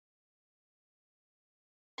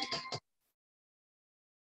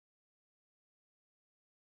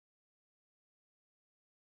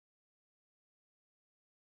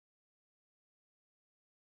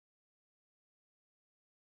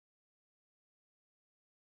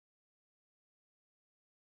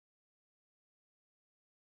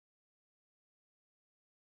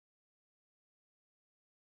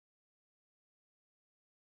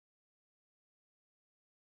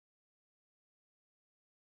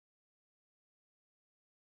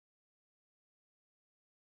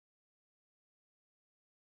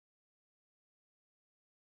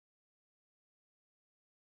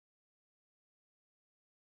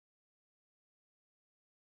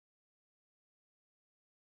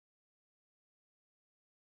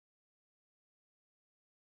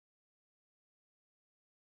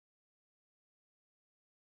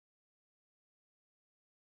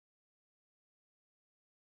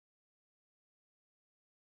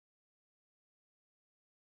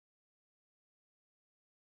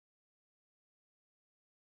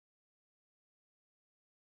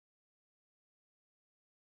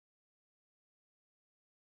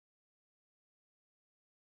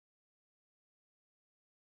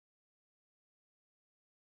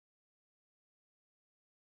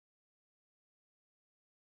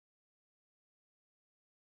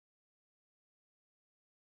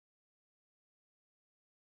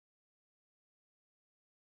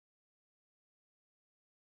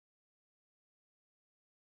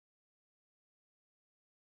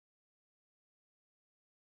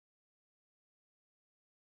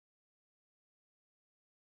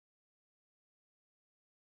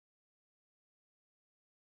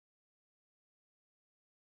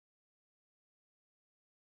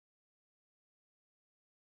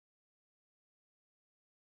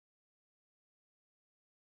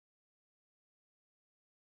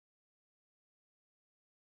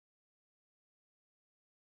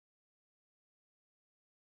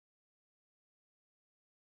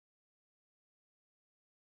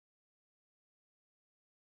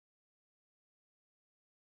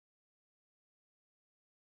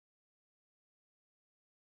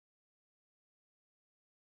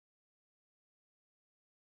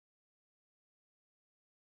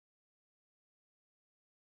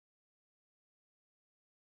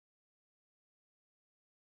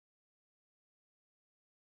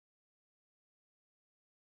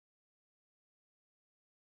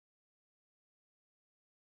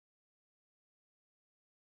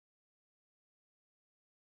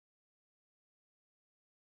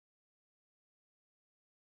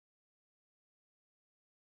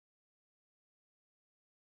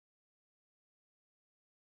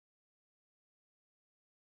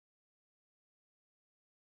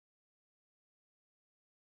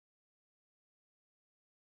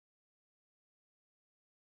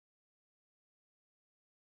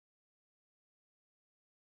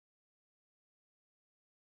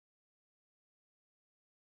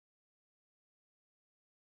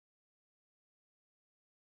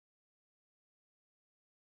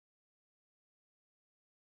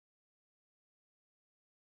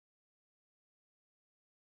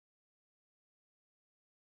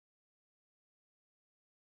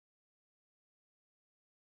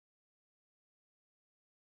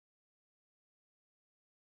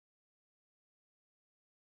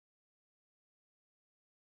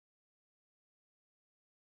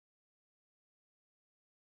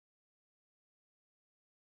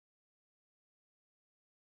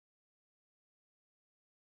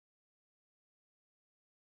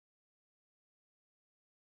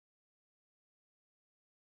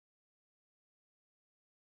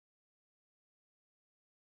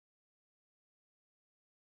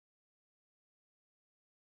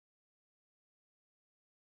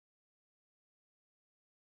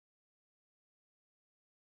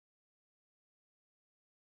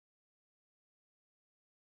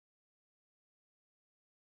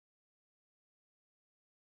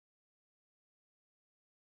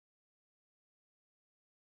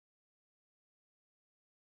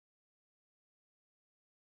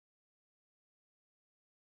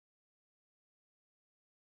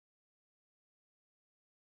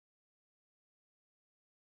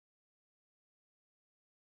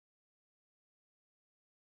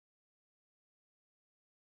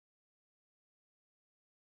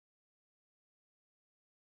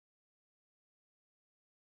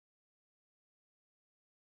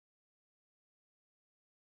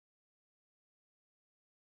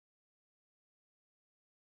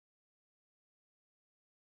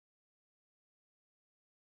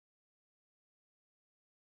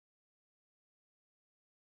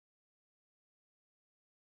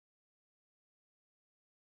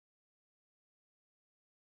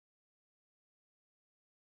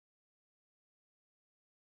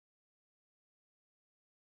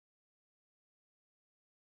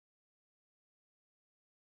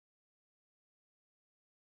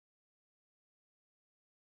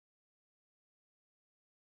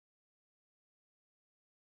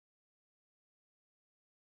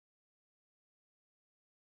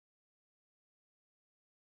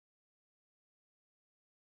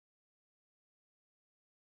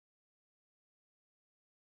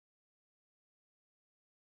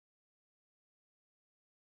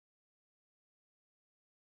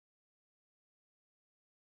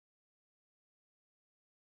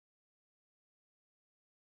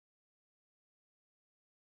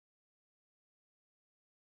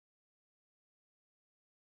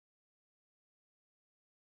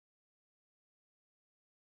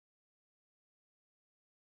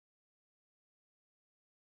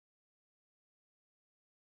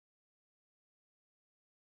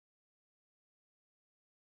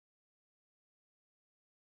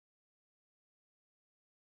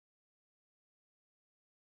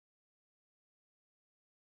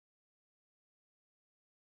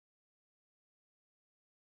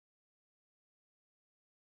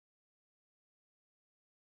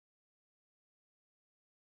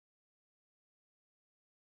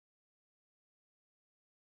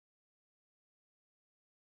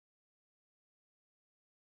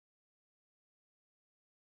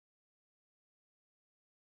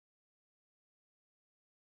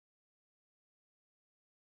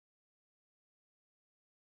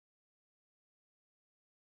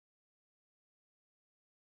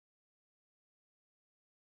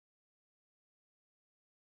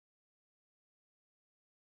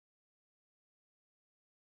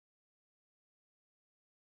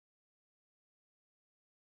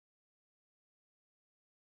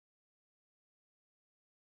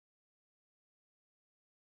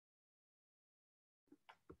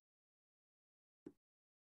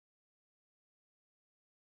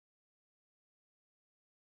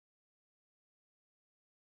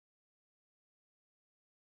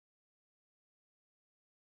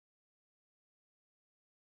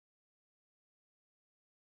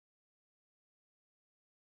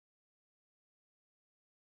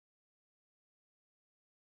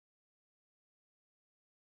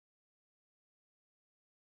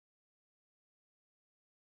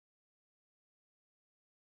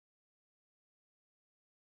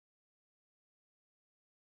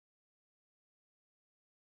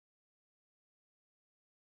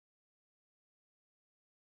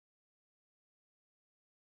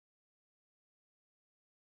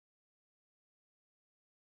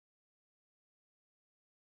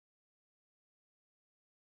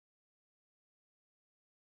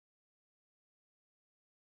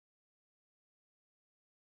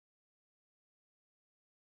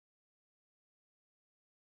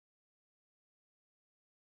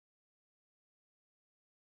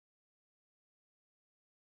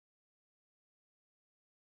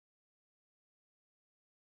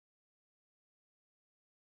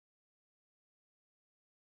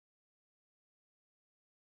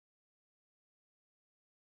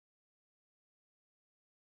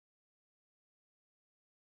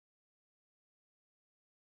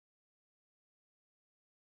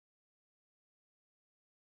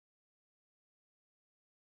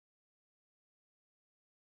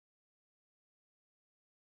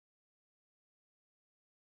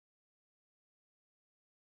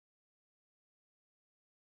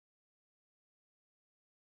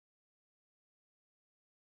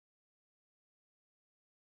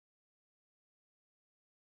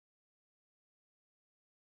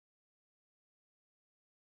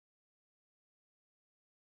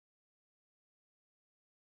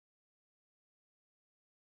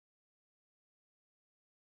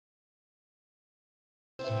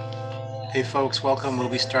Hey folks, welcome. We'll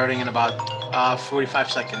be starting in about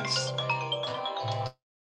 45 seconds.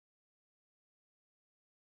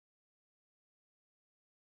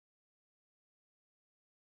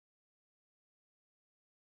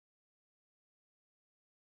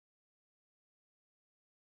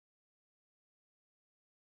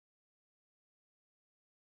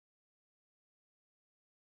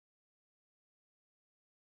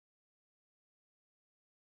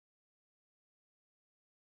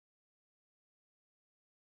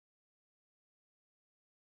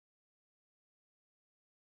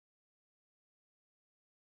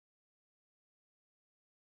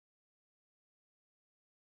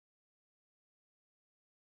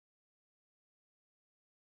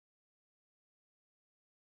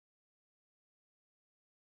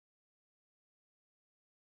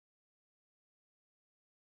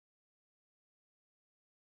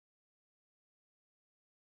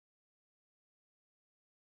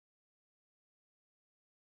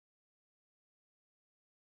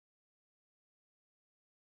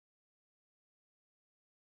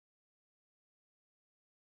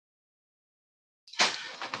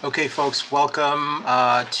 Okay, folks, welcome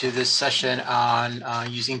to this session on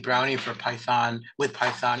using Brownie for Python with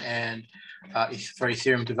Python and for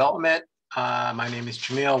Ethereum development. My name is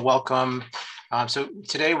Jamil. Welcome. So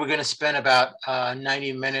today we're going to spend about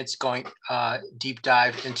 90 minutes going deep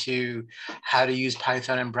dive into how to use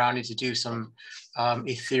Python and Brownie to do some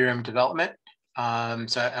Ethereum development.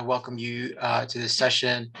 So I welcome you to this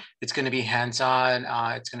session. It's going to be hands-on.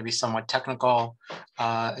 It's going to be somewhat technical.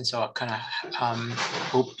 And so I kind of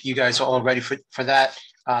hope you guys are all ready for that.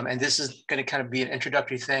 And this is going to kind of be an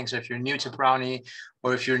introductory thing. So if you're new to Brownie,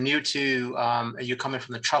 or if you're new to, you're coming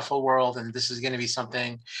from the Truffle world, and this is going to be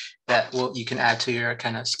something that you can add to your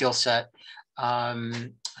kind of skill set.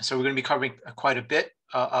 So we're going to be covering quite a bit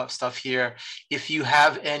of stuff here. If you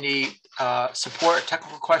have any support,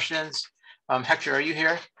 technical questions, Hector, are you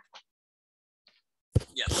here?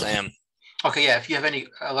 Yes, I am. Okay, yeah, if you have any,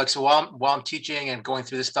 so while I'm teaching and going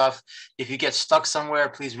through this stuff, if you get stuck somewhere,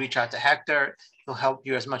 please reach out to Hector. He'll help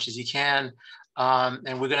you as much as he can.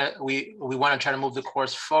 And we want to try to move the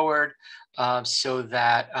course forward so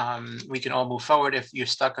that we can all move forward. If you're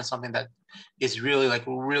stuck on something that is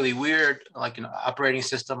really weird, like an operating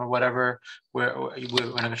system or whatever, we're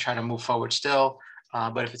going to try to move forward still.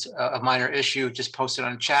 But if it's a minor issue, just post it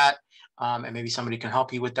on chat and maybe somebody can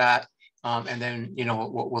help you with that. And then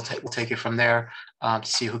we'll take it from there to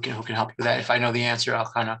see who can help you with that. If I know the answer, I'll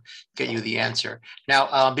kind of get you the answer.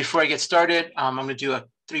 Now, before I get started, I'm going to do a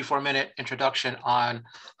 3-4 minute introduction on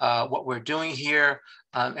what we're doing here,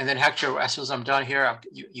 and then Hector, as soon as I'm done here,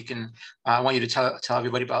 you can. I want you to tell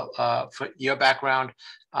everybody about your background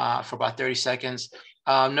for about 30 seconds.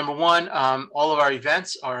 Number one, all of our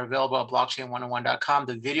events are available at blockchain101.com.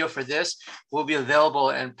 The video for this will be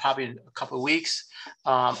available in probably a couple of weeks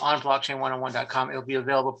on blockchain101.com. It'll be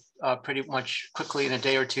available pretty much quickly in a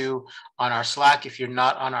day or two on our Slack. If you're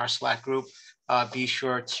not on our Slack group, be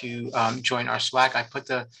sure to join our Slack. I put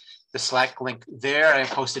the Slack link there. I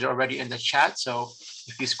posted it already in the chat. So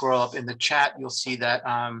if you scroll up in the chat, you'll see that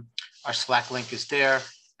our Slack link is there.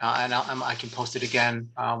 And I can post it again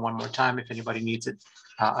one more time if anybody needs it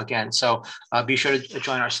again. So be sure to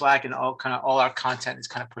join our Slack, and all our content is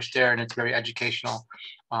kind of pushed there, and it's very educational,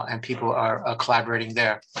 and people are collaborating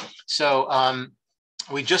there. So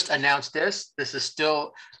we just announced this. This is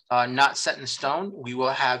still not set in stone. We will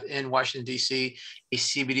have in Washington, D.C., a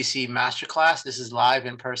CBDC masterclass. This is live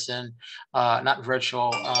in person, not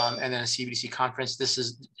virtual, and then a CBDC conference. This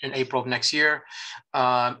is in April of next year.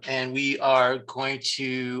 And we are going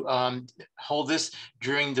to hold this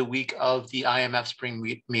during the week of the IMF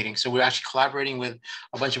spring meeting. So we're actually collaborating with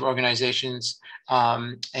a bunch of organizations,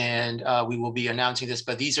 and we will be announcing this.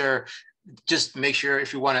 But these are, just make sure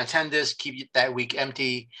if you want to attend this, keep that week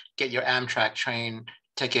empty, get your Amtrak train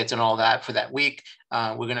tickets and all that for that week.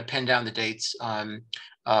 We're going to pin down the dates and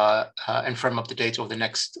firm up the dates over the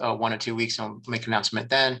next 1 or 2 weeks, and we'll make an announcement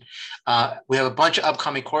then. We have a bunch of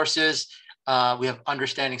upcoming courses. We have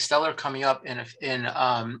Understanding Stellar coming up in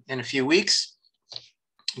a few weeks.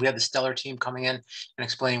 We have the Stellar team coming in and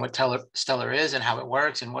explaining what Stellar is and how it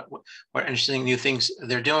works and what interesting new things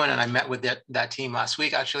they're doing. And I met with that team last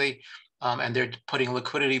week, actually, and they're putting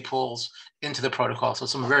liquidity pools into the protocol. So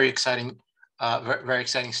some very exciting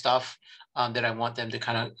stuff that I want them to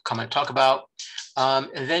kind of come and talk about.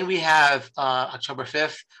 And then we have October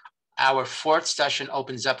 5th, our 4th session,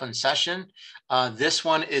 Open Zeppelin session. This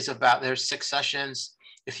one is there's 6 sessions.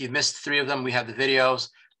 If you missed 3 of them, we have the videos.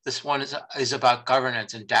 This one is about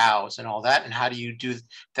governance and DAOs and all that. And how do you do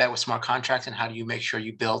that with smart contracts? And how do you make sure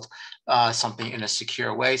you build something in a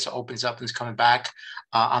secure way? So Opens Up is coming back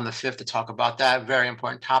on the 5th to talk about that. Very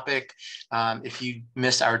important topic. If you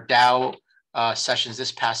missed our DAO sessions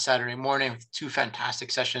this past Saturday morning, 2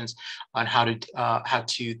 fantastic sessions on how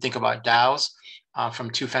to think about DAOs from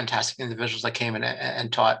 2 fantastic individuals that came in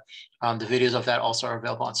and taught. The videos of that also are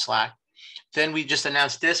available on Slack. Then we just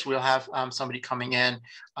announced this. We'll have somebody coming in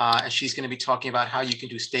and she's going to be talking about how you can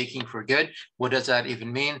do staking for good. What does that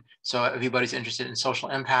even mean? So everybody's interested in social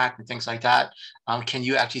impact and things like that. Can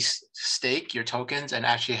you actually stake your tokens and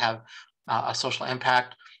actually have a social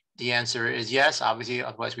impact? The answer is yes, obviously,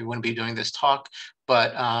 otherwise we wouldn't be doing this talk.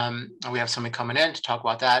 But we have somebody coming in to talk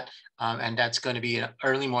about that. And that's going to be an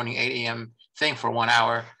early morning 8 a.m. thing for 1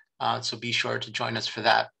 hour. So be sure to join us for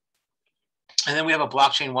that. And then we have a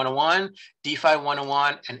blockchain 101, DeFi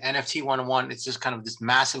 101, and NFT 101. It's just kind of this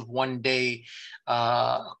massive 1-day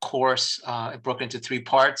course broken into 3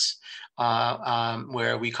 parts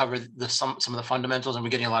where we cover some of the fundamentals, and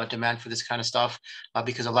we're getting a lot of demand for this kind of stuff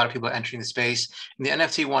because a lot of people are entering the space. In the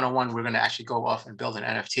NFT 101, we're going to actually go off and build an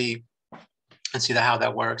NFT and see how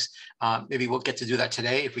that works. Maybe we'll get to do that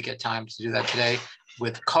today if we get time to do that today.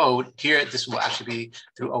 With code here, this will actually be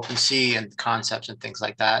through OpenSea and concepts and things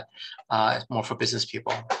like that, more for business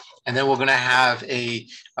people. And then we're going to have a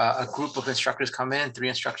group of instructors come in, 3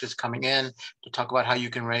 instructors coming in to talk about how you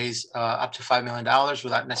can raise up to $5 million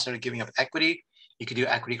without necessarily giving up equity. You could do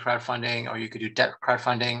equity crowdfunding, or you could do debt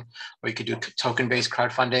crowdfunding, or you could do token-based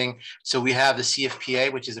crowdfunding. So we have the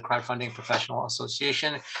CFPA, which is the Crowdfunding Professional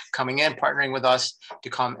Association, coming in, partnering with us to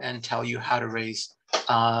come and tell you how to raise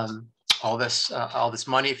all this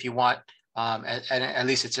money if you want. And at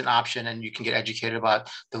least it's an option, and you can get educated about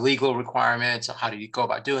the legal requirements. How do you go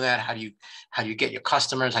about doing that? How do you get your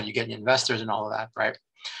customers? How do you get your investors and all of that, right?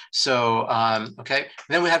 So, okay. And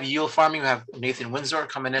then we have yield farming. We have Nathan Windsor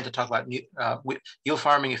coming in to talk about yield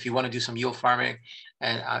farming. If you want to do some yield farming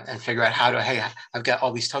and figure out how to, hey, I've got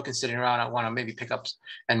all these tokens sitting around, I want to maybe pick up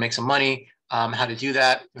and make some money, how to do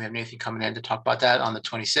that. We have Nathan coming in to talk about that on the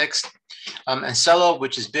 26th. And Cello,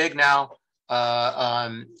 which is big now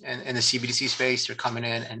in the CBDC space, they're coming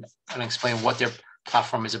in and explain what their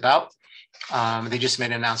platform is about. They just made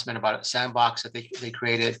an announcement about a sandbox that they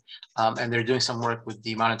created, and they're doing some work with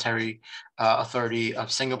the Monetary Authority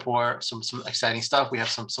of Singapore. Some exciting stuff. We have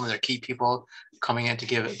some of their key people coming in to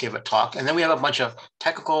give a talk, and then we have a bunch of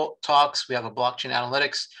technical talks. We have a blockchain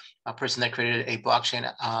analytics person that created a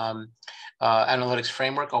blockchain analytics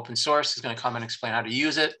framework, open source, is going to come and explain how to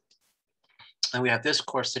use it. And we have this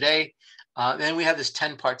course today. Then we have this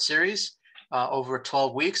 10-part series over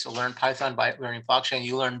 12 weeks. So learn Python by learning blockchain.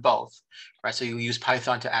 You learn both, right? So you use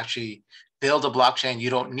Python to actually build a blockchain. You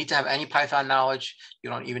don't need to have any Python knowledge. You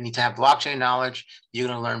don't even need to have blockchain knowledge. You're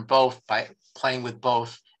going to learn both by playing with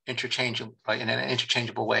both interchangeable, right, in an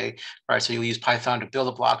interchangeable way, right? So you'll use Python to build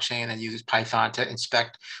a blockchain, and use Python to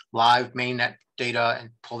inspect live mainnet data and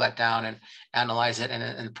pull that down and analyze it, and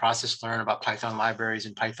in the process learn about Python libraries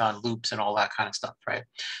and Python loops and all that kind of stuff, right?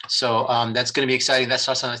 So that's going to be exciting. That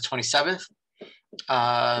starts on the 27th.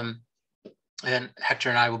 And Hector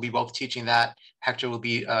and I will be both teaching that. Hector will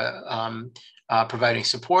be providing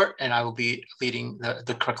support, and I will be leading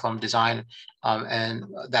the curriculum design and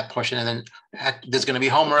that portion. And then there's going to be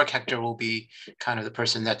homework. Hector will be kind of the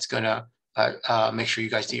person that's going to make sure you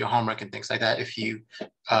guys do your homework and things like that if you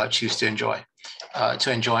choose to join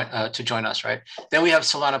us, right? Then we have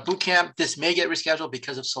Solana Bootcamp. This may get rescheduled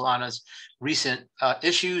because of Solana's recent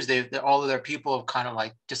issues. All of their people have kind of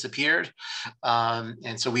like disappeared,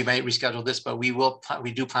 and so we may reschedule this, but we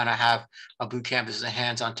do plan to have a bootcamp. This is a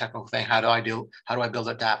hands-on technical thing. How do I build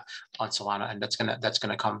a Dapp on Solana? And that's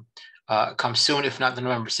gonna come soon. If not the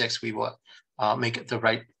November 6th, we will make the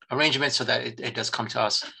right arrangement so that it does come to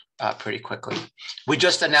us pretty quickly. We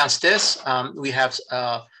just announced this. We have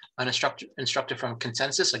an instructor from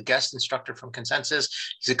Consensus, a guest instructor from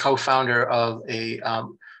Consensus. He's a co-founder of a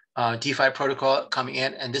DeFi protocol coming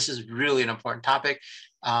in, and this is really an important topic.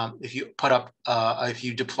 If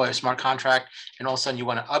you deploy a smart contract and all of a sudden you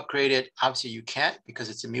want to upgrade it, obviously you can't because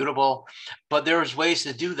it's immutable, but there's ways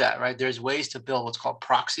to do that, right? There's ways to build what's called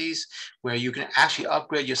proxies, where you can actually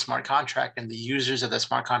upgrade your smart contract and the users of the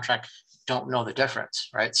smart contract don't know the difference,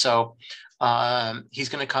 right? So he's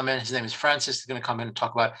going to come in. His name is Francis. He's going to come in and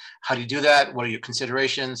talk about how do you do that, what are your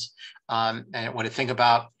considerations, and what to think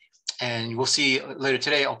about. And we'll see later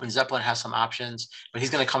today, Open Zeppelin has some options, but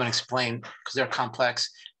he's going to come and explain, because they're complex,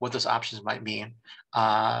 what those options might mean.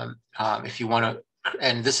 If you want to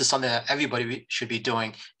and this is something that everybody should be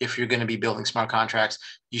doing. If you're going to be building smart contracts,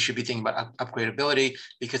 you should be thinking about upgradability,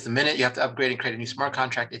 because the minute you have to upgrade and create a new smart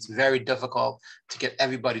contract, it's very difficult to get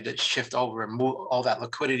everybody to shift over and move all that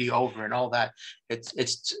liquidity over and all that.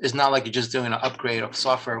 It's not like you're just doing an upgrade of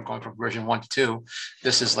software going from version 1 to 2.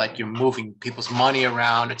 This is like you're moving people's money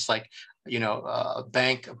around. It's like, you know, a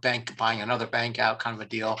bank buying another bank out kind of a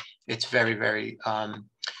deal. It's very, very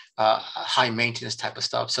high maintenance type of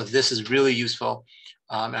stuff. So this is really useful.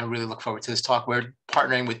 And I really look forward to this talk. We're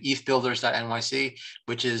partnering with ethbuilders.nyc,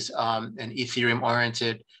 which is an Ethereum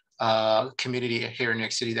oriented community here in New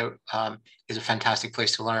York City that is a fantastic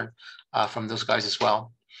place to learn from those guys as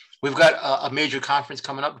well. We've got a major conference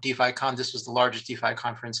coming up, DeFiCon. This was the largest DeFi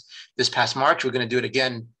conference this past March. We're going to do it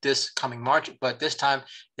again this coming March, but this time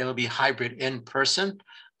it'll be hybrid in person,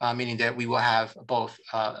 meaning that we will have both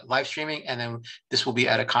live streaming, and then this will be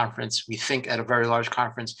at a conference. We think at a very large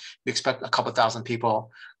conference. We expect a couple thousand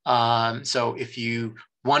people. So if you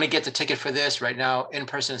want to get the ticket for this right now, in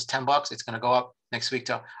person is $10. It's going to go up next week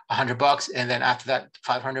to $100, and then after that,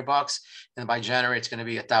 $500, and by January it's going to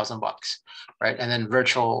be $1,000, right? And then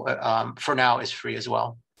virtual for now is free as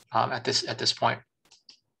well at this point.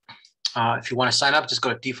 If you want to sign up, just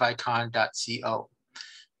go to deficon.co.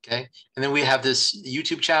 Okay, and then we have this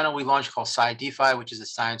YouTube channel we launched called SciDeFi, which is the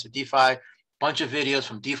science of DeFi. Bunch of videos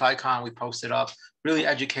from DeFiCon we posted up, really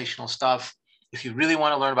educational stuff. If you really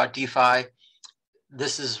want to learn about DeFi,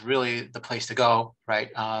 this is really the place to go, right?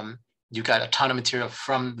 You've got a ton of material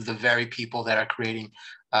from the very people that are creating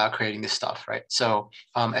this stuff, right? So,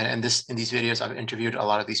 in these videos, I've interviewed a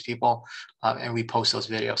lot of these people, and we post those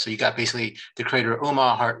videos. So you got basically the creator of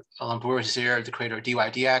UMA, Hart Lumbur is here, the creator of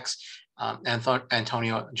DYDX,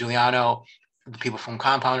 Antonio Giuliano, the people from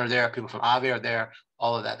Compound are there, people from Aave are there,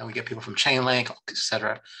 all of that. And we get people from Chainlink,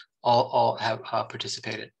 etc. All have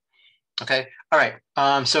participated. Okay, all right.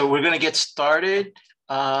 So we're going to get started.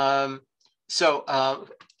 So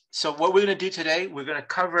what we're going to do today, we're going to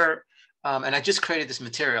cover, and I just created this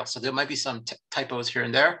material, so there might be some typos here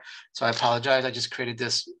and there. So I apologize. I just created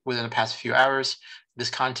this within the past few hours,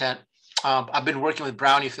 this content. I've been working with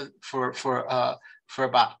Brownie for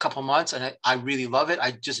about a couple months, and I really love it.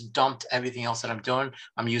 I just dumped everything else that I'm doing.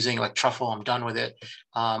 I'm using like Truffle. I'm done with it.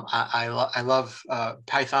 I love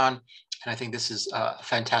Python, and I think this is a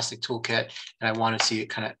fantastic toolkit, and I want to see it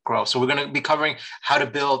kind of grow. So we're going to be covering how to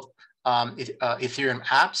build Ethereum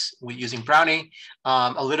apps using Brownie.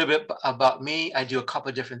 A little bit about me. I do a couple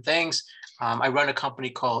of different things. I run a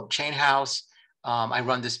company called Chain House. I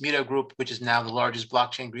run this meetup group, which is now the largest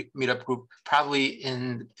blockchain meetup group, probably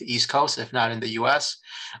in the East Coast, if not in the US.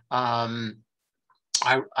 I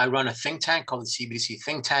run a think tank called the CBDC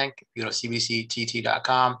Think Tank. You go to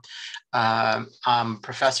cbdctt.com. I'm a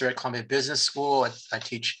professor at Columbia Business School. I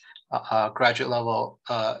teach graduate level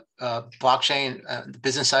blockchain, the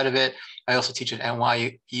business side of it. I also teach at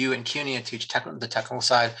NYU and CUNY. I teach the technical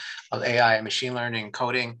side of AI and machine learning and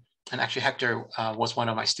coding. And actually, Hector was one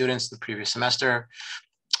of my students the previous semester.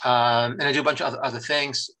 And I do a bunch of other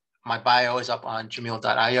things. My bio is up on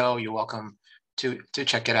jamil.io. You're welcome to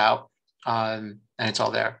check it out, and it's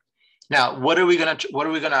all there. Now, what are we gonna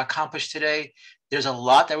accomplish today? There's a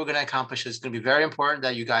lot that we're gonna accomplish. It's gonna be very important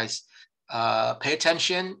that you guys pay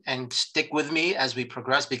attention and stick with me as we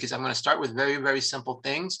progress, because I'm going to start with very, very simple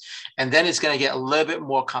things. And then it's going to get a little bit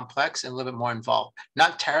more complex and a little bit more involved.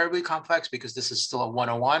 Not terribly complex, because this is still a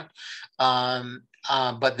 101.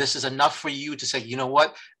 But this is enough for you to say, you know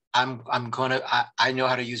what, I know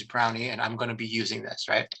how to use Brownie, and I'm going to be using this,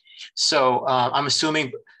 right? So I'm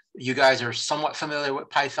assuming you guys are somewhat familiar with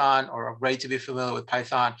Python or are ready to be familiar with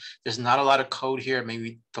Python. There's not a lot of code here.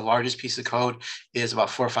 Maybe the largest piece of code is about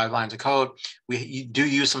 4 or 5 lines of code. You do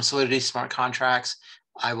use some Solidity smart contracts.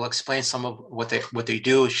 I will explain some of what they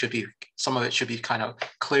do. Some of it should be kind of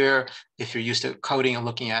clear if you're used to coding and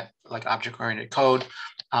looking at like object-oriented code.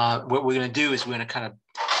 What we're going to do is we're going to kind of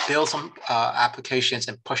build some applications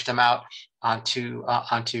and push them out onto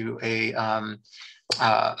a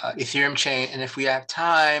Ethereum chain, and if we have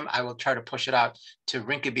time, I will try to push it out to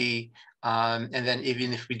Rinkeby, and then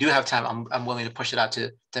even if we do have time, I'm willing to push it out to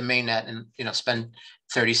the mainnet and spend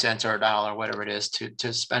 30 cents or $1, whatever it is,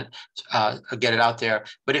 to spend get it out there.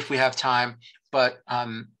 But if we have time,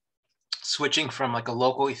 switching from like a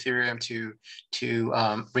local Ethereum to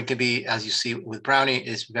Rinkeby, as you see with Brownie,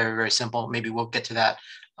 is very, very simple. Maybe we'll get to that,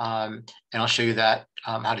 and I'll show you that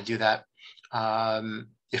how to do that.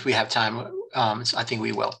 If we have time, so I think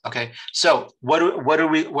we will. Okay, so what are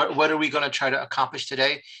we going to try to accomplish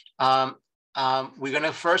today? We're going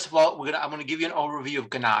to, first of all, I'm going to give you an overview of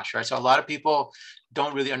Ganache, right? So a lot of people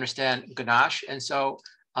don't really understand Ganache, and so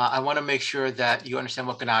I want to make sure that you understand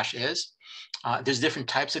what ganache is. There's different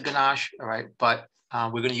types of ganache, all right, but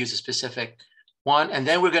we're going to use a specific one, and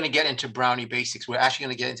then we're going to get into Brownie basics. We're actually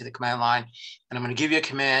going to get into the command line, and I'm going to give you a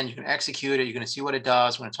command. You can execute it. You're going to see what it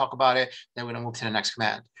does. We're going to talk about it. Then we're going to move to the next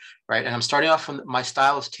command, right? And I'm starting off from my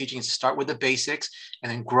style of teaching is to start with the basics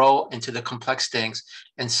and then grow into the complex things.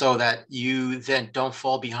 And so that you then don't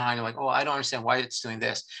fall behind. You're like, oh, I don't understand why it's doing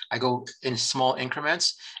this. I go in small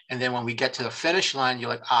increments. And then when we get to the finish line, you're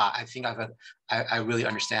like, I think I really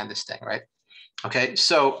understand this thing, right? Okay,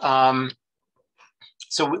 so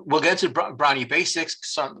so we'll get into Brownie basics,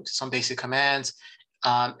 some basic commands,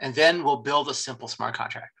 and then we'll build a simple smart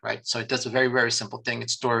contract, right? So it does a very, very simple thing. It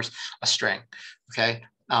stores a string, okay?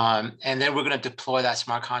 And then we're going to deploy that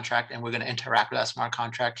smart contract, and we're going to interact with that smart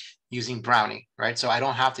contract using Brownie, right? So I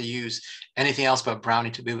don't have to use anything else but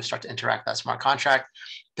Brownie to be able to start to interact with that smart contract.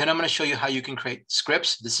 Then I'm going to show you how you can create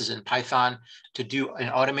scripts. This is in Python to do and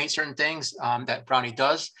automate certain things that Brownie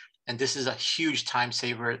does. And this is a huge time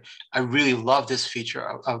saver. I really love this feature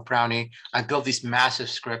of Brownie. I built these massive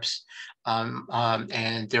scripts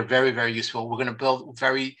and they're very, very useful. We're going to build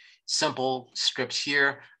very simple scripts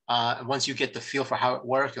here. Once you get the feel for how it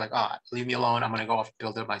works, you're like, leave me alone. I'm going to go off and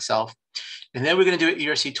build it myself. And then we're going to do an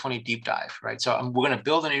ERC20 deep dive, right? So we're going to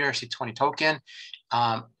build an ERC20 token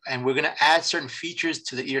and we're going to add certain features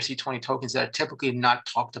to the ERC20 tokens that are typically not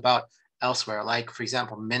talked about elsewhere, like, for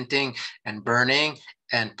example, minting and burning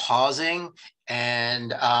and pausing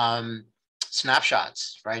and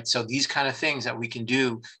snapshots, right? So these kind of things that we can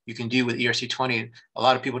do, you can do with ERC20. A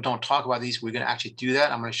lot of people don't talk about these. We're going to actually do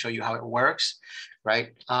that. I'm going to show you how it works,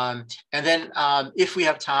 right? And then if we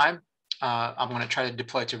have time, I'm going to try to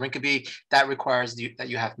deploy it to Rinkeby. That requires that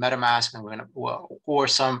you have MetaMask and we're going to, or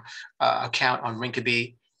some account on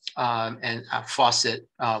Rinkeby and faucet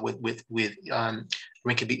with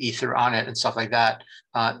Rinkeby Ether on it and stuff like that.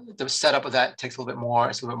 The setup of that takes a little bit more.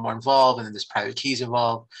 It's a little bit more involved, and then there's private keys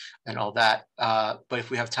involved and all that. But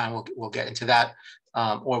if we have time, we'll get into that,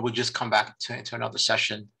 or we'll just come back into another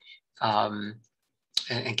session and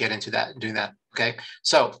get into that and doing that. Okay.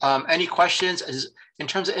 So any questions in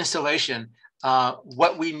terms of installation?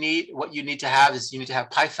 What you need to have is you need to have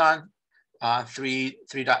Python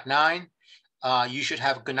 3.9. You should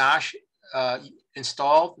have Ganache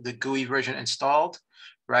installed, the GUI version installed,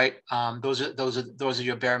 right? Those are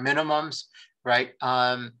your bare minimums, right?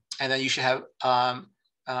 And then you should have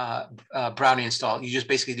Brownie installed. You just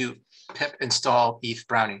basically do pip install eth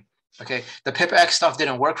Brownie. Okay. The pipx stuff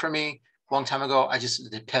didn't work for me a long time ago. I just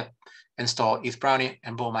did pip install eth Brownie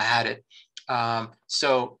and boom, I had it.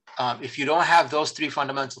 So if you don't have those three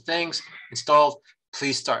fundamental things installed,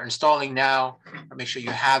 please start installing now. Make sure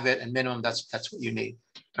you have it, and minimum that's what you need.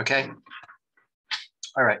 Okay.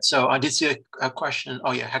 All right. So I did see a question.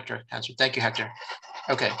 Oh yeah, Hector answered. Thank you, Hector.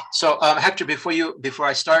 Okay. So Hector, before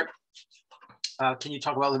I start, can you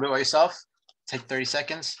talk about a little bit about yourself? Take 30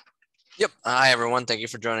 seconds. Yep. Hi, everyone. Thank you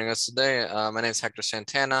for joining us today. My name is Hector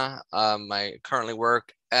Santana. I currently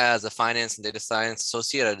work as a finance and data science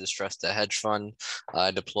associate at a distressed hedge fund.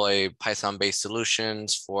 I deploy Python-based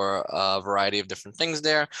solutions for a variety of different things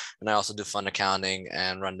there. And I also do fund accounting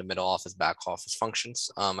and run the middle office, back office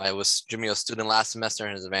functions. I was Jamil's student last semester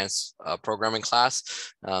in his advanced programming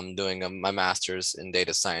class, doing my master's in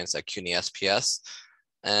data science at CUNY SPS.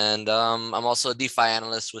 And I'm also a DeFi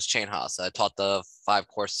analyst with Chainhouse. I taught the 5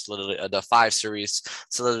 series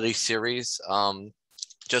Solidity series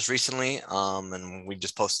just recently, and we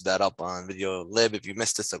just posted that up on Video Lib. If you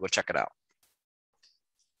missed it, so go check it out.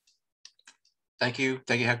 Thank you,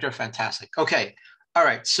 Hector. Fantastic. Okay, all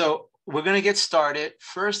right. So we're going to get started.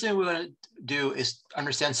 First thing we're going to do is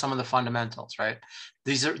understand some of the fundamentals, right?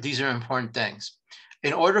 These are important things.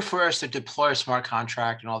 In order for us to deploy a smart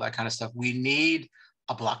contract and all that kind of stuff, we need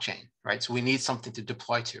a blockchain, right? So we need something to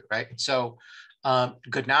deploy to, right? So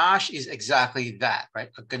Ganache is exactly that, right?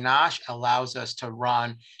 A Ganache allows us to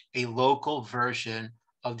run a local version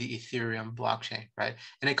of the Ethereum blockchain, right?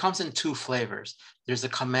 And it comes in two flavors. There's a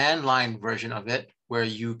command line version of it where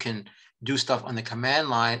you can do stuff on the command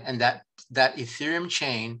line, and that Ethereum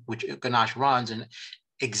chain, which Ganache runs, and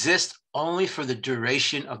exists only for the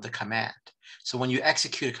duration of the command. So when you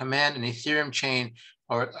execute a command, an Ethereum chain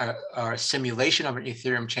or a simulation of an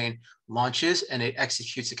Ethereum chain launches and it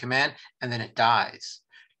executes a command and then it dies,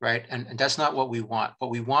 right? And that's not what we want.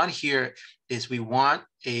 What we want here is we want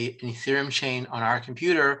an Ethereum chain on our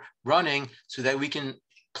computer running so that we can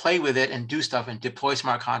play with it and do stuff and deploy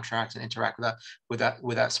smart contracts and interact with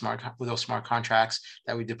those smart contracts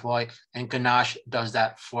that we deploy. And Ganache does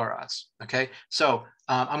that for us. Okay, so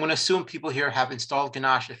I'm going to assume people here have installed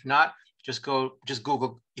Ganache. If not, just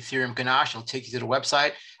Google Ethereum Ganache. It'll take you to the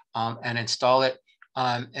website and install it.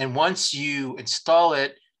 And once you install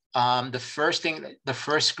it, the first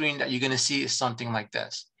screen that you're going to see is something like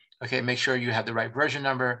this. Okay, make sure you have the right version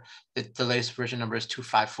number. The latest version number is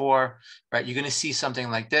 254, right? You're going to see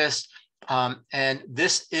something like this. And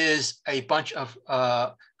this is a bunch of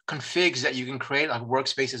configs that you can create. Like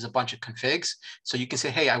workspace is a bunch of configs. So you can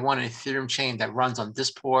say, hey, I want an Ethereum chain that runs on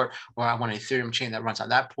this port, or I want an Ethereum chain that runs on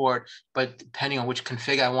that port. But depending on which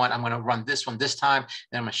config I want, I'm going to run this one this time,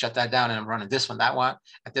 then I'm going to shut that down, and I'm running this one, that one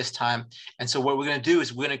at this time. And so what we're going to do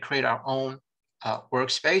is we're going to create our own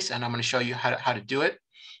workspace, and I'm going to show you how to do it.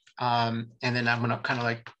 And then I'm going to kind of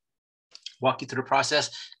like walk you through the process.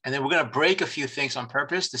 And then we're going to break a few things on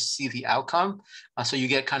purpose to see the outcome. So you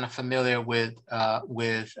get kind of familiar with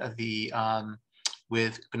Ganache.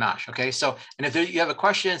 Okay. So, and if you have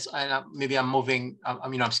questions, and maybe I'm moving,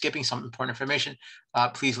 I'm skipping some important information,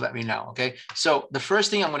 please let me know. Okay. So the first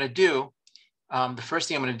thing I'm going to do,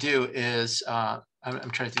 is, I'm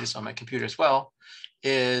trying to do this on my computer as well,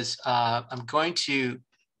 is I'm going to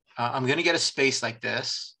get a space like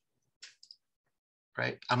this.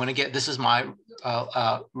 Right, I'm going to get, this is my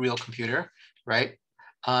real computer, right?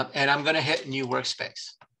 And I'm going to hit new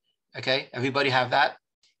workspace. Okay, everybody have that?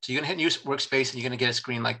 So you're going to hit new workspace, and you're going to get a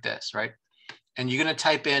screen like this, right? And you're going to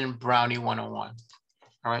type in Brownie 101.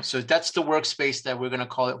 All right, so that's the workspace that we're going to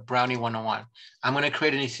call it Brownie 101. I'm going to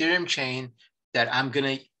create an Ethereum chain that I'm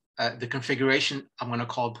going to, the configuration I'm going to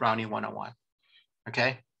call Brownie 101.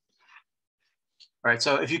 Okay. All right,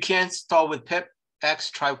 so if you can't install with pip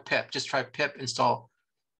X, try pip. Just try pip install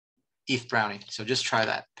ETH Brownie. So just try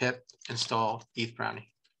that. Pip install ETH Brownie.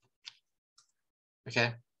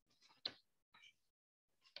 Okay.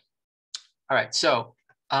 All right. So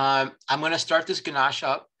I'm going to start this Ganache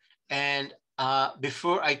up, and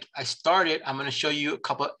before I start it, I'm going to show you a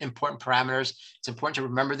couple of important parameters. It's important to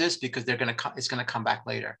remember this because it's going to come back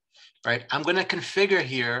later, right? I'm going to configure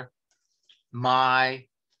here my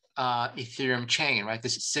Ethereum chain, right?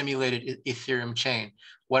 This simulated Ethereum chain.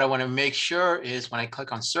 What I want to make sure is when I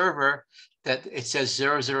click on server that it says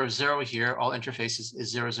 000 here, all interfaces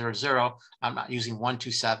is 000. I'm not using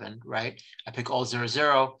 127, right? I pick all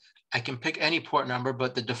 00. I can pick any port number,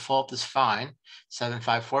 but the default is fine,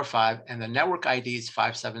 7545, and the network ID is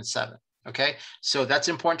 577, okay? So that's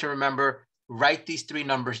important to remember. Write these two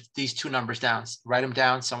numbers down, write them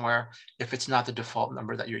down somewhere if it's not the default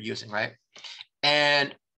number that you're using, right?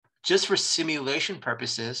 And just for simulation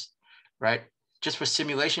purposes, right? Just for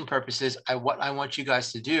simulation purposes, what I want you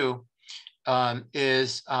guys to do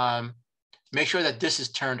is make sure that this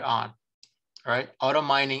is turned on, all right? Auto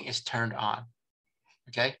mining is turned on,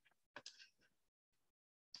 okay?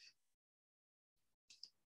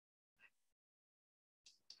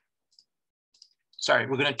 Sorry,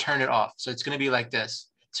 we're gonna turn it off. So it's gonna be like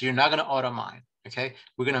this. So you're not gonna auto mine, okay?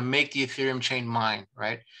 We're gonna make the Ethereum chain mine,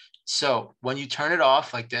 right? So when you turn it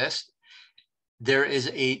off like this, there is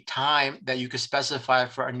a time that you could specify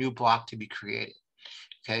for a new block to be created.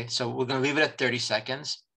 Okay, so we're going to leave it at 30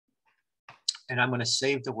 seconds, and I'm going to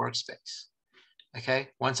save the workspace. Okay,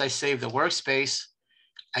 once I save the workspace,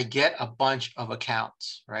 I get a bunch of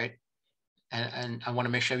accounts, right? And I want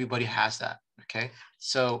to make sure everybody has that. Okay,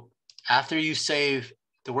 so after you save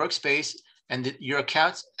the workspace, and your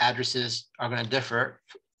account's addresses are going to differ,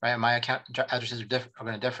 right? My account addresses are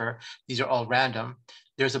going to differ. These are all random.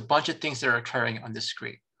 There's a bunch of things that are occurring on this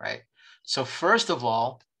screen, right? So first of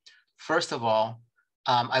all,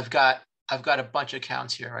 I've got a bunch of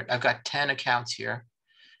accounts here, right? I've got 10 accounts here,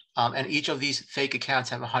 and each of these fake accounts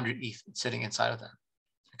have 100 ETH sitting inside of them.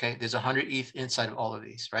 Okay, there's 100 ETH inside of all of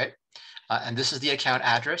these, right? And this is the account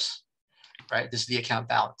address, right? This is the account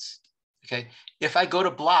balance. Okay, if I go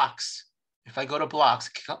to blocks,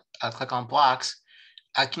 click on blocks,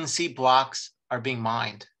 I can see blocks are being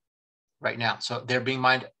mined right now. So they're being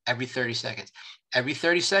mined every 30 seconds. Every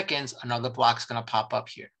 30 seconds, another block's gonna pop up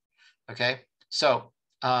here, okay? So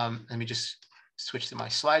let me just switch to my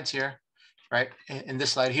slides here, right? In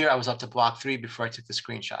this slide here, I was up to block 3 before I took the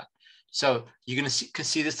screenshot. So you're gonna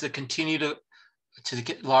see this to continue to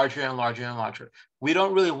get larger and larger and larger. We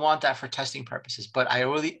don't really want that for testing purposes, but I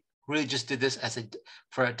really just did this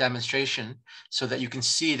for a demonstration so that you can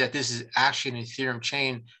see that this is actually an Ethereum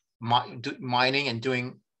chain mining and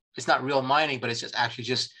doing, it's not real mining, but it's just actually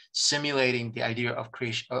just simulating the idea of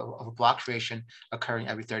creation of a block creation occurring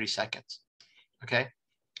every 30 seconds. Okay,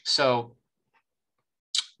 so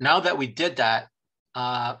now that we did that,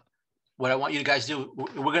 what I want you guys to do,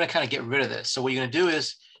 we're going to kind of get rid of this. So what you're going to do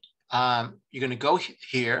is you're going to go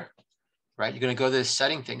here, right? You're going to go to the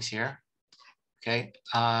setting things here, okay?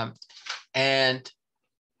 And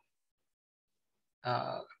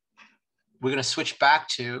we're going to switch back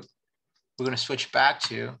to,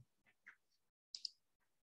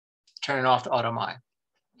 turning off the auto mine.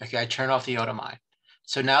 Okay, I turn off the auto mine.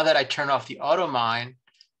 So now that I turn off the auto mine,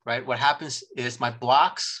 right, what happens is my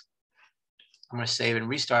blocks, I'm going to save and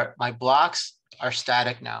restart. My blocks are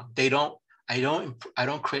static now. I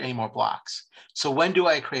don't create any more blocks. So when do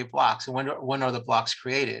I create blocks? And when are the blocks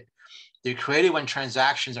created? They're created when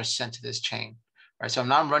transactions are sent to this chain, right? So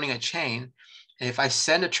I'm running a chain. And if I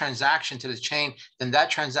send a transaction to this chain, then that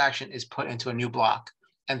transaction is put into a new block.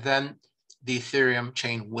 And then the Ethereum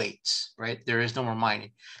chain waits, right? There is no more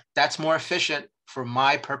mining. That's more efficient for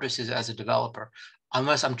my purposes as a developer,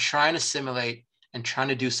 unless I'm trying to simulate and trying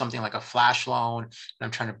to do something like a flash loan, and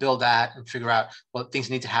I'm trying to build that and figure out what things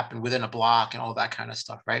need to happen within a block and all that kind of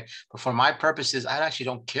stuff, right? But for my purposes, I actually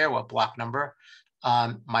don't care what block number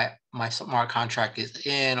my smart contract is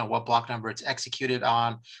in, or what block number it's executed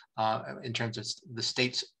on, in terms of the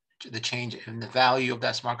states, the change in the value of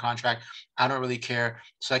that smart contract. I don't really care.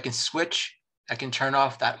 So I can switch, I can turn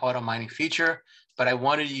off that auto mining feature, but I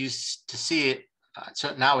wanted you to see it.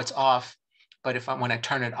 So now it's off, but when I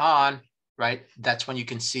turn it on, right, that's when you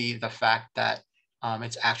can see the fact that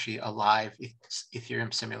it's actually a live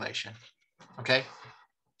Ethereum simulation. Okay.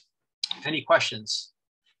 Any questions?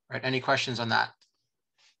 Right? Any questions on that?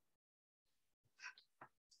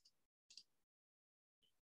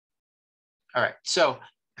 All right. So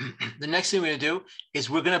the next thing we're going to do is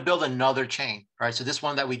we're going to build another chain. All right. So this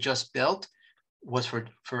one that we just built was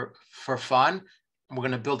for fun. We're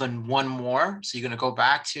going to build in one more. So you're going to go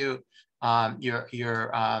back to your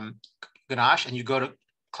Ganache, and you go to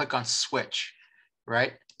click on switch,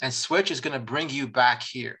 right? And switch is going to bring you back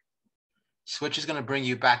here. Switch is going to bring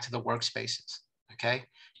you back to the workspaces. Okay.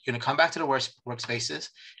 You're going to come back to the workspaces,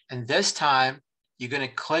 and this time you're going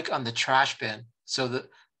to click on the trash bin. So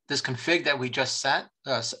this config that we just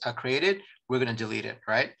created, we're going to delete it,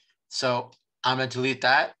 right? So I'm going to delete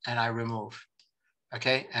that, and I remove.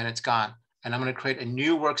 Okay, and it's gone. And I'm going to create a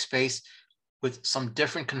new workspace with some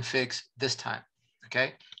different configs this time.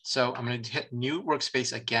 Okay, so I'm going to hit new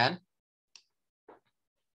workspace again.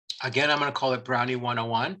 Again, I'm going to call it Brownie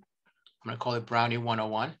 101. I'm going to call it Brownie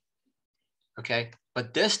 101. Okay,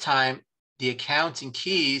 but this time the accounts and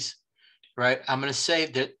keys, right? I'm going to say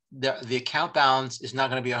that the account balance is not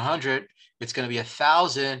going to be 100. It's going to be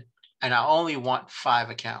 1,000, and I only want 5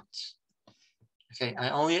 accounts. Okay, I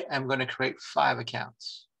only am going to create 5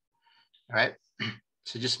 accounts. All right,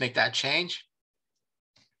 so just make that change,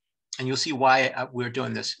 and you'll see why we're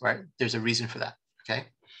doing this, right? There's a reason for that, okay?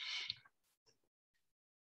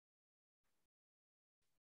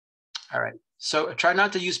 All right, so try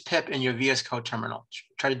not to use pip in your VS Code terminal.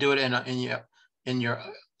 Try to do it in your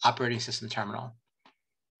operating system terminal.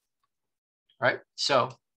 All right,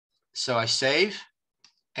 so I save,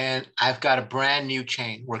 and I've got a brand new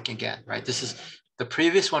chain working again, right? This is, the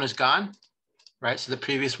previous one is gone, right? So the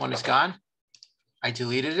previous one is gone. I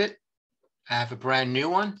deleted it. I have a brand new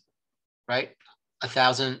one, right?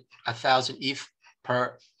 1,000 ETH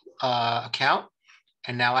per account,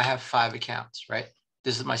 and now I have 5 accounts, right?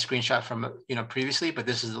 This is my screenshot from previously, but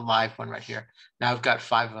this is the live one right here. Now I've got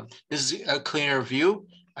 5 of them. This is a cleaner view.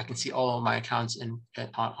 I can see all of my accounts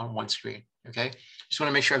on one screen. Okay, just want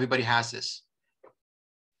to make sure everybody has this.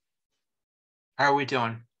 How are we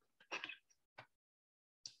doing?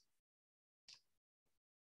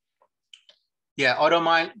 Yeah, auto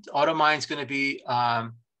mine is going to be,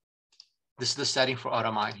 this is the setting for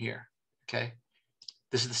auto mine here. Okay,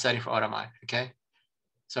 this is the setting for auto mine. Okay,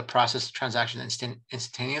 so process transaction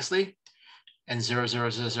instantaneously, and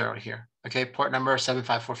 0000 here. Okay, port number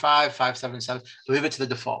 7545 577. Leave it to the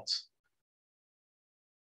defaults.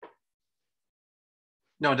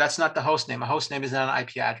 No, that's not the host name. A host name is not an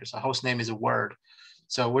IP address. A host name is a word.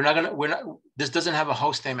 So this doesn't have a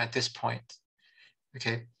host name at this point.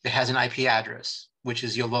 Okay, it has an IP address, which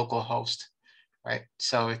is your local host, right?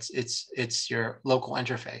 So it's your local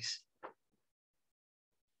interface.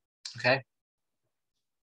 Okay.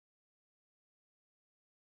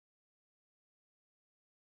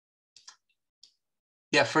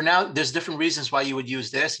 Yeah, for now, there's different reasons why you would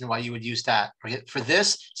use this and why you would use that. Right? For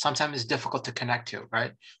this, sometimes it's difficult to connect to,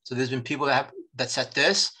 right? So there's been people that set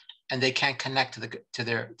this, and they can't connect to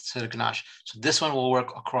the Ganache. So this one will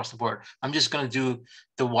work across the board. I'm just going to do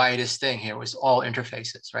the widest thing here, with all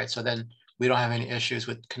interfaces, right? So then we don't have any issues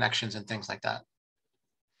with connections and things like that.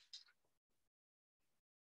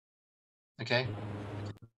 Okay.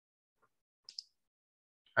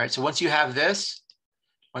 All right. So once you have this,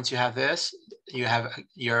 you have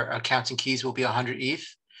your accounts and keys will be 100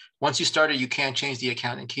 ETH. Once you start it, you can't change the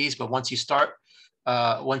account and keys, but once you start,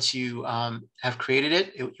 once you have created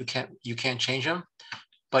it, you can't change them,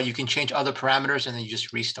 but you can change other parameters and then you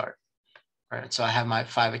just restart. Right. So I have my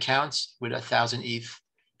 5 accounts with 1,000 ETH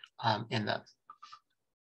in them.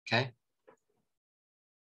 Okay.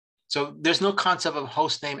 So there's no concept of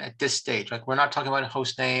host name at this stage. Like we're not talking about a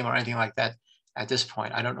host name or anything like that at this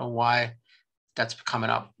point. I don't know why that's coming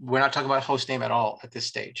up. We're not talking about host name at all at this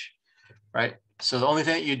stage, right? So the only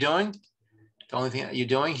thing that you're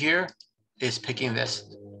doing here is picking this,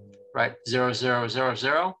 right?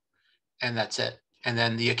 0000, and that's it. And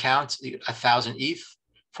then the accounts, 1,000 ETH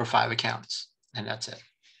for 5 accounts, and that's it.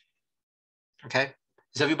 Okay.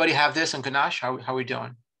 Does everybody have this on Ganache? How are we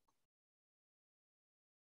doing?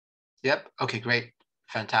 Yep. Okay, great.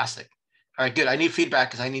 Fantastic. All right, good. I need feedback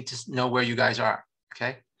because I need to know where you guys are.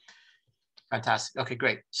 Okay. Fantastic. Okay,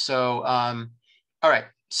 great. So, all right.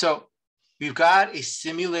 So we've got a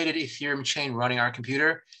simulated Ethereum chain running our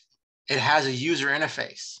computer. It has a user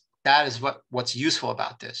interface. That is what's useful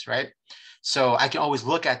about this, right? So I can always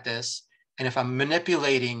look at this, and if I'm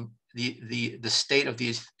manipulating the state of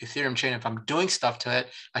the Ethereum chain, if I'm doing stuff to it,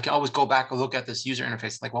 I can always go back and look at this user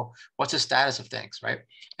interface, like, well, what's the status of things, right?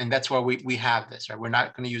 And that's where we have this, right? We're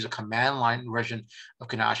not going to use a command line version of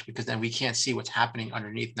Ganache because then we can't see what's happening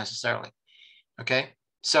underneath necessarily. Okay,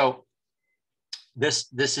 so this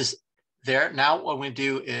is there. Now what we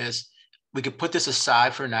do is we could put this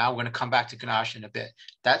aside for now. We're going to come back to Ganache in a bit.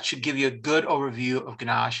 That should give you a good overview of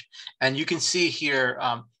Ganache. And you can see here,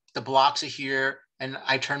 the blocks are here. And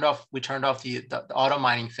we turned off the auto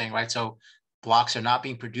mining thing, right? So blocks are not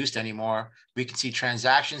being produced anymore. We can see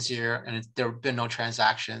transactions here, and there have been no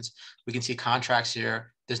transactions. We can see contracts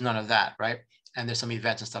here. There's none of that, right? And there's some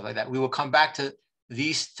events and stuff like that. We will come back to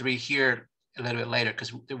these 3 here a little bit later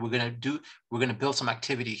because we're going to build some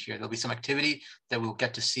activity here. There'll be some activity that we'll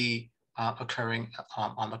get to see occurring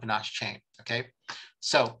on the Ganache chain. Okay,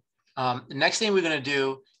 so the next thing we're going to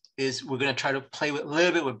do is we're going to try to play a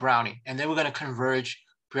little bit with Brownie, and then we're going to converge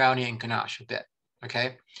Brownie and Ganache a bit.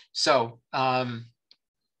 Okay, so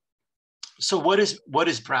so what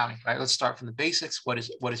is Brownie, right? Let's start from the basics. What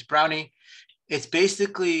is Brownie? It's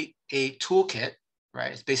basically a toolkit,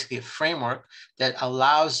 right? It's basically a framework that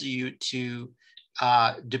allows you to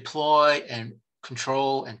deploy and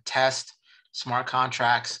control and test smart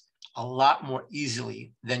contracts a lot more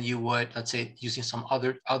easily than you would, let's say, using some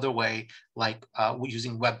other way, like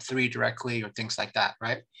using Web3 directly or things like that,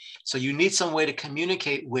 right? So you need some way to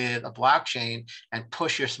communicate with a blockchain and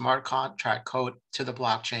push your smart contract code to the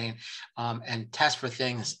blockchain and test for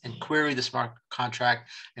things and query the smart contract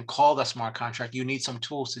and call the smart contract. You need some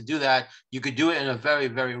tools to do that. You could do it in a very,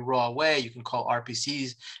 very raw way. You can call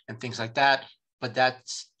RPCs and things like that, but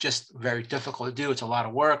that's just very difficult to do. It's a lot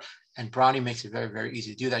of work. And Brownie makes it very, very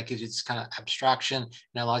easy to do that. It gives you this kind of abstraction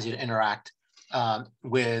and allows you to interact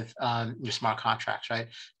with your smart contracts, right?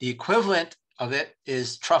 The equivalent of it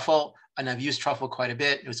is Truffle, and I've used Truffle quite a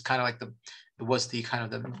bit. It was kind of like the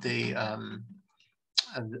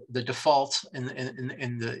default in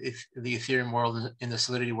the Ethereum world, in the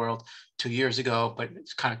Solidity world 2 years ago, but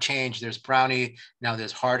it's kind of changed. There's Brownie, now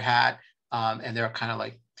there's Hard Hat, and they're kind of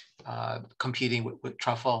like competing with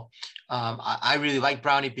Truffle. I really like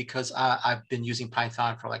Brownie because I've been using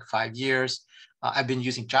Python for like 5 years. I've been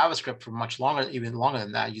using JavaScript for much longer, even longer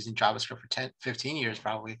than that, using JavaScript for 10, 15 years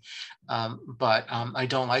probably. But I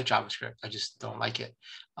don't like JavaScript. I just don't like it.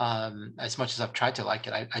 As much as I've tried to like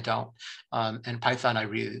it, I don't. And Python, I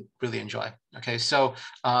really, really enjoy. Okay, so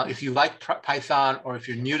if you like Python, or if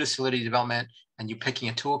you're new to Solidity development and you're picking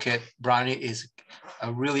a toolkit, Brownie is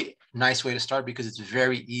a really nice way to start because it's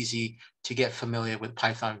very easy to get familiar with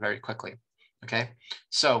Python very quickly. Okay,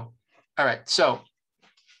 so all right, so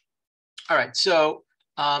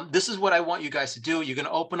this is what I want you guys to do. You're going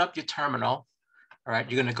to open up your terminal. All right,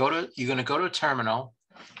 you're going to go to a terminal,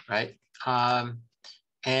 right?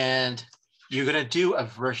 And you're going to do a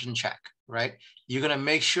version check, right? You're going to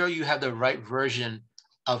make sure you have the right version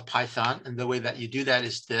of Python, and the way that you do that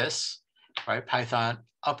is this, right? Python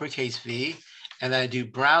uppercase V, and then I do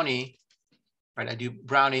Brownie, right? I do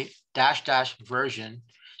Brownie -- version.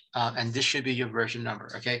 And this should be your version number,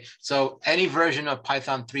 okay? So any version of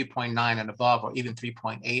Python 3.9 and above, or even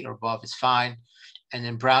 3.8 or above is fine. And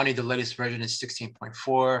then Brownie, the latest version is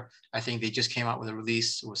 16.4. I think they just came out with a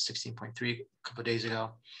release. It was 16.3 a couple of days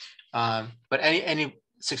ago. But any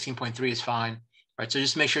 16.3 is fine, right? So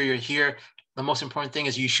just make sure you're here. The most important thing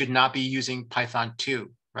is you should not be using Python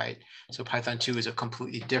 2, right? So Python 2 is a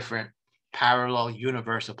completely different parallel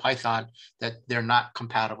universe of Python that they're not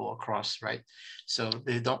compatible across, right? So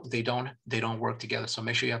they don't work together. So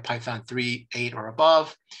make sure you have Python 3, 8 or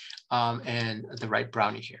above, and the right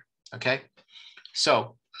Brownie here. okay?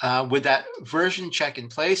 So with that version check in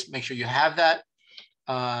place, make sure you have that.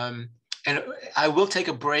 And I will take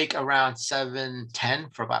a break around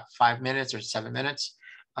 7:10 for about 5 minutes or 7 minutes,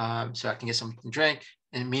 so I can get something to drink.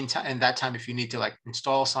 In the meantime, in that time, if you need to like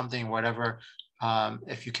install something, whatever,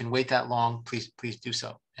 if you can wait that long, please do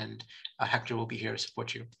so. And Hector will be here to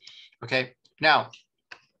support you. Okay. Now,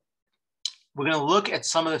 we're going to look at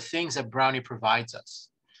some of the things that Brownie provides us.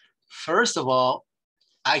 First of all,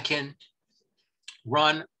 I can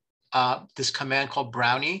run this command called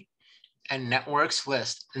Brownie and networks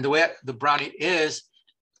list. And the way the Brownie is,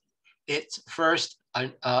 it's first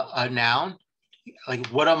a noun, like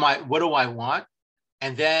what do I want?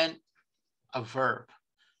 And then a verb.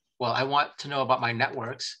 Well, I want to know about my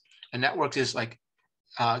networks. And networks is like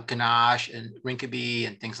Ganache and Rinkeby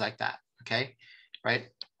and things like that, okay? Right?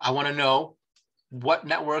 I want to know what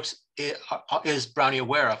networks is Brownie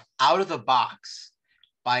aware of. Out of the box,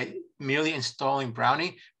 by merely installing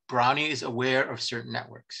Brownie, Brownie is aware of certain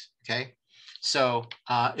networks, okay? So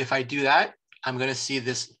if I do that, I'm going to see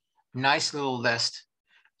this nice little list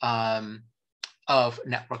of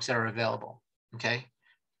networks that are available, okay?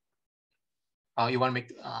 You want to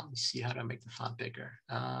make, let me see how to make the font bigger.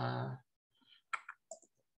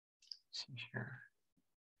 See here.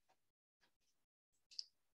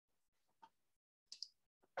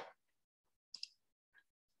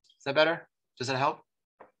 Is that better? Does that help,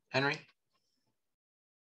 Henry?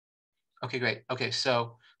 Okay, great. Okay,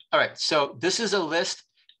 so, all right. So this is a list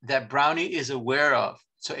that Brownie is aware of.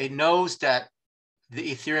 So it knows that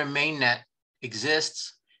the Ethereum mainnet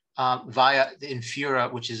exists via the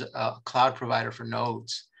Infura, which is a cloud provider for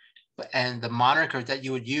nodes. And the moniker that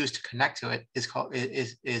you would use to connect to it is called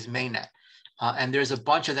is mainnet. And there's a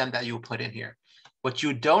bunch of them that you will put in here. What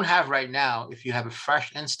you don't have right now, if you have a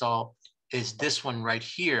fresh install, is this one right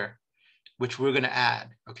here, which we're going to add.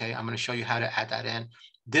 Okay, I'm going to show you how to add that in.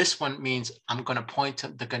 This one means I'm going to point to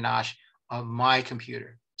the Ganache of my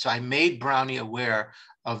computer. So I made Brownie aware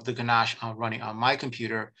of the Ganache running on my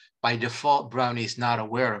computer. By default, Brownie is not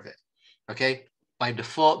aware of it. Okay, by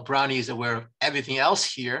default, Brownie is aware of everything else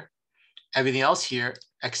here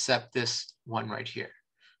except this one right here.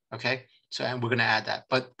 Okay, so and we're going to add that.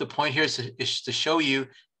 But the point here is to show you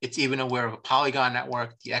it's even aware of a Polygon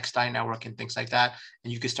network, the XDAI network, and things like that.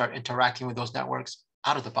 And you can start interacting with those networks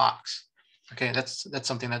out of the box. Okay, that's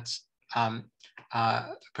something that's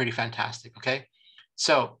pretty fantastic. Okay,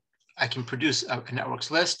 so I can produce a networks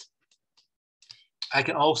list. I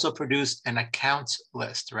can also produce an accounts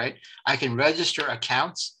list, right? I can register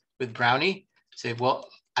accounts with Brownie. Say, well,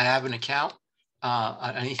 I have an account,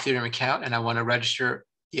 an Ethereum account, and I want to register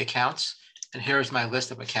the accounts. And here's my list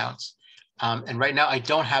of accounts. And right now I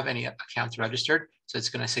don't have any accounts registered. So it's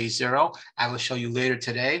going to say 0. I will show you later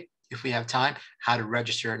today, if we have time, how to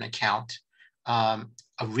register an account, a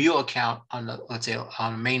real account on the, let's say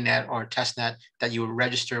on a mainnet or a testnet that you would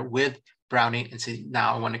register with Brownie and say,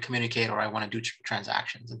 now I want to communicate or I want to do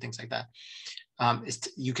transactions and things like that.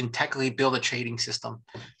 You can technically build a trading system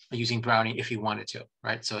using Brownie if you wanted to,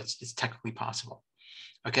 right? So it's technically possible.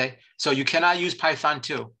 Okay, so you cannot use Python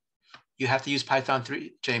 2. You have to use Python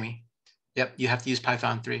 3, Jamie. Yep, you have to use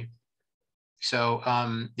Python 3. So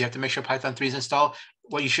you have to make sure Python 3 is installed.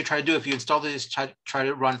 What you should try to do if you install it is try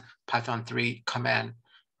to run Python 3 command,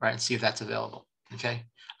 right, and see if that's available. Okay,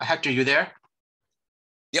 Hector, you there?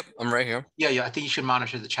 Yep, I'm right here. Yeah, I think you should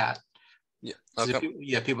monitor the chat. Yeah,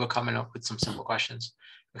 okay. People are coming up with some simple questions.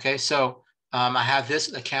 Okay, so I have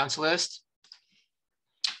this accounts list.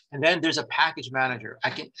 And then there's a package manager. I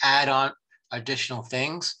can add on additional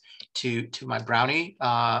things to my Brownie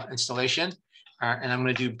installation. And I'm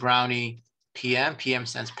going to do Brownie PM. PM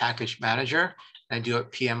stands package manager. And I do a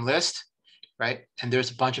PM list, right? And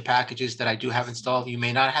there's a bunch of packages that I do have installed. You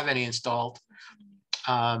may not have any installed,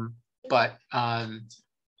 but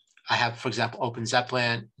I have, for example, Open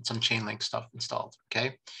Zeppelin and some Chainlink stuff installed.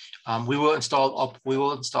 Okay, we will install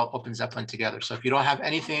Open Zeppelin together. So if you don't have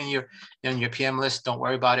anything in your PM list, don't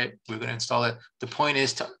worry about it. We're going to install it. The point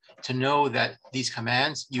is to know that these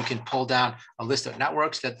commands, you can pull down a list of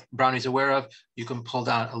networks that Brownie's aware of. You can pull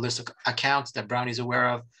down a list of accounts that Brownie's aware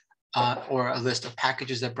of, or a list of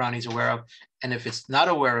packages that Brownie's aware of. And if it's not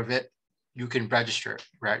aware of it, you can register,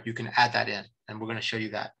 right? You can add that in, and we're going to show you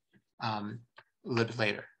that a little bit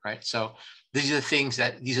later, right? So these are the things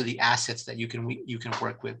these are the assets that you can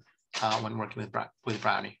work with when working with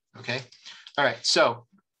Brownie. Okay, all right. So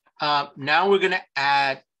now we're going to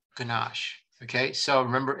add Ganache. Okay, so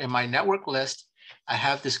remember in my network list, I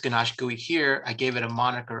have this Ganache GUI here. I gave it a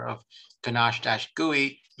moniker of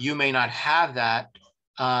Ganache-GUI. You may not have that.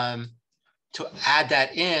 To add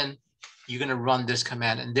that in, you're going to run this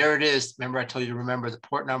command. And there it is. Remember, I told you to remember the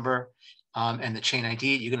port number and the chain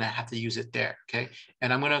ID. You're going to have to use it there. Okay.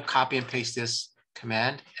 And I'm going to copy and paste this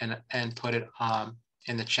command and put it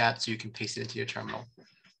in the chat so you can paste it into your terminal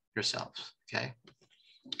yourselves. Okay.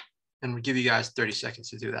 And we'll give you guys 30 seconds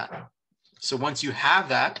to do that. So once you have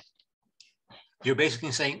that, you're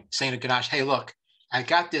basically saying to Ganache, hey, look, I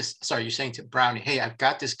got this. Sorry, you're saying to Brownie, hey, I've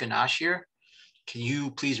got this Ganache here. Can you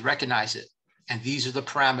please recognize it? And these are the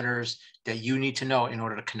parameters that you need to know in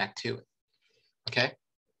order to connect to it. Okay.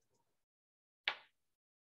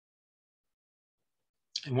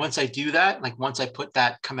 And once I do that, like once I put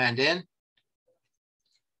that command in,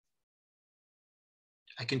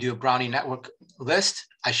 I can do a Brownie network list.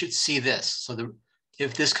 I should see this. So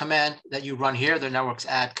if this command that you run here, the networks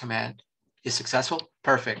add command is successful,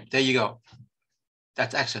 perfect. There you go.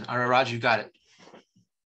 That's excellent. All right, Raj, you got it.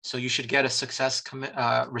 So you should get a success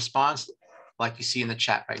response like you see in the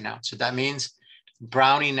chat right now. So that means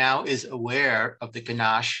Brownie now is aware of the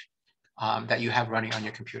Ganache that you have running on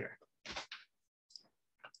your computer.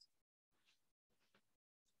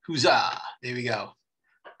 Huzzah, there we go.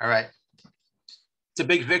 All right. It's a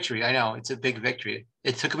big victory. I know it's a big victory.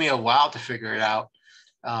 It took me a while to figure it out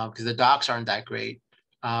because the docs aren't that great.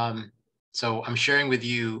 So I'm sharing with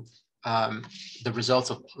you the results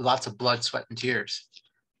of lots of blood, sweat, and tears.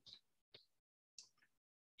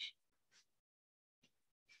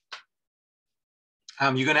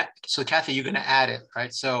 So Kathy, you're gonna add it,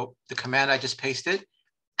 right? So the command I just pasted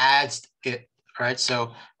adds it, right?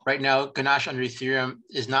 So right now, Ganache under Ethereum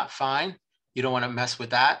is not fine. You don't want to mess with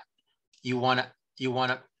that. You want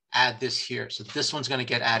to add this here. So this one's going to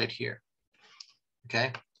get added here.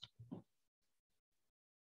 Okay.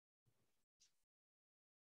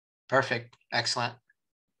 Perfect. Excellent.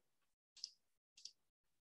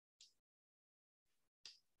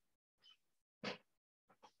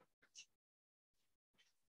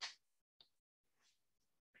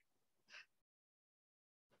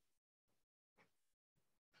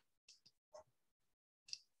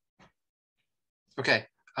 Okay.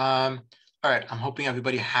 All right. I'm hoping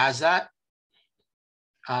everybody has that.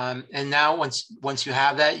 And now once you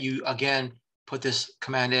have that, you again put this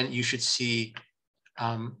command in. You should see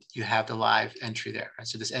you have the live entry there. Right?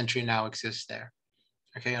 So this entry now exists there.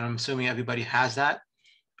 Okay. And I'm assuming everybody has that.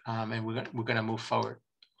 And we're gonna move forward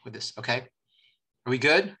with this. Okay. Are we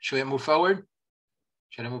good? Should we move forward?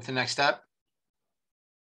 Should I move to the next step?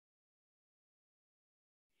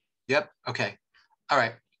 Yep. Okay. All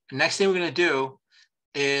right. The next thing we're gonna do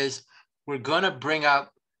is we're going to bring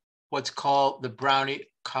up what's called the Brownie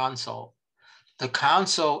console. The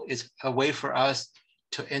console is a way for us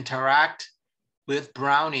to interact with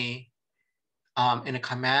Brownie in a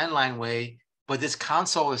command line way, but this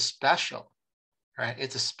console is special, right?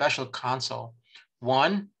 It's a special console.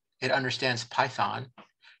 One, it understands Python.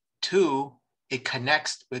 Two, it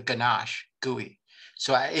connects with Ganache GUI.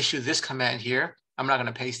 So I issue this command here. I'm not going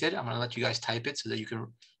to paste it. I'm going to let you guys type it so that you can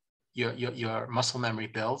your muscle memory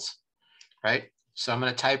builds, right? So I'm going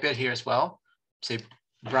to type it here as well. Say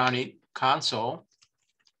Brownie console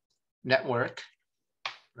network,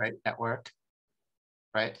 right? Network,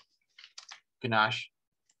 right? Ganache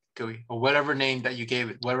GUI, or whatever name that you gave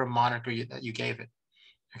it, whatever moniker that you gave it,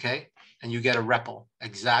 okay? And you get a REPL,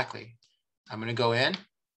 exactly. I'm going to go in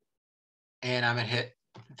and I'm going to hit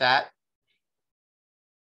that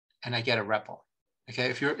and I get a REPL. Okay,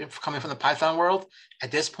 if you're coming from the Python world,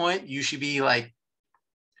 at this point, you should be like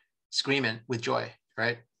screaming with joy,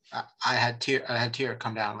 right? I had tear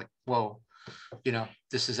come down like, whoa, you know,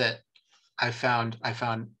 this is it. I found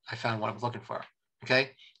what I'm looking for.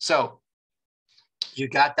 Okay, so you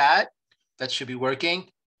got that. That should be working.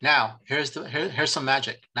 Now, here's some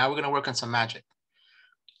magic. Now we're gonna work on some magic.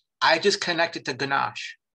 I just connected to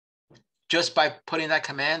Ganache. Just by putting that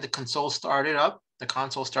command, the console started up,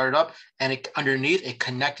 and underneath it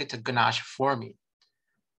connected to Ganache for me.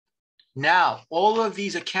 Now, all of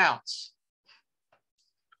these accounts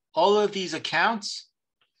are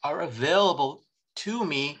available to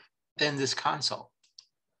me in this console.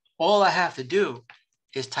 All I have to do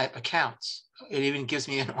is type accounts. It even gives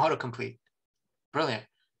me an autocomplete. Brilliant.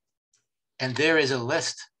 And there is a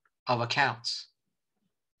list of accounts.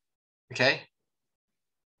 Okay.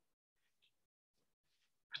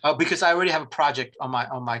 Because I already have a project on my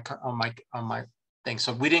thing.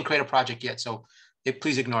 So we didn't create a project yet. So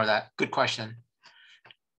please ignore that. Good question.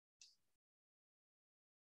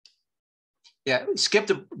 Yeah, skip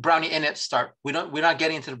the Brownie init start. We're not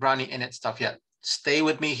getting into the Brownie init stuff yet. Stay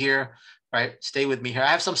with me here, right? Stay with me here. I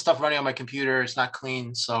have some stuff running on my computer. It's not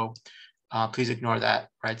clean, so please ignore that,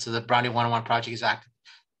 right? So the Brownie 101 project is active.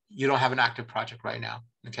 You don't have an active project right now,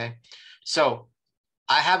 okay? So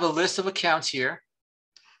I have a list of accounts here,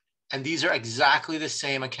 and these are exactly the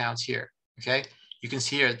same accounts here, okay? You can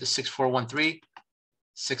see here the 6413,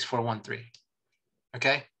 6413,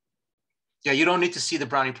 okay? Yeah, you don't need to see the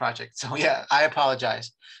Brownie project. So yeah, I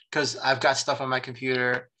apologize because I've got stuff on my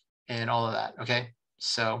computer and all of that, okay?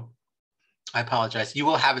 So I apologize. You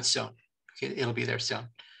will have it soon. Okay, it'll be there soon.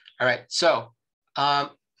 All right, so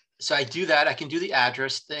I do that. I can do the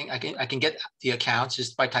address thing. I can get the accounts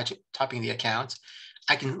just by typing the accounts.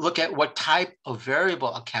 I can look at what type of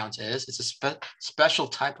variable account is. It's a special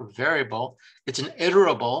type of variable. It's an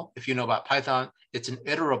iterable. If you know about Python, it's an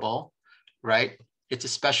iterable, right? It's a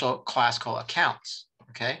special class called accounts,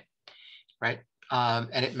 okay? Right?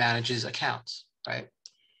 And it manages accounts, right?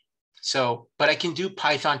 So, but I can do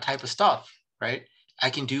Python type of stuff, right? I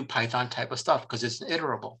can do Python type of stuff because it's an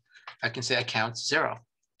iterable. I can say account 0,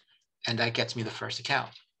 and that gets me the first account,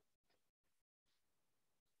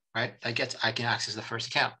 right? I can access the first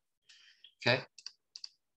account, okay?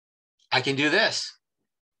 I can do this.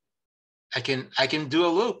 I can do a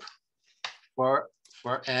loop for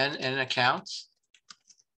n in accounts,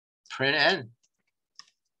 print n.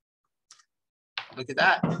 Look at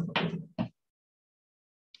that.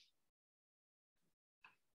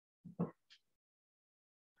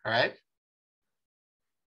 All right.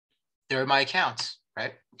 There are my accounts,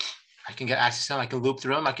 right? I can get access to them. I can loop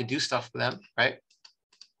through them. I can do stuff with them, right?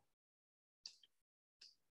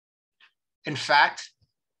 In fact,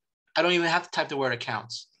 I don't even have to type the word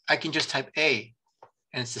accounts. I can just type A,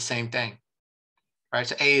 and it's the same thing, right?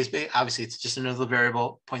 So A is obviously it's just another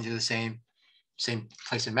variable pointing to the same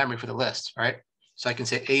place in memory for the list, right? So I can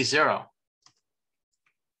say A0,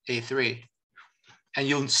 A3, and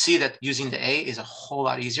you'll see that using the A is a whole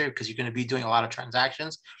lot easier because you're going to be doing a lot of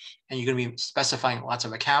transactions, and you're going to be specifying lots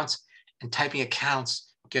of accounts, and typing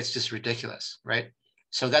accounts gets just ridiculous, right?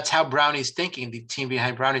 So that's how Brownie's thinking. The team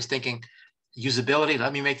behind Brownie's thinking, usability.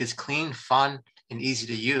 Let me make this clean, fun, and easy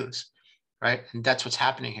to use, right? And that's what's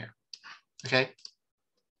happening here. Okay.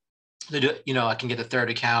 You know, I can get a third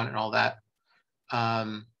account and all that.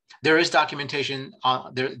 There is documentation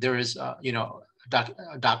on there. There is, you know,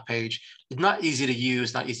 a doc page. It's not easy to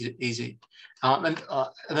use, not easy. And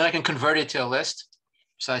then I can convert it to a list.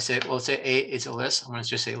 So I say, well, let's say A is a list. I'm going to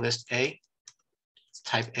just say list A. Let's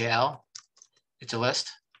type AL. It's a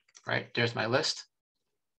list, right? There's my list.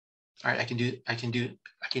 All right, I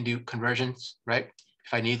can do conversions, right?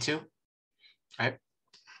 If I need to, right?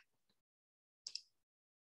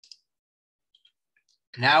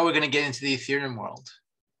 Now we're going to get into the Ethereum world.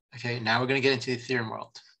 Okay, now we're going to get into the Ethereum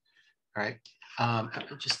world. All right.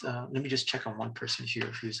 Let me just check on one person here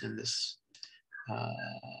who's in this.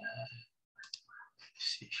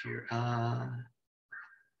 See here.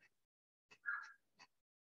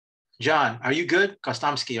 John, are you good?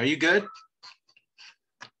 Kostomsky, are you good?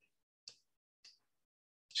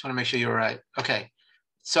 Just want to make sure you're right. Okay.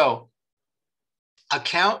 So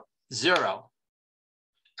account 0.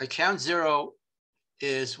 Account 0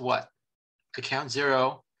 is what? Account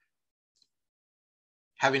 0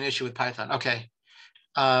 having an issue with Python. Okay.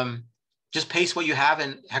 Just paste what you have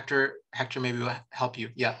and Hector maybe will help you.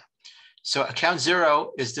 Yeah. So account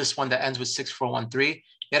 0 is this one that ends with 6413.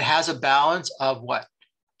 It has a balance of what?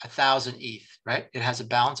 1,000 ETH, right? It has a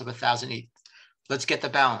balance of 1,000 ETH. Let's get the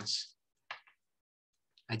balance.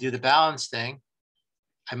 I do the balance thing.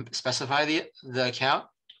 I specify the account,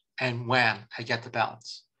 and wham, I get the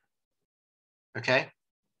balance. Okay.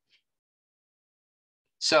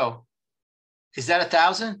 So is that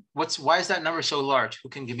 1,000? Why is that number so large? Who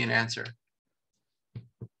can give me an answer?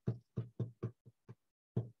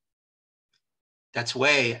 That's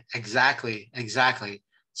way, exactly.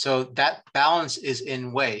 So that balance is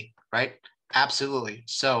in way, right? Absolutely.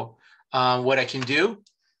 So what I can do,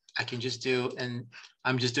 I can just do, and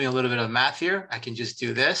I'm just doing a little bit of math here. I can just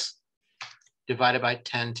do this divided by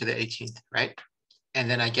 10 to the 18th, right? And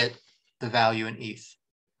then I get the value in ETH.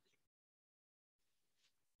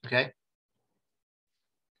 Okay.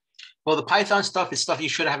 Well, the Python stuff is stuff you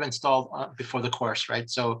should have installed before the course, right?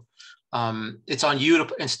 So it's on you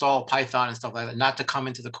to install Python and stuff like that, not to come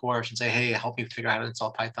into the course and say, hey, help me figure out how to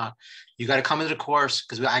install Python. You got to come into the course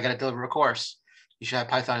because I got to deliver a course. You should have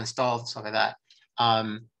Python installed, stuff like that.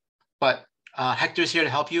 But Hector's here to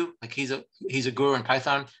help you. Like he's a guru in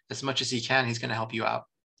Python. As much as he can, he's going to help you out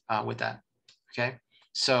with that. Okay.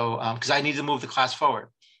 So because I need to move the class forward.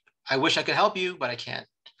 I wish I could help you, but I can't.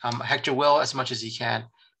 Hector will as much as he can.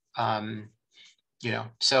 You know,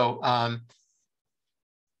 so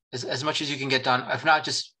as much as you can get done. If not,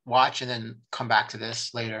 just watch and then come back to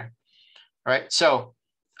this later. All right. So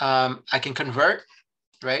I can convert,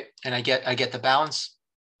 right? And I get the balance.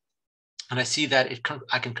 And I see that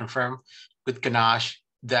I can confirm with Ganache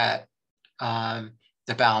that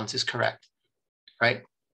the balance is correct, right?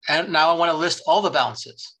 And now I want to list all the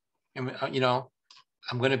balances. And,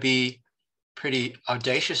 I'm going to be pretty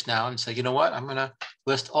audacious now and say, you know what? I'm going to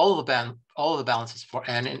list all of the balances for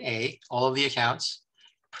N and A, all of the accounts,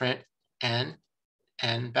 print N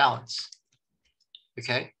and balance.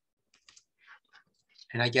 Okay.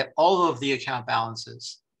 And I get all of the account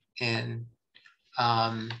balances in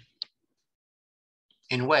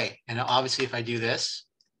way. And obviously, if I do this,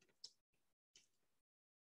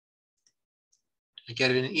 I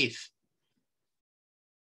get it in ETH.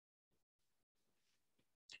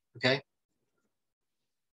 Okay.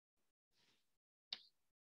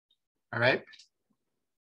 All right.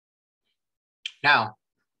 Now,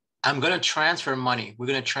 I'm going to transfer money. We're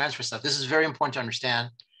going to transfer stuff. This is very important to understand.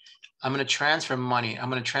 I'm going to transfer money. I'm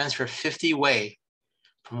going to transfer 50 way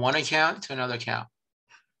from one account to another account.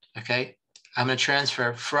 Okay. I'm going to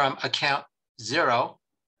transfer from account 0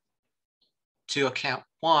 to account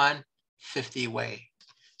 1, 50 way.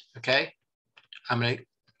 Okay. I'm going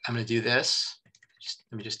to do this.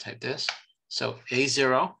 Let me just type this. So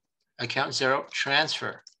A0, account 0,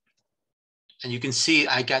 transfer. And you can see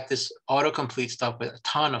I got this autocomplete stuff with a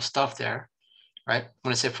ton of stuff there, right? I'm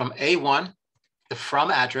going to say from A1, the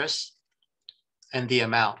from address and the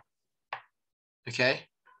amount. Okay.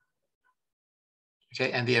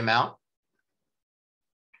 Okay, and the amount.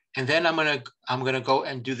 And then I'm gonna go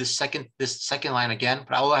and do this second line again.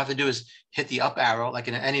 But all I have to do is hit the up arrow, like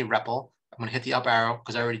in any REPL. I'm gonna hit the up arrow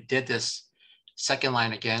because I already did this second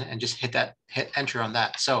line again, and just hit enter on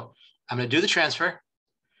that. So I'm gonna do the transfer.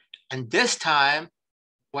 And this time,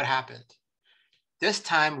 what happened? This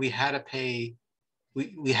time we had to pay,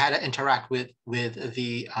 we had to interact with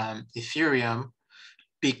the Ethereum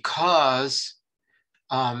because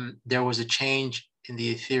there was a change in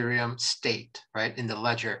the Ethereum state, right? In the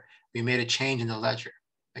ledger. We made a change in the ledger,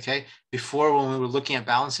 okay? Before, when we were looking at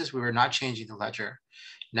balances, we were not changing the ledger.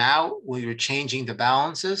 Now we were changing the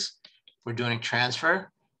balances. We're doing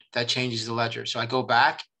transfer. That changes the ledger. So I go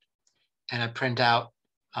back and I print out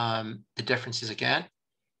the differences again.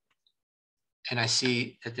 And I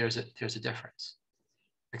see that there's a difference,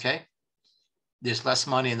 okay? There's less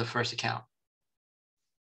money in the first account.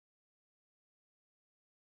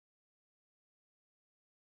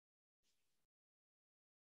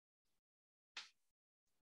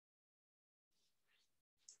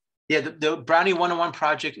 Yeah, the Brownie 101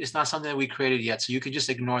 project is not something that we created yet, so you could just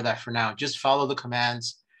ignore that for now. Just follow the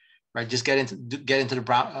commands, right? Just get into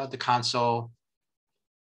the console.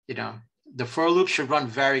 You know, the for loop should run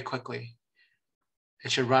very quickly.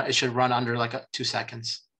 It should run under like 2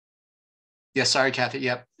 seconds. Yeah, sorry, Kathy.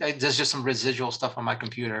 Yep, there's just some residual stuff on my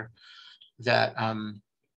computer that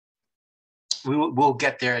we'll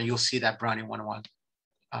get there, and you'll see that Brownie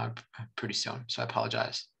 101 pretty soon. So I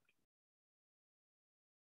apologize.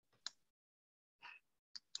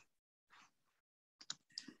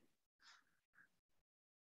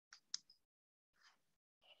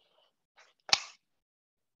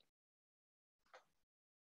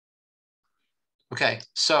 Okay,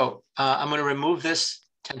 so I'm going to remove this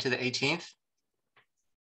 10 to the 18th,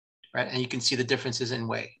 right? And you can see the differences in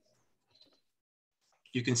way.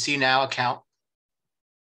 You can see now account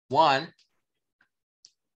 1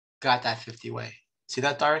 got that 50 way. See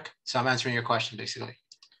that, Dark? So I'm answering your question basically,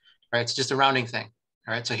 right? It's just a rounding thing,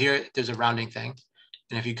 all right? So here, there's a rounding thing.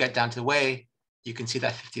 And if you get down to the way, you can see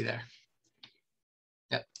that 50 there.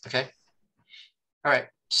 Yep, okay. All right,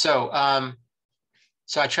 so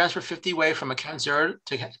so I transfer 50 way from account 0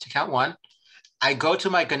 to account 1. I go to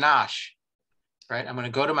my Ganache, right? I'm going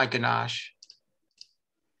to go to my Ganache,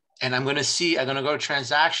 and I'm going to go to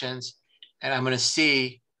transactions, and I'm going to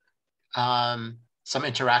see some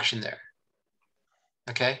interaction there.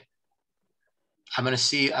 Okay. I'm going to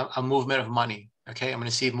see a movement of money. Okay. I'm going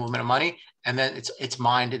to see a movement of money, and then it's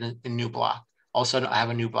mined in a new block. Also, I have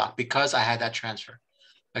a new block because I had that transfer.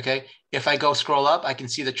 Okay. If I go scroll up, I can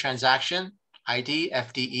see the transaction ID,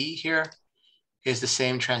 FDE here is the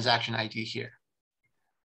same transaction ID here.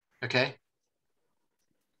 Okay.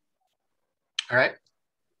 All right.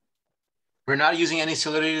 We're not using any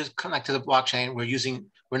Solidity to connect to the blockchain.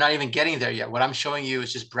 We're not even getting there yet. What I'm showing you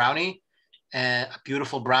is just Brownie and a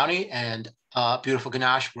beautiful Brownie and beautiful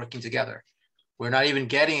Ganache working together. We're not even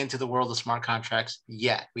getting into the world of smart contracts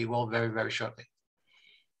yet. We will very, very shortly.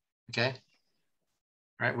 Okay.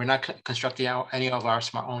 All right. We're not constructing any of our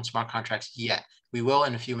own smart contracts yet. We will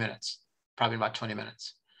in a few minutes, probably about 20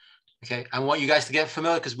 minutes. Okay. I want you guys to get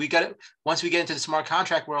familiar because once we get into the smart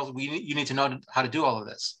contract world, you need to know how to do all of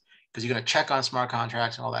this, because you're going to check on smart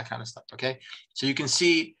contracts and all that kind of stuff. Okay. So you can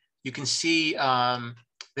see you can see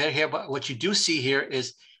there here, but what you do see here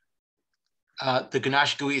is the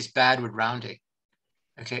ganache GUI is bad with rounding.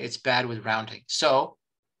 Okay, it's bad with rounding. So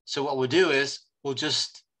what we'll do is we'll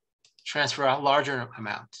just transfer a larger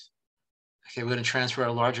amount. Okay, we're going to transfer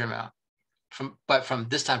a larger amount from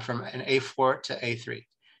this time from an A4 to A3.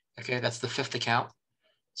 Okay, that's the 5th account.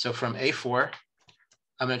 So from A4,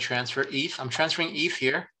 I'm going to transfer ETH. I'm transferring ETH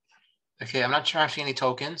here. Okay, I'm not transferring any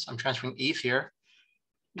tokens. I'm transferring ETH here.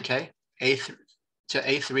 Okay, A3 to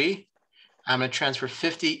A3. I'm going to transfer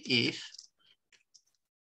 50 ETH.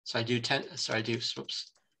 So I do 10. So I do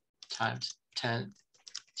times 10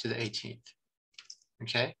 to the 18th.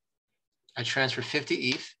 Okay, I transfer 50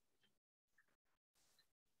 ETH.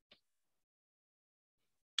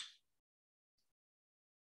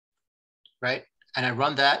 Right, and I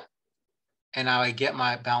run that, and now I get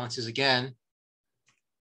my balances again.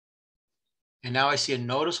 And now I see a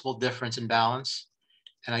noticeable difference in balance.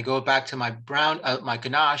 And I go back to my my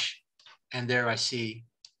ganache, and there I see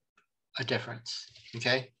a difference.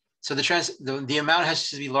 Okay, so the amount has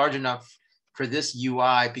to be large enough for this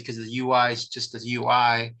UI, because the UI is just the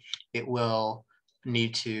UI. It will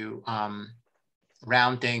need to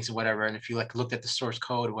round things and whatever. And if you like looked at the source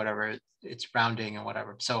code or whatever, it's rounding and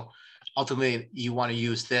whatever. So ultimately, you want to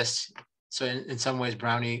use this. So in some ways,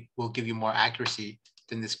 Brownie will give you more accuracy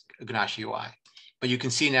than this ganache UI. But you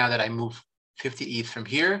can see now that I move 50 ETH from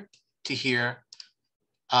here to here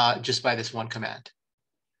just by this one command.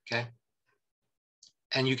 Okay.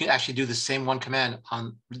 And you can actually do the same one command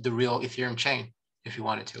on the real Ethereum chain if you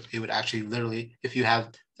wanted to. It would actually literally, if you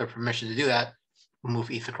have the permission to do that,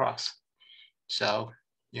 move ETH across. So,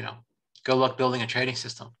 you know, good luck building a trading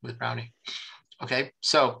system with Brownie. Okay,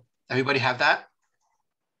 so everybody have that?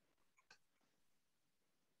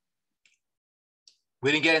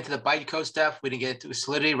 We didn't get into the bytecode stuff. We didn't get into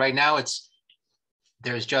Solidity. Right now,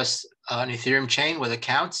 there's just an Ethereum chain with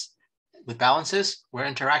accounts, with balances. We're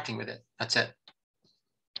interacting with it. That's it.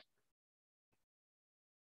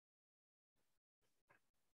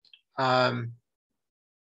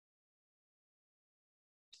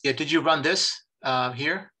 Yeah, did you run this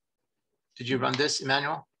here? Did you run this,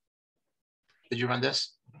 Emmanuel? Did you run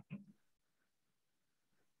this?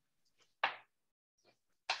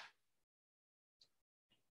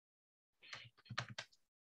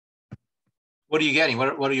 What are you getting?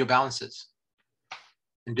 What are your balances?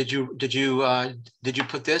 And did you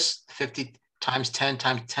put this 50 times 10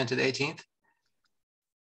 times 10 to the 18th?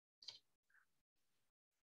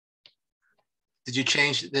 Did you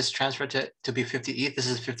change this transfer to be 50 ETH? This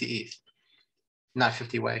is 50 ETH, not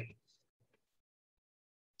 50 way.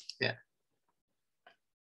 Yeah.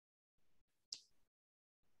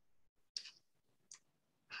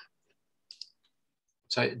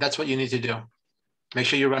 So that's what you need to do. Make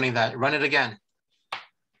sure you're running that. Run it again.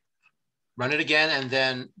 Run it again and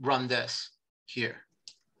then run this here.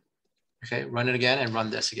 Okay, run it again and run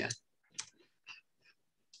this again.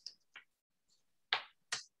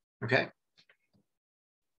 Okay.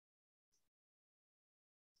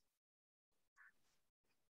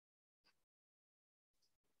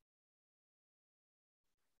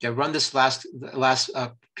 Yeah, run this last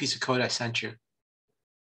piece of code I sent you.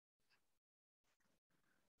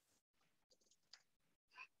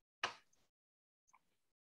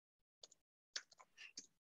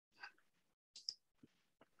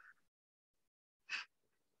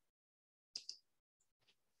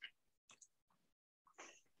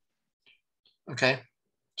 Okay,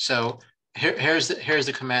 so here's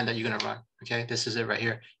the command that you're gonna run. Okay, this is it right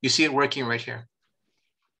here. You see it working right here.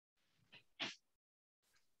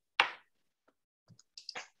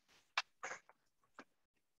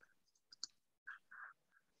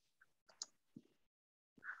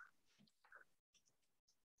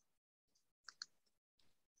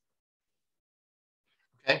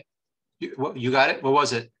 Okay, you got it? What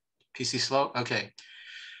was it? PC slow? Okay.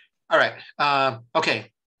 All right.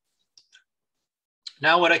 Okay.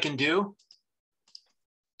 Now what I can do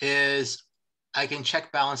is I can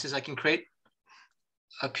check balances. I can create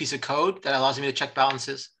a piece of code that allows me to check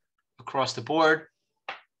balances across the board,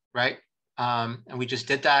 right? And we just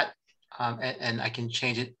did that. And I can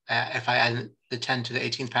change it. If I add the 10 to the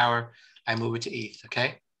 18th power, I move it to ETH,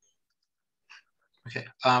 okay? Okay,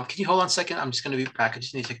 can you hold on a second? I'm just gonna be back. I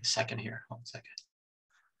just need to take a second here. Hold on a second.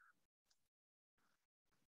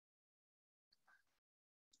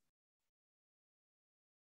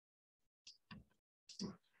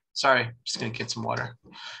 Sorry, just gonna get some water.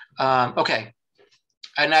 Okay,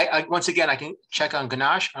 and I once again, I can check on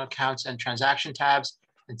Ganache on accounts and transaction tabs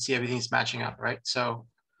and see everything's matching up, right? So,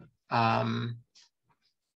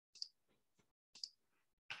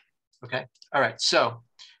 okay, all right. So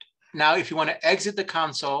Now, if you want to exit the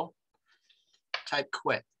console, type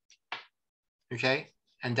quit, okay?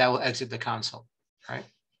 And that will exit the console, right?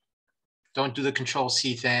 Don't do the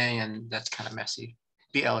Control-C thing, and that's kind of messy.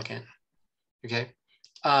 Be elegant, okay?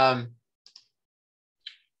 Now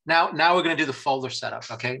we're going to do the folder setup,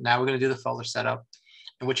 okay? Now we're going to do the folder setup.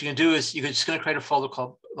 And what you can do is you're just going to create a folder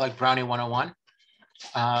called like Brownie 101.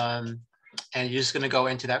 And you're just going to go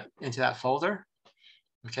into that folder,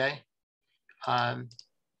 okay? And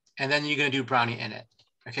then you're going to do Brownie init,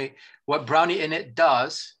 okay? What Brownie init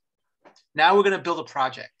does, now we're going to build a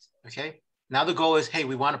project, okay? Now the goal is, hey,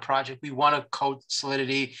 we want a project, we want to code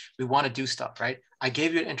Solidity, we want to do stuff, right? I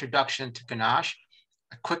gave you an introduction to Ganache,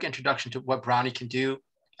 a quick introduction to what Brownie can do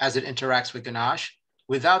as it interacts with Ganache,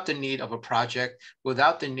 without the need of a project,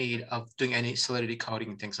 without the need of doing any Solidity coding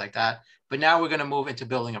and things like that. But now we're going to move into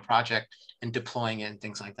building a project and deploying it and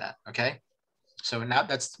things like that, okay? So now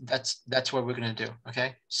that's what we're going to do,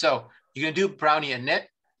 okay? So you're going to do Brownie init.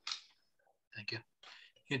 Thank you.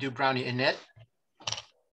 You're going to do Brownie init.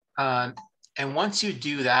 And once you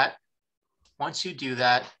do that,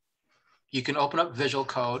 you can open up Visual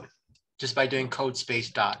Code just by doing code space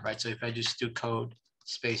dot, right? So if I just do code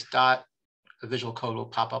space dot, the Visual Code will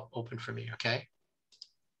pop up open for me, okay?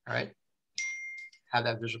 All right, have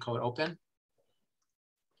that Visual Code open.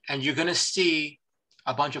 And you're gonna see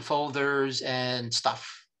a bunch of folders and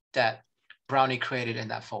stuff that Brownie created in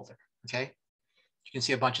that folder, okay? You can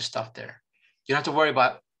see a bunch of stuff there. You don't have to worry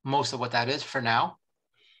about most of what that is for now,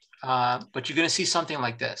 but you're gonna see something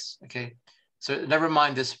like this, okay? So never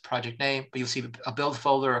mind this project name, but you'll see a build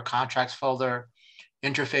folder, a contracts folder,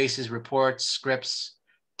 interfaces, reports, scripts,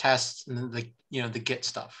 tests, and the Git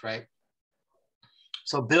stuff, right?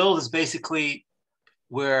 So build is basically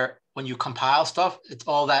where when you compile stuff, it's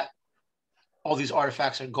all these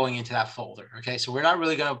artifacts are going into that folder, okay? So we're not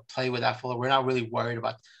really gonna play with that folder. We're not really worried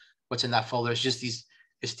about what's in that folder. It's just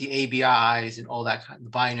it's the ABIs and all that, the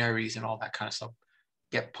binaries and all that kind of stuff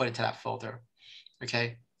get put into that folder,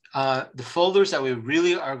 okay? The folders that we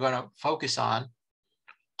really are gonna focus on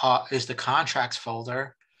is the contracts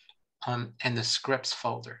folder and the scripts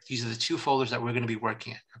folder. These are the two folders that we're gonna be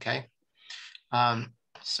working in, okay?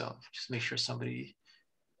 So just make sure somebody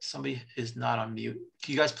is not on mute.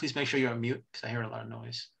 Can you guys please make sure you're on mute? Because I hear a lot of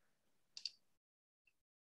noise.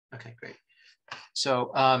 Okay, great.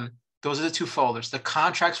 So those are the two folders. The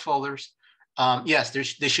contracts folders, yes,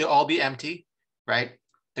 they should all be empty, right?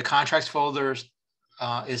 The contracts folders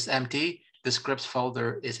is empty. The scripts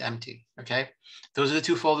folder is empty, okay? Those are the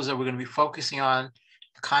two folders that we're gonna be focusing on.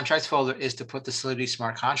 The contracts folder is to put the Solidity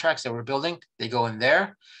smart contracts that we're building. They go in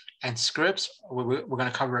there. And scripts, we're gonna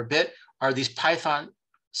cover a bit, are these Python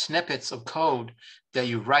snippets of code that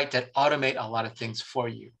you write that automate a lot of things for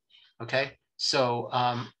you, okay? So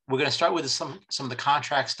we're gonna start with some of the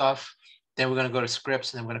contract stuff, then we're gonna go to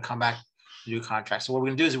scripts, and then we're gonna come back to do contracts. So what we're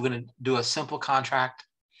gonna do is we're gonna do a simple contract,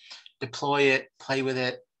 deploy it, play with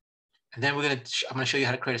it, and then I'm gonna show you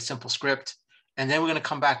how to create a simple script, and then we're gonna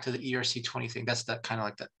come back to the ERC20 thing. That's the kind of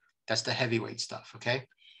like that's the heavyweight stuff, okay?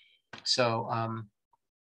 So,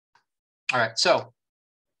 all right, so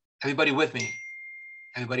everybody with me?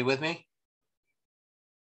 Everybody with me?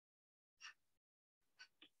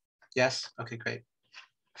 Yes? Okay, great.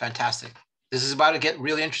 Fantastic. This is about to get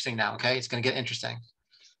really interesting now, okay? It's gonna get interesting.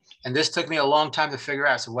 And this took me a long time to figure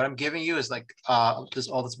out. So what I'm giving you is like all this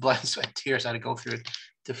blood, sweat, and tears I had to go through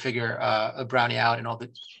to figure a Brownie out and all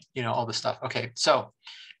the stuff. Okay, so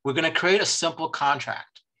we're gonna create a simple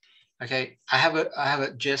contract. Okay, I have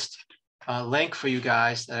a gist link for you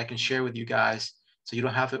guys that I can share with you guys. So you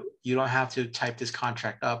don't have to type this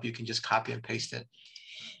contract up. You can just copy and paste it.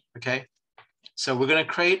 Okay, so we're gonna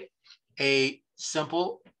create a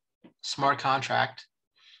simple smart contract,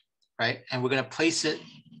 right? And we're gonna place it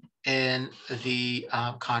in the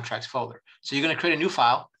contracts folder. So you're gonna create a new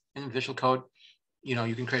file in Visual Code. You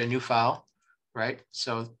can create a new file, right?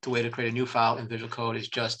 So the way to create a new file in Visual Code is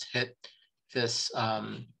just hit this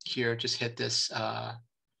here, just hit this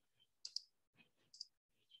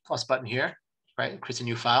plus button here, right? It creates a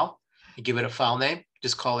new file. You give it a file name,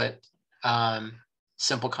 just call it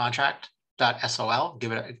simple contract.sol,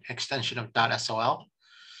 give it an extension of .sol,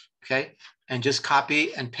 okay? And just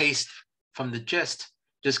copy and paste from the gist,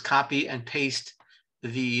 just copy and paste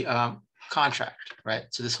the contract, right?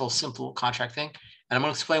 So this whole simple contract thing. And I'm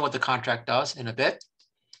gonna explain what the contract does in a bit.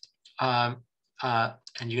 And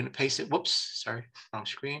you're gonna paste it, whoops, sorry, wrong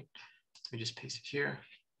screen. Let me just paste it here.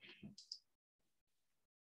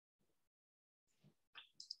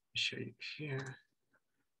 Show you here.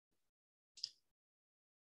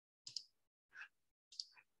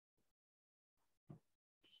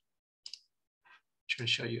 going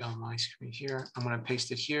to show you on my screen here. I'm going to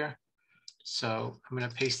paste it here. So I'm going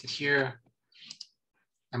to paste it here.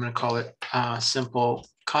 I'm going to call it simple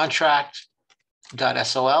contract.sol.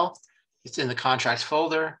 It's in the contracts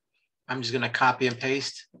folder. I'm just going to copy and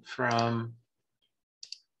paste from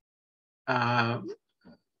the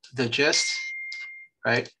gist,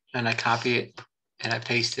 right? And I copy it and I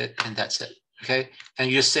paste it, and that's it. Okay. And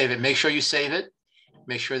you just save it. Make sure you save it.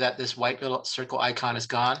 Make sure that this white little circle icon is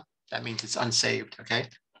gone. That means it's unsaved. Okay.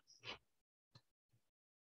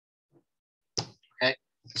 Okay.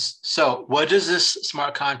 So what does this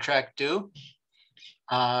smart contract do?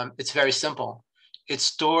 It's very simple. It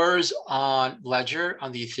stores on Ledger,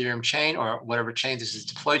 on the Ethereum chain or whatever chain this is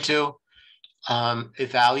deployed to, a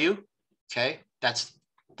value. Okay. That's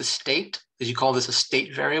the state, as you call this a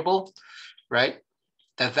state variable, right?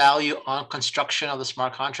 That value on construction of the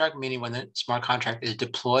smart contract, meaning when the smart contract is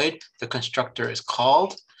deployed, the constructor is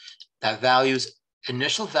called. That value's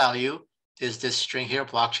initial value is this string here,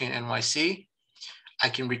 blockchain NYC. I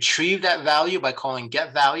can retrieve that value by calling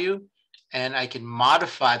get value, and I can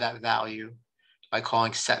modify that value by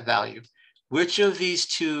calling set value. Which of these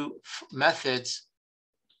two methods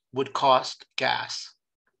would cost gas?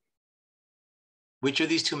 Which of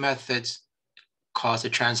these two methods cause a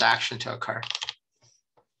transaction to occur?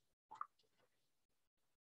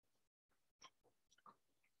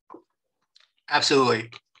 Absolutely,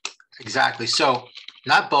 exactly. So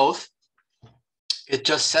not both, it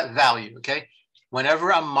just set value, okay?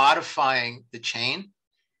 Whenever I'm modifying the chain,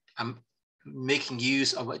 I'm making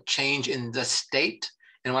use of a change in the state.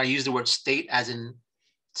 And when I use the word state as in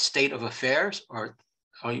state of affairs, or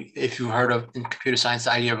if you've heard of in computer science,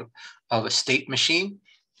 the idea of a state machine,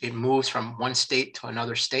 it moves from one state to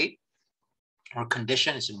another state, or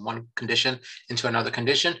condition is in one condition into another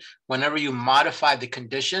condition. Whenever you modify the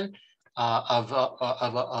condition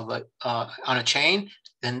on a chain,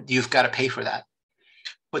 then you've got to pay for that.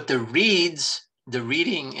 But the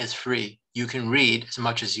reading is free. You can read as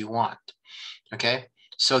much as you want. Okay,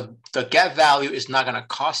 so the get value is not going to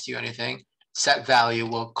cost you anything. Set value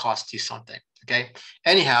will cost you something. Okay.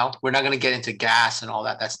 Anyhow, we're not going to get into gas and all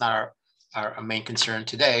that. That's not our main concern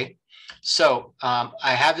today. So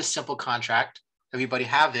I have this simple contract. Everybody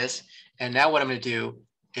have this. And now what I'm going to do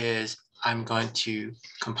is I'm going to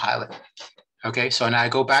compile it. Okay. So now I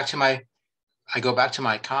go back to my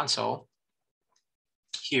console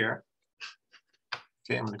here.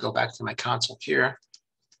 Okay. I'm going to go back to my console here,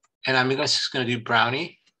 and I'm just going to do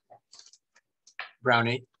Brownie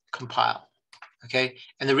compile. Okay.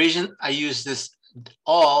 And the reason I use this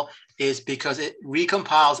all is because it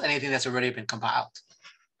recompiles anything that's already been compiled.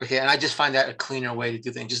 Okay. And I just find that a cleaner way to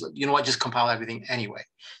do things. Just, you know what, just compile everything anyway.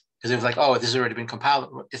 Because it was like, oh, this has already been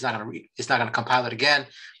compiled. It's not going to compile it again.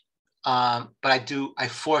 But I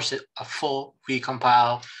force it a full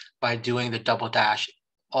recompile by doing the double dash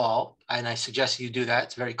all. And I suggest you do that.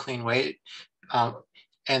 It's a very clean way. And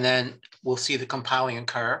then we'll see the compiling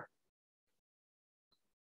occur.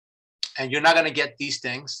 And you're not going to get these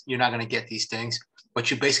things. You're not going to get these things.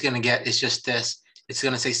 What you're basically going to get is just this. It's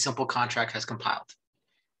going to say simple contract has compiled,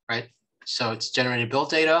 right? So it's generated build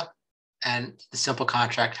data, and the simple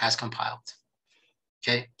contract has compiled.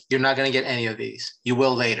 Okay. You're not going to get any of these. You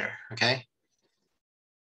will later. Okay.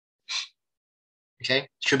 Okay.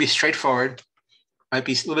 Should be straightforward. Might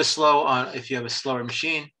be a little bit slow on if you have a slower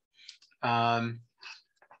machine, but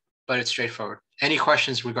it's straightforward. Any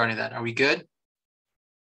questions regarding that? Are we good?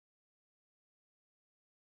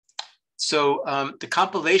 So the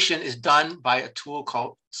compilation is done by a tool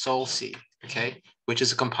called Solidity, okay, which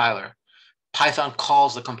is a compiler. Python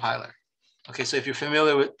calls the compiler. Okay, so if you're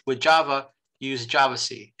familiar with Java, you use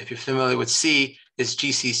JavaC. If you're familiar with C, it's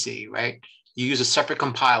GCC, right? You use a separate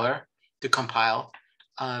compiler to compile,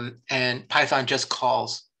 and Python just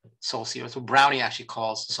calls Solidity. So Brownie actually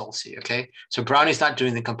calls Solidity, okay? So Brownie's not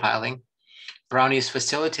doing the compiling. Brownie is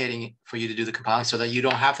facilitating for you to do the compiling so that you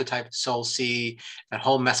don't have to type solc, a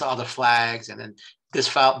whole mess of other flags, and then this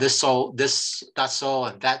file, this .sol,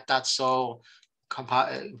 and that .sol.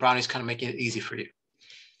 Brownie's kind of making it easy for you.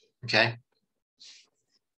 Okay.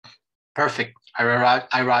 Perfect.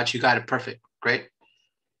 Iraj, you got it. Perfect. Great.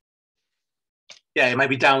 Yeah, it might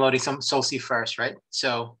be downloading some solc first, right?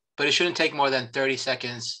 So, but it shouldn't take more than 30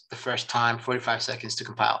 seconds the first time, 45 seconds to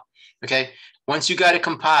compile. Okay. Once you got it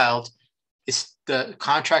compiled, the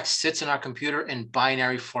contract sits in our computer in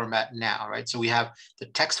binary format now, right? So we have the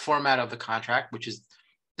text format of the contract, which is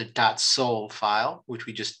the .sol file, which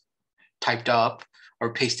we just typed up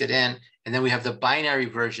or pasted in. And then we have the binary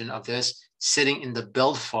version of this sitting in the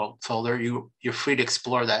build folder. You're free to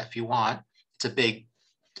explore that if you want. It's a big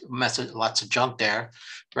mess of lots of junk there,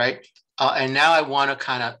 right? And now I want to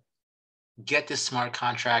kind of get this smart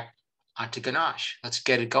contract onto Ganache. Let's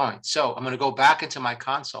get it going. So I'm going to go back into my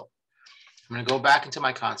console. I'm going to go back into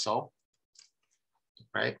my console,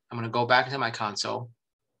 right? I'm going to go back into my console.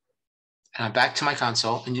 And I'm back to my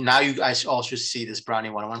console. And now you guys all should see this Brownie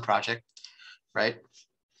 101 project, right?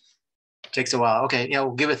 Takes a while. Okay,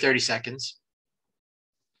 we'll give it 30 seconds.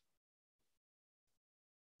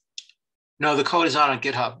 No, the code is not on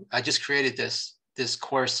GitHub. I just created this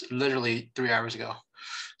course literally 3 hours ago,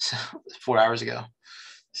 so 4 hours ago.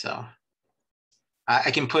 So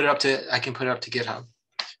I can put it up to GitHub,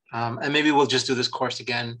 and maybe we'll just do this course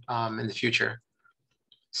again in the future.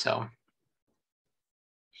 So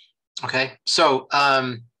okay, so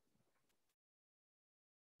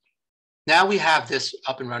now we have this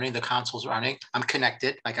up and running. The console's running. I'm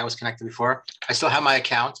connected, like I was connected before. I still have my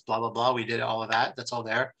account. Blah blah blah. We did all of that. That's all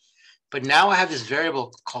there. But now I have this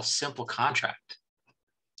variable called simple contract.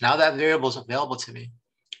 Now that variable is available to me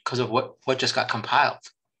because of what just got compiled.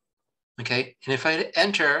 Okay, and if I hit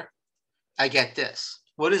enter, I get this.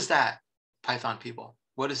 What is that, Python people?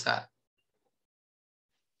 What is that?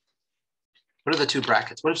 What are the two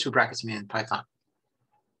brackets? What do two brackets mean in Python?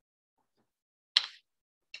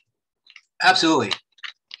 Absolutely,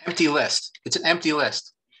 empty list. It's an empty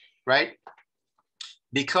list, right?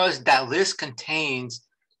 Because that list contains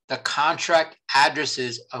the contract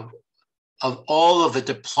addresses of all of the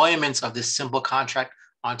deployments of this simple contract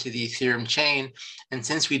onto the Ethereum chain. And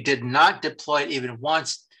since we did not deploy it even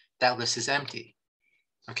once, that list is empty.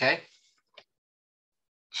 Okay.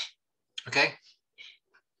 Okay.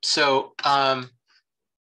 So now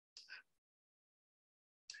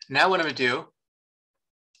what I'm going to do,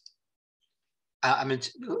 I'm going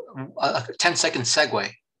to a 10-second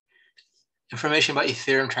segue. Information about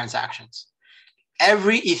Ethereum transactions.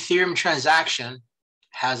 Every Ethereum transaction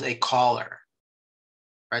has a caller,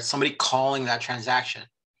 right? Somebody calling that transaction.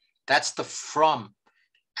 That's the from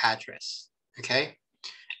address, okay?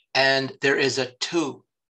 And there is a to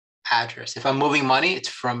address. If I'm moving money, it's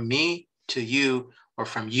from me to you or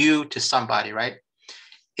from you to somebody, right?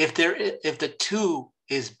 If the to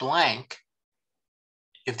is blank,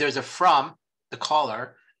 if there's a from, the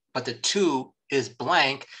caller, but the to is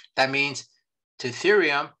blank, that means to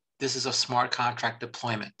Ethereum, this is a smart contract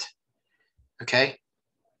deployment, okay?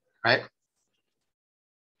 Right?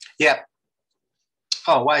 Yeah.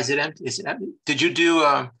 Oh, why is it empty? Is it empty? Did you do,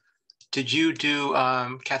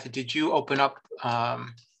 Kathy, did you open up,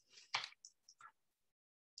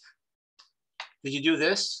 did you do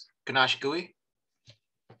this, Ganache GUI?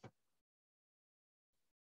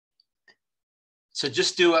 So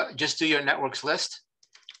just do your networks list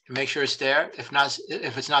and make sure it's there. If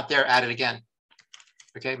it's not there, add it again.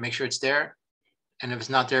 Okay, make sure it's there. And if it's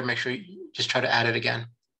not there, make sure you just try to add it again.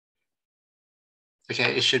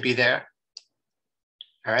 Okay, it should be there.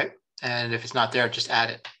 All right, and if it's not there, just add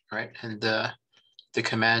it. All right, and the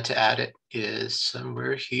command to add it is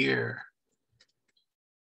somewhere here.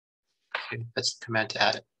 Okay, that's the command to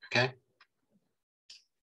add it. Okay.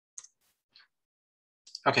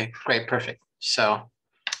 Okay, great, perfect. So, all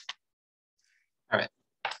right.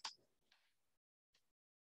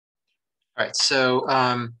 All right, so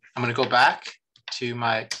I'm going to go back to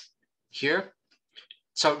my here.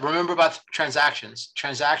 So remember about transactions.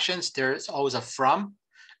 Transactions, there's always a from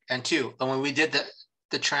and to. And when we did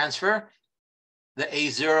the transfer, the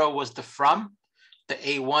A0 was the from, the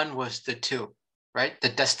A1 was the to, right? The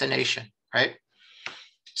destination, right?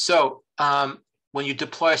 So when you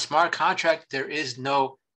deploy a smart contract, there is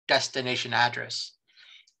no destination address.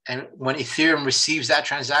 And when Ethereum receives that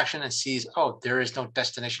transaction and sees, oh, there is no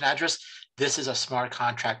destination address, this is a smart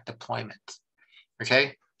contract deployment,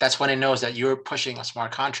 okay? That's when it knows that you're pushing a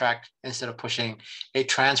smart contract instead of pushing a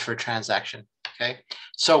transfer transaction, okay?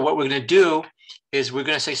 So what we're gonna do is we're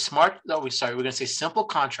gonna say we're gonna say simple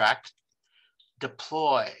contract,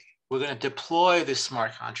 deploy. We're gonna deploy this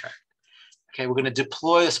smart contract, okay? We're gonna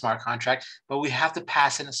deploy the smart contract, but we have to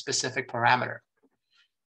pass in a specific parameter.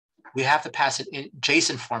 We have to pass it in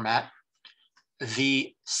JSON format.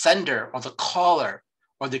 The sender or the caller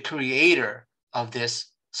or the creator of this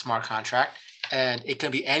smart contract, and it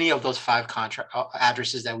can be any of those 5 contract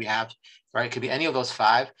addresses that we have, right? It could be any of those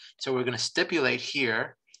 5. So we're going to stipulate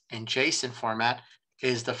here in JSON format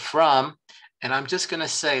is the from, and I'm just going to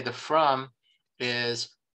say the from is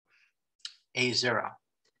A0,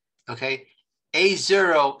 okay?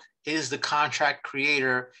 A0 is the contract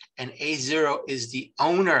creator and A0 is the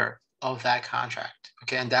owner of that contract,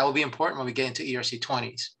 okay? And that will be important when we get into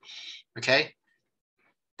ERC20s, okay?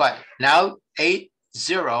 But now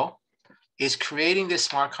A0 is creating this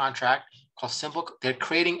smart contract called simple. They're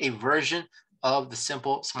creating a version of the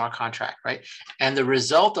simple smart contract, right? And the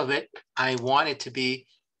result of it, I want it to be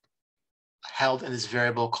held in this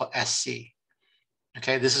variable called SC.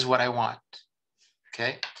 Okay, this is what I want.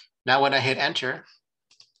 Okay, now when I hit enter,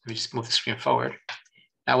 let me just move the screen forward.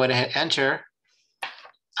 Now when I hit enter,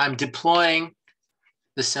 I'm deploying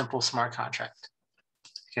the simple smart contract.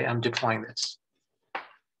 Okay, I'm deploying this.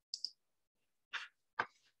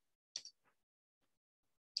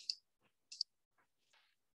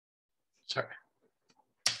 Sorry.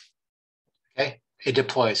 Okay, it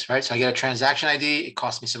deploys, right? So I get a transaction ID, it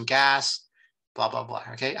costs me some gas, blah, blah, blah.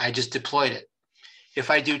 Okay, I just deployed it. If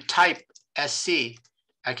I do type SC,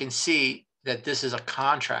 I can see that this is a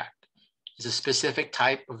contract. It's a specific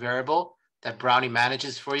type of variable that Brownie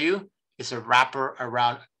manages for you. It's a wrapper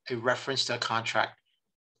around a reference to a contract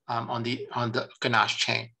on the Ganache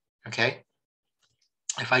chain. Okay.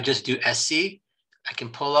 If I just do SC, I can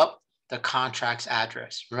pull up the contract's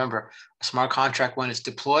address. Remember, a smart contract, when it's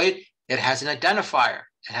deployed, it has an identifier.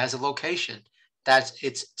 It has a location. That's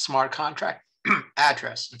its smart contract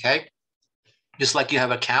address. Okay. Just like you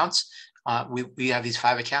have accounts, we have these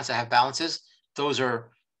 5 accounts that have balances. Those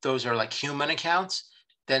are like human accounts.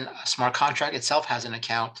 Then a smart contract itself has an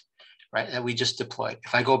account, right, that we just deployed.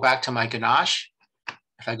 If I go back to my Ganache,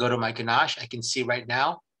 if I go to my Ganache, I can see right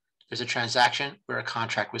now there's a transaction where a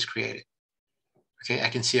contract was created. Okay, I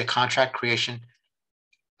can see a contract creation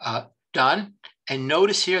done. And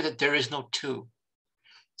notice here that there is no to.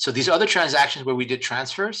 So these other transactions where we did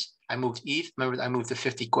transfers, I moved ETH. Remember, I moved the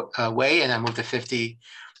 50 way and I moved the 50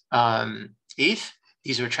 ETH.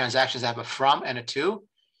 These are transactions that have a from and a to.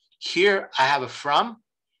 Here I have a from,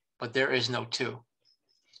 but there is no to.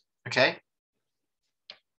 Okay.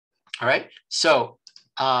 All right. So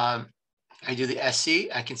I do the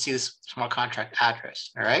SC. I can see this smart contract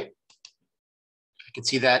address. All right. I can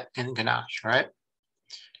see that in Ganache. All right.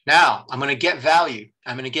 Now I'm going to get value.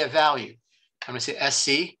 I'm going to say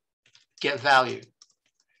SC, get value.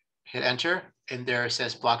 Hit enter, and there it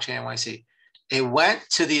says blockchain NYC. It went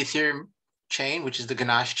to the Ethereum chain, which is the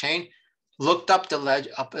Ganache chain, looked up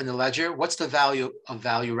up in the ledger, what's the value of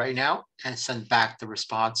value right now, and sent back the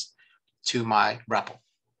response to my REPL.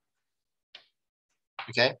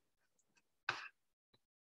 Okay.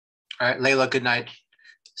 All right, Layla, good night.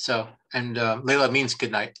 So, and Layla means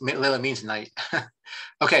good night. Layla means night.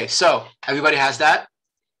 Okay, so everybody has that?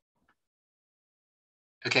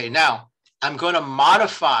 Okay, now I'm going to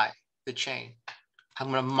modify the chain. I'm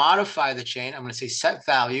going to modify the chain. I'm going to say set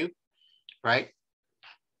value, right?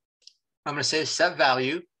 I'm going to say set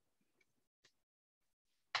value.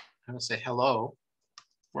 I'm going to say hello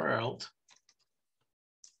world.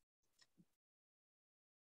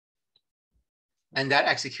 And that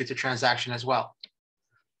executes a transaction as well.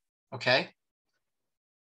 Okay.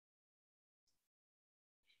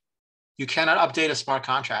 You cannot update a smart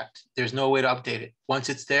contract. There's no way to update it. Once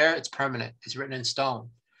it's there, it's permanent. It's written in stone.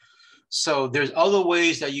 So there's other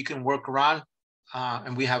ways that you can work around.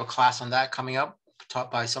 And we have a class on that coming up,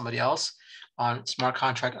 taught by somebody else on smart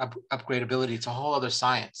contract upgradability. It's a whole other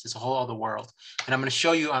science. It's a whole other world. And I'm going to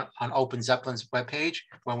show you on Open Zeppelin's webpage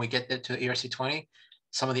when we get to ERC20,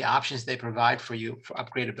 some of the options they provide for you for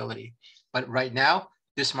upgradability. But right now,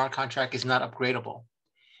 this smart contract is not upgradable.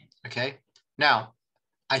 Okay. Now,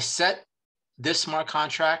 I set this smart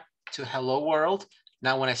contract to hello world.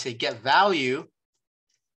 Now, when I say get value,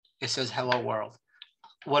 it says hello world.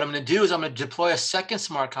 What I'm going to do is I'm going to deploy a second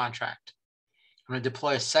smart contract. I'm going to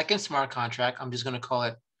deploy a second smart contract. I'm just going to call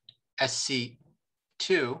it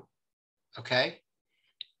SC2. Okay.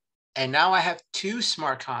 And now I have 2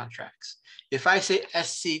 smart contracts. If I say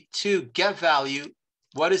SC2 get value,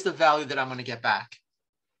 what is the value that I'm going to get back?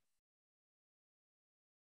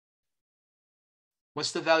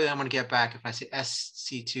 What's the value I'm going to get back if I say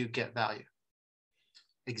SC2 get value?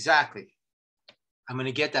 Exactly. I'm going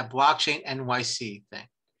to get that blockchain NYC thing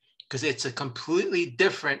because it's a completely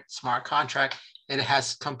different smart contract and it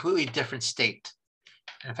has completely different state.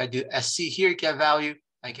 And if I do SC here, get value,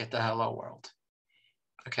 I get the hello world.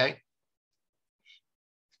 Okay.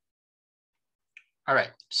 All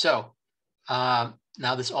right. So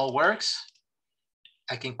now this all works.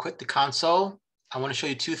 I can quit the console. I want to show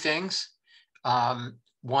you 2 things.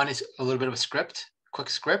 One is a little bit of a script, quick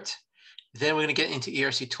script. Then we're going to get into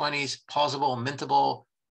ERC20s, pausable, mintable,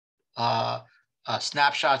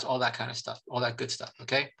 snapshots, all that kind of stuff, all that good stuff,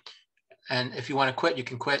 okay? And if you want to quit, you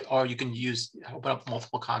can quit, or you can open up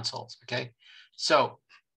multiple consoles, okay? So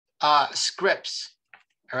scripts,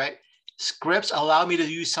 all right? Scripts allow me to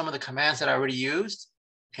use some of the commands that I already used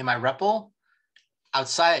in my REPL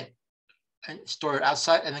outside and store it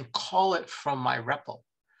outside and then call it from my REPL.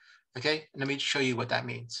 Okay, let me show you what that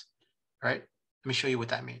means. All right, Let me show you what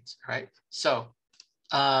that means, all right? So,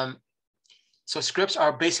 so scripts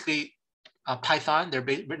are basically Python. They're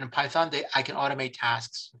written in Python. I can automate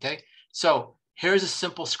tasks, okay? So here's a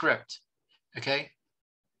simple script, okay?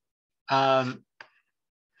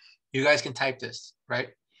 You guys can type this, right?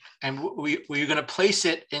 And we're gonna place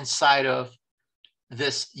it inside of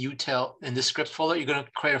this util, in this script folder. You're gonna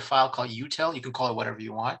create a file called util. You can call it whatever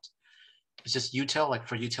you want. It's just util, like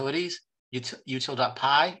for utilities,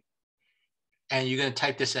 util.py. And you're gonna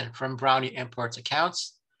type this in: from Brownie imports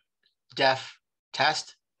accounts, def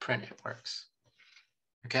test, print it works,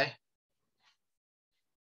 okay?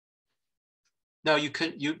 No, you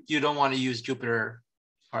don't wanna use Jupyter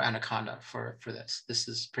or Anaconda for this. This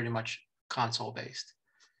is pretty much console based.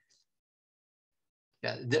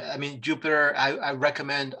 Yeah, I mean, Jupyter, I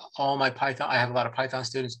recommend all my Python, I have a lot of Python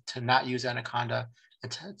students to not use Anaconda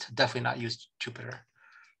and to definitely not use Jupyter. A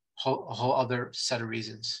whole other set of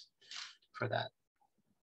reasons for that.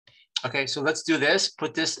 Okay, so let's do this.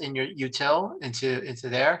 Put this in your util into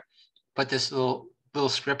there. Put this little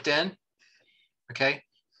script in, okay?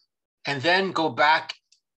 And then go back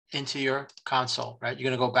into your console, right? You're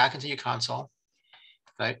gonna go back into your console,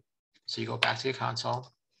 right? So you go back to your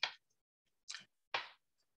console.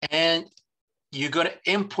 And you're going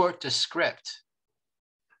to import the script.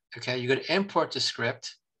 Okay, you're going to import the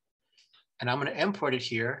script, and I'm going to import it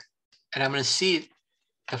here, and I'm going to see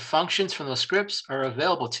the functions from those scripts are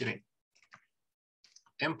available to me.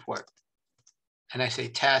 Import, and I say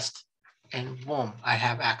test, and boom, I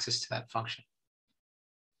have access to that function.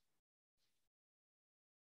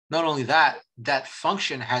 Not only that, that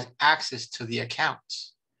function has access to the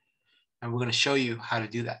accounts, and we're going to show you how to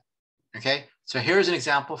do that. Okay, so here's an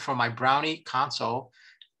example from my Brownie console.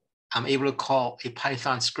 I'm able to call a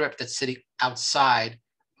Python script that's sitting outside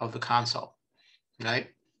of the console, right?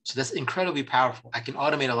 So that's incredibly powerful. I can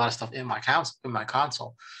automate a lot of stuff in my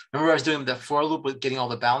console. Remember I was doing the for loop with getting all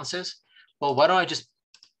the balances? Well, why don't I just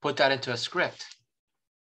put that into a script?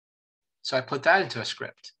 So I put that into a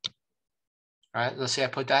script, all right? Let's say I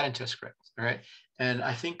put that into a script, all right? And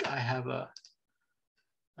I think I have a,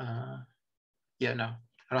 yeah, no,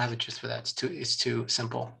 I don't have a gist for that. It's too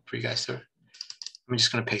simple for you guys to, I'm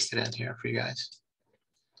just gonna paste it in here for you guys.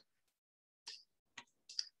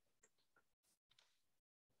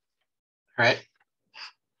 All right.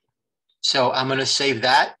 So I'm gonna save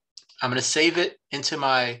that. I'm gonna save it into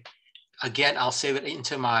my, again, I'll save it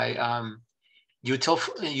into my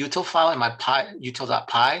util file in my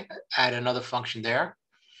util.py, add another function there.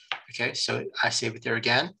 Okay, so I save it there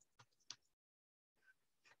again.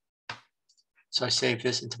 So I save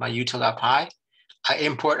this into my util.py. I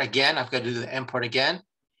import again, I've got to do the import again,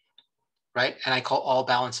 right? And I call all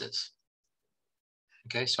balances.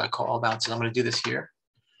 Okay, so I call all balances. I'm gonna do this here.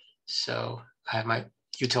 So I have my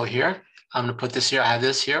util here. I'm gonna put this here, I have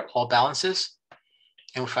this here, all balances.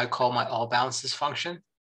 And if I call my all balances function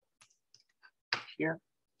here,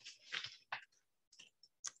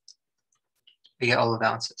 I get all the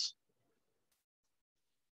balances.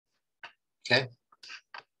 Okay.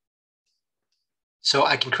 So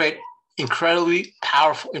I can create incredibly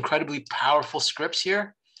powerful scripts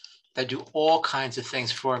here that do all kinds of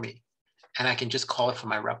things for me. And I can just call it from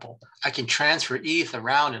my REPL. I can transfer ETH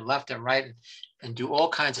around and left and right and do all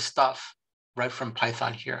kinds of stuff right from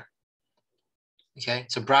Python here. Okay,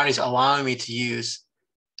 so Brownie's allowing me to use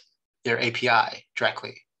their API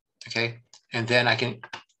directly. Okay, and then I can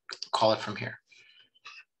call it from here.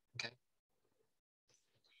 Okay.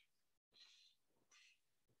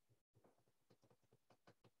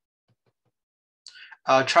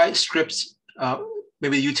 Try scripts.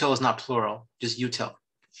 Maybe util is not plural, just util.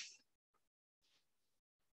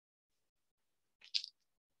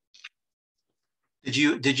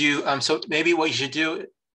 Did you so maybe what you should do,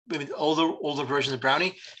 maybe the older versions of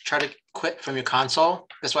Brownie, try to quit from your console.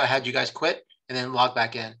 That's why I had you guys quit and then log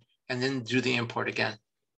back in and then do the import again.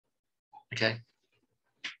 Okay.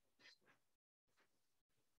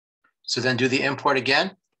 So then do the import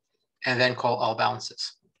again and then call all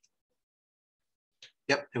balances.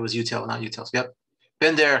 Yep, it was util, not utils. Yep,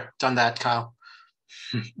 been there, done that, Kyle.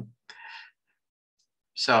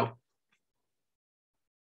 So,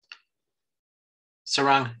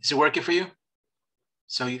 Sarang, is it working for you?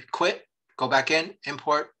 So you quit, go back in,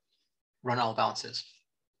 import, run all balances.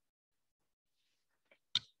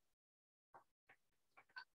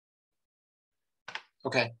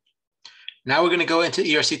 Okay, now we're gonna go into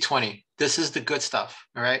ERC20. This is the good stuff,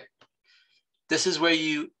 all right? This is where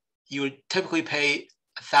you would typically pay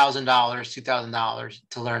 $1,000, $2,000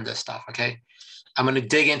 to learn this stuff, okay? I'm gonna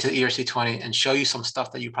dig into ERC20 and show you some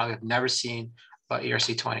stuff that you probably have never seen about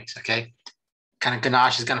ERC20s, okay? kind of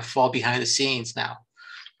ganache is going to fall behind the scenes now,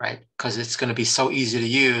 right? Because it's going to be so easy to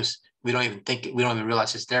use. We don't even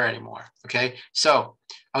realize it's there anymore. Okay. So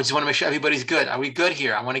I just want to make sure everybody's good. Are we good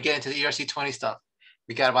here? I want to get into the ERC20 stuff.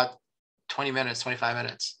 We got about 20 minutes, 25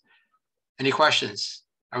 minutes. Any questions?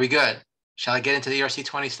 Are we good? Shall I get into the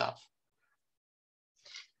ERC20 stuff?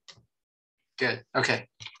 Good. Okay.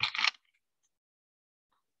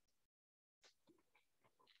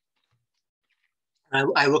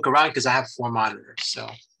 I look around because I have 4 monitors, so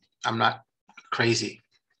I'm not crazy.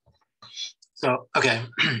 So, okay,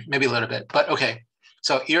 maybe a little bit, but okay.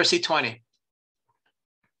 So ERC20.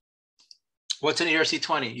 What's an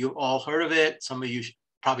ERC20? You've all heard of it. Some of you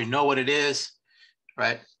probably know what it is,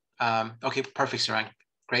 right? Okay, perfect, Sarang.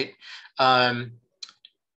 Great.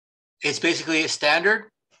 It's basically a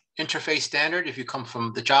standard, interface standard. If you come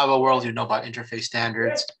from the Java world, you know about interface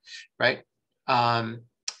standards, right?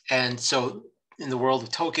 And so in the world of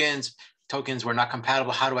tokens were not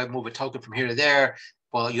compatible. How do I move a token from here to there?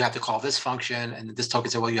 Well, you have to call this function, and this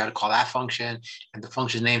token said, well, you have to call that function, and the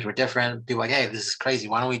function names were different. People were like, hey, this is crazy.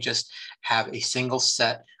 Why don't we just have a single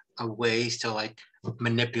set of ways to like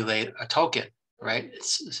manipulate a token, right?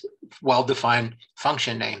 It's well-defined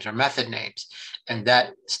function names or method names, and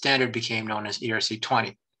that standard became known as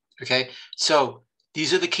ERC20. Okay, so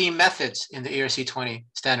these are the key methods in the ERC20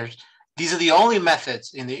 standards. These are the only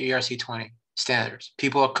methods in the ERC20 standards.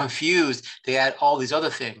 People are confused. They add all these other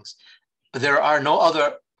things, but there are no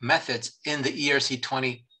other methods in the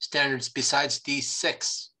ERC20 standards besides these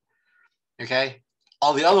 6. Okay,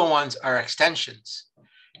 all the other ones are extensions,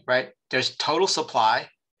 right? There's total supply,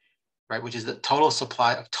 right, which is the total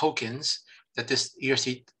supply of tokens that this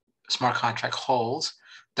ERC smart contract holds.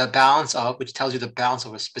 The balance of, which tells you the balance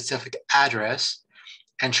of a specific address,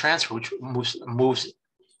 and transfer, which moves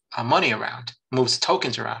money around, moves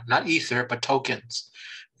tokens around, not ether, but tokens.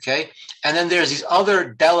 Okay, and then there's these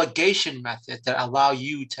other delegation methods that allow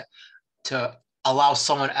you to allow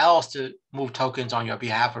someone else to move tokens on your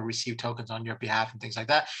behalf or receive tokens on your behalf and things like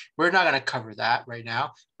that. We're not going to cover that right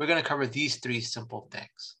now. We're going to cover these 3 simple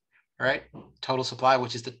things. All right, total supply,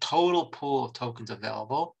 which is the total pool of tokens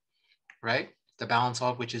available, right? The balance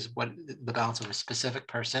of, which is what the balance of a specific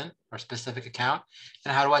person or specific account.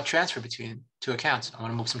 And how do I transfer between 2 accounts? I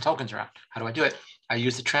want to move some tokens around. How do I do it? I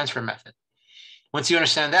use the transfer method. Once you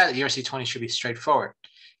understand that, the ERC20 should be straightforward.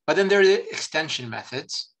 But then there are the extension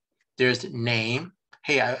methods. There's the name.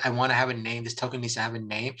 Hey, I want to have a name. This token needs to have a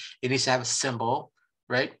name. It needs to have a symbol,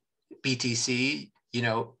 right? BTC, you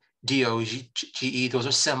know, DOGE, those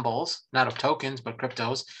are symbols, not of tokens, but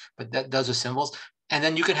cryptos, but those are symbols. And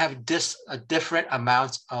then you can have different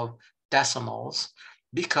amounts of decimals,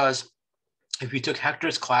 because if you took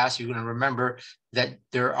Hector's class, you're going to remember that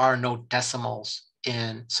there are no decimals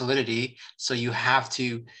in Solidity. So you have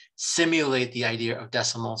to simulate the idea of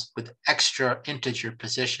decimals with extra integer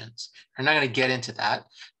positions. We're not going to get into that,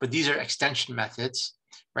 but these are extension methods,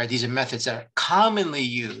 right? These are methods that are commonly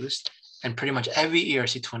used, and pretty much every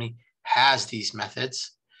ERC20 has these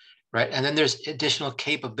methods, right? And then there's additional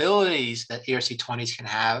capabilities that ERC20s can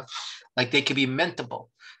have, like they could be mintable,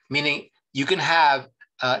 meaning you can have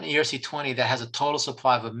an ERC20 that has a total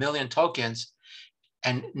supply of 1 million tokens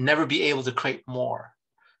and never be able to create more.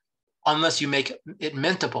 Unless you make it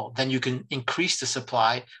mintable, then you can increase the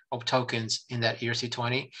supply of tokens in that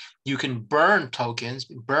ERC20. You can burn tokens,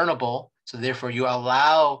 burnable, so therefore you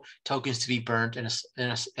allow tokens to be burned in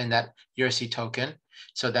that ERC token.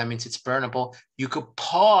 So that means it's burnable. You could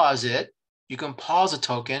pause it. You can pause a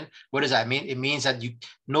token. What does that mean? It means that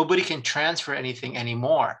nobody can transfer anything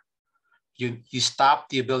anymore. You stop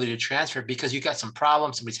the ability to transfer because you got some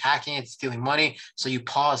problems. Somebody's hacking it, stealing money. So you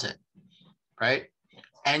pause it, right?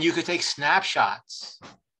 And you could take snapshots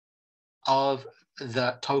of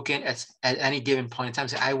the token at any given point in time.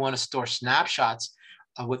 Say, I want to store snapshots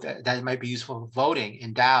with that might be useful for voting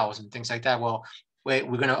in DAOs and things like that. Well, wait,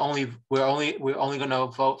 we're only going to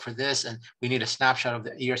vote for this, and we need a snapshot of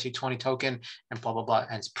the ERC20 token and blah blah blah.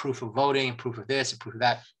 And it's proof of voting, proof of this, and proof of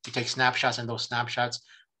that. You take snapshots, and those snapshots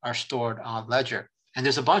are stored on Ledger. And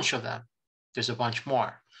there's a bunch of them. There's a bunch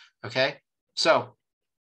more. Okay, so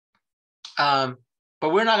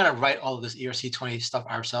but we're not going to write all of this ERC20 stuff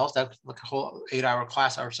ourselves. That's like a whole 8-hour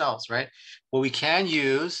class ourselves, right? What we can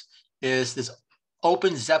use is this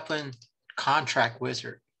Open Zeppelin contract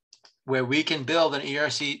wizard, where we can build an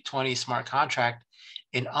ERC20 smart contract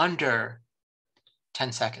in under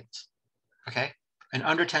 10 seconds, okay? In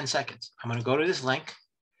under 10 seconds. I'm going to go to this link.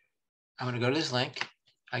 I'm going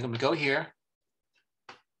to go here.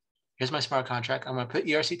 Here's my smart contract. I'm going to put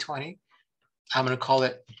ERC20. I'm going to call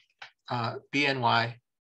it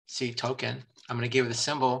BNYC token. I'm going to give it a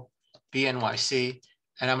symbol BNYC,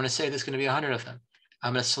 and I'm going to say there's going to be 100 of them.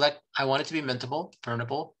 I'm going to select, I want it to be mintable,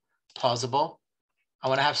 burnable, pausable. I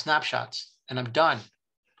want to have snapshots, and I'm done.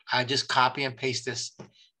 I just copy and paste this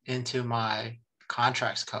into my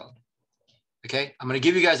contracts code. Okay, I'm going to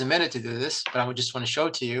give you guys a minute to do this, but I just want to show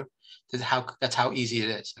it to you that's how easy it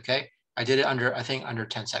is. Okay, I did it I think under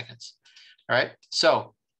 10 seconds. All right,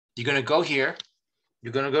 so you're going to go here.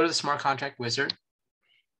 You're going to go to the smart contract wizard.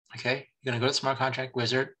 Okay, you're going to go to the smart contract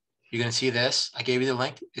wizard. You're going to see this. I gave you the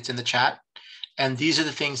link. It's in the chat. And these are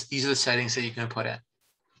the things, these are the settings that you can put in.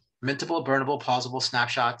 Mintable, burnable, pausable,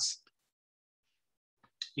 snapshots.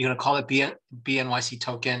 You're going to call it BNYC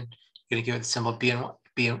token. You're going to give it the symbol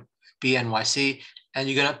BNYC, and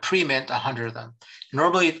you're going to pre-mint 100 of them.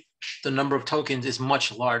 Normally, the number of tokens is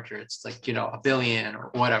much larger. It's like, you know, 1 billion or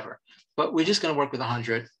whatever. But we're just going to work with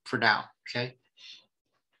 100 for now, okay?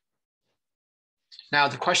 Now,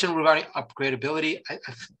 the question regarding upgradability, I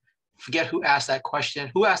forget who asked that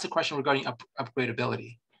question. Who asked the question regarding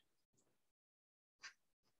upgradability?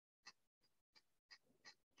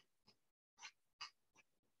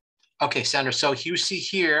 Okay, Sandra, so you see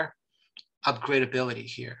here, upgradability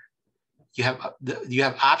here. You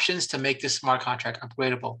have options to make this smart contract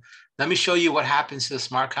upgradable. Let me show you what happens to the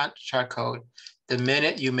smart contract code the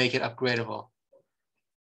minute you make it upgradable.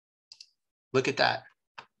 Look at that.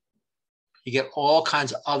 You get all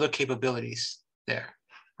kinds of other capabilities there,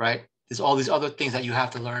 right? There's all these other things that you have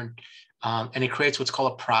to learn, and it creates what's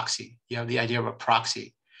called a proxy. You have the idea of a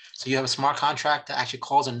proxy. So you have a smart contract that actually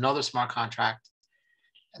calls another smart contract,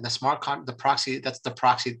 and the proxy, that's the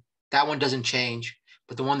proxy. That one doesn't change,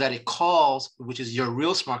 but the one that it calls, which is your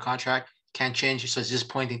real smart contract, can change. So it's just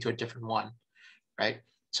pointing to a different one, right?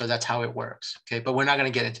 So that's how it works, okay? But we're not going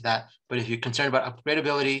to get into that. But if you're concerned about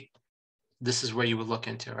upgradability, this is where you would look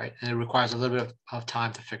into, right? And it requires a little bit of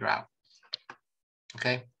time to figure out,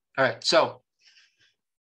 okay? All right, so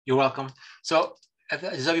you're welcome. So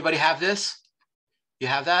does everybody have this? You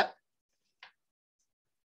have that?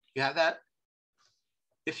 You have that?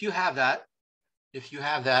 If you have that,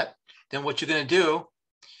 then what you're going to do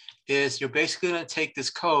is you're basically going to take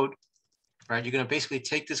this code, right? You're going to basically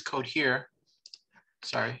take this code here.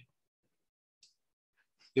 Sorry.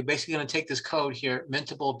 You're basically going to take this code here,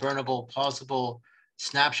 mintable, burnable, pausable,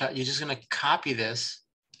 snapshot. You're just going to copy this.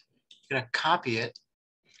 You're going to copy it,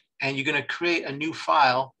 and you're going to create a new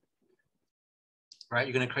file, right?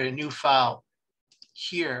 You're going to create a new file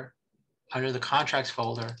here under the contracts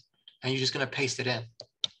folder, and you're just going to paste it in.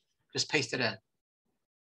 Just paste it in. And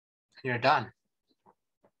you're done.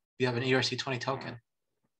 You have an ERC20 token.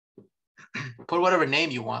 Put whatever name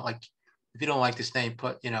you want. Like, if you don't like this name,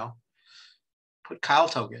 put Kyle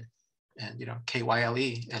token, and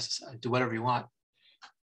KYLE, do whatever you want.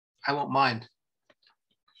 I won't mind.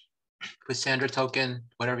 Put Sandra token,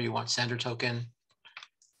 whatever you want. Sandra token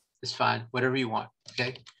is fine, whatever you want,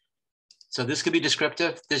 okay? So this could be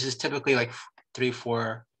descriptive. This is typically like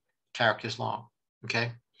 3-4 characters long,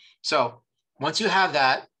 okay? So once you have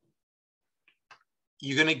that,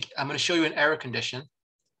 I'm gonna show you an error condition,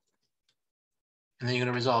 and then you're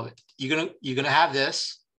gonna resolve it. You're gonna have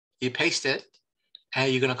this, you paste it,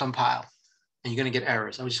 and you're gonna compile, and you're gonna get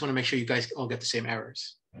errors. I just wanna make sure you guys all get the same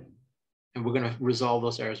errors. And we're gonna resolve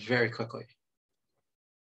those errors very quickly.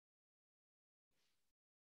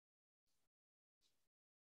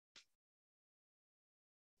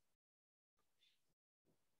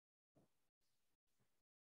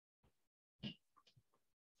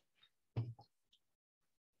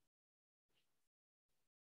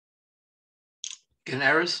 Getting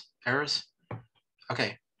errors? Errors?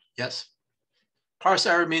 Okay, yes. Parse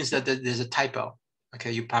error means that there's a typo.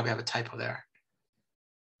 Okay, you probably have a typo there.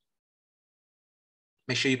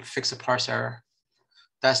 Make sure you fix the parse error.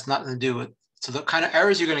 That's nothing to do with, so the kind of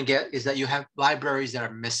errors you're gonna get is that you have libraries that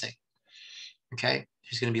are missing. Okay,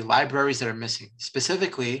 there's gonna be libraries that are missing.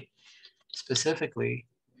 Specifically,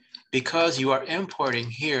 because you are importing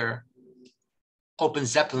here Open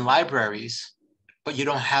Zeppelin libraries, but you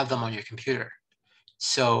don't have them on your computer.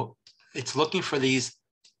 So it's looking for these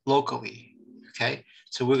locally, okay?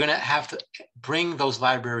 So we're gonna have to bring those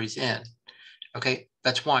libraries in, okay?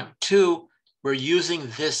 That's one. Two, we're using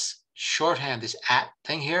this shorthand, this @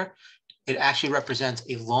 thing here. It actually represents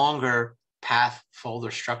a longer path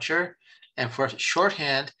folder structure. And for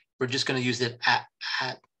shorthand, we're just gonna use the @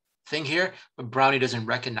 thing here, but Brownie doesn't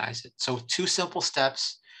recognize it. So 2 simple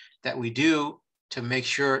steps that we do to make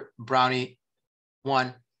sure Brownie,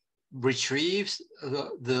 one, retrieves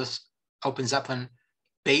the Open Zeppelin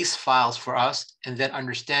base files for us, and then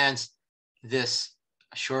understands this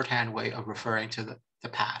shorthand way of referring to the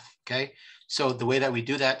path, okay? So the way that we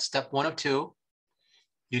do that, step 1 of 2,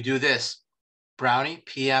 you do this, Brownie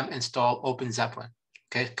PM install Open Zeppelin.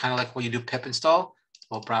 Okay, kind of like when you do pip install.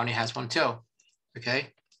 Well, Brownie has one too. Okay,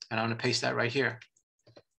 and I'm gonna paste that right here.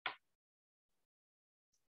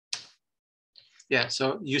 Yeah,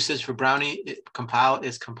 so usage for Brownie, compile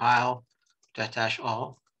is compile dash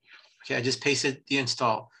all. Okay, I just pasted the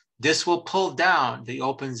install. This will pull down the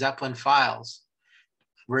Open Zeppelin files,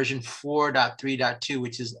 version 4.3.2,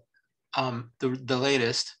 which is the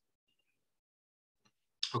latest.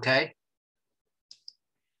 Okay.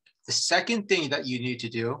 The second thing that you need to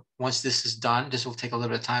do, once this is done, this will take a little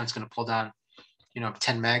bit of time. It's going to pull down,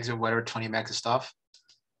 10 megs or whatever, 20 megs of stuff.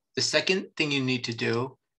 The second thing you need to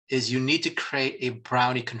do is you need to create a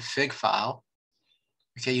Brownie config file.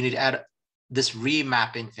 Okay, you need to add this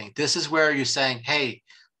remapping thing. This is where you're saying, hey,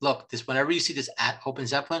 look, this, whenever you see this at Open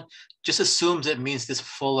Zeppelin, just assumes it means this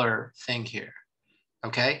fuller thing here.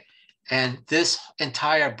 Okay, and this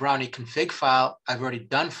entire Brownie config file I've already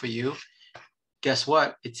done for you. Guess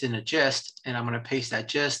what? It's in a gist, and I'm going to paste that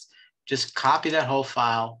gist. Just copy that whole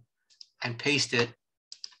file and paste it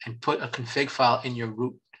and put a config file in your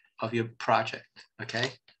root of your project.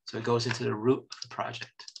 Okay, so it goes into the root of the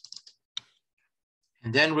project.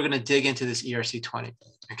 And then we're going to dig into this ERC20.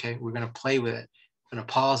 Okay, we're going to play with it. We're going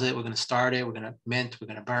to pause it. We're going to start it. We're going to mint. We're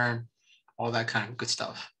going to burn, all that kind of good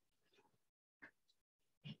stuff.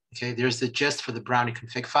 Okay, there's the gist for the Brownie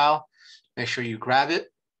config file. Make sure you grab it.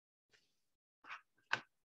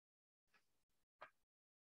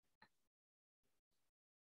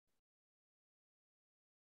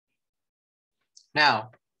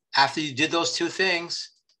 Now, after you did those two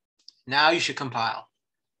things, now you should compile,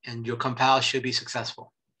 and your compile should be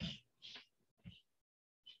successful.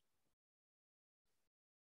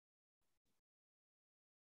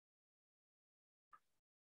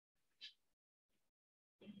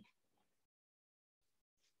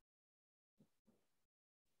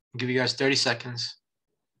 I'll give you guys 30 seconds.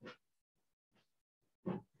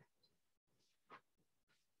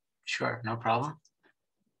 Sure, no problem.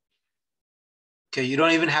 Okay, you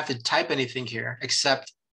don't even have to type anything here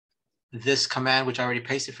except this command, which I already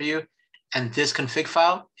pasted for you. And this config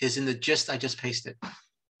file is in the gist I just pasted.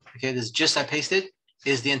 Okay, this gist I pasted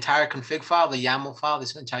is the entire config file, the YAML file,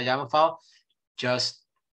 this entire YAML file. Just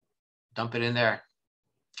dump it in there.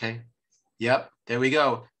 Okay, yep, there we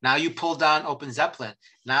go. Now you pull down Open Zeppelin.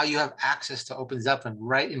 Now you have access to Open Zeppelin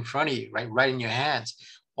right in front of you, right in your hands.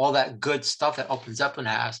 All that good stuff that Open Zeppelin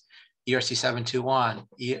has, ERC 721,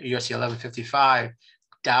 ERC 1155,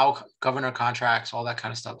 DAO governor contracts, all that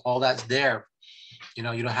kind of stuff. All that's there. You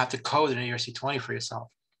don't have to code an ERC 20 for yourself.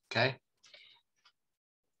 Okay.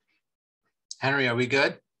 Henry, are we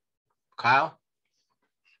good? Kyle?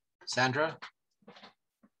 Sandra?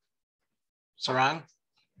 Sarang?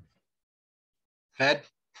 Fed?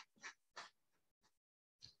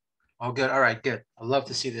 Oh, good. All right, good. I love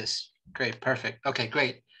to see this. Great, perfect. Okay,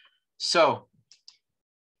 great. So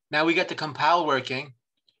now we get the compile working.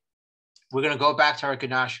 We're going to go back to our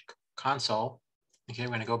Ganache console. Okay, we're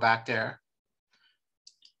going to go back there.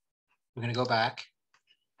 We're going to go back.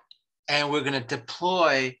 And we're going to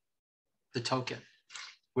deploy the token.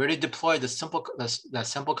 We already deployed the that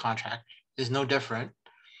simple contract. Is no different.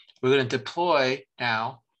 We're going to deploy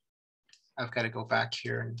now. I've got to go back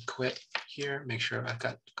here and quit here. Make sure I've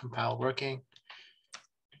got compile working.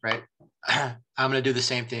 Right. I'm going to do the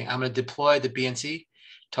same thing. I'm going to deploy the BNC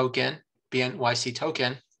token, BNYC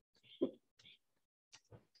token.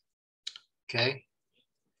 Okay.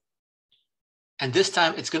 And this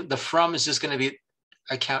time it's going. The from is just going to be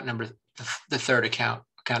account number, the third account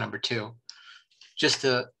number 2, just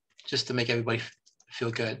to make everybody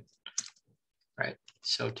feel good. Right.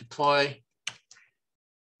 So deploy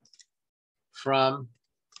from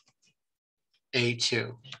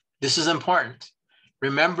A2. This is important.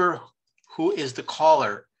 Remember who is the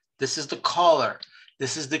caller. This is the caller.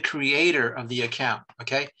 This is the creator of the account.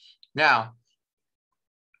 Okay. Now,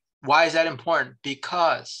 why is that important?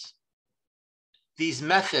 Because these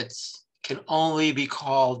methods can only be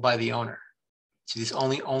called by the owner. So these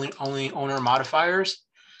only owner modifiers.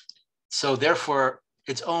 So therefore,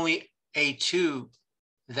 it's only A2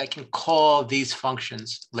 that can call these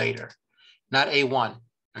functions later, not A1.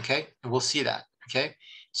 Okay, and we'll see that. Okay,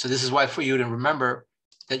 so this is why for you to remember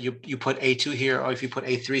that you put A2 here, or if you put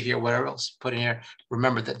A3 here, whatever else put in here,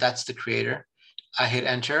 remember that that's the creator. I hit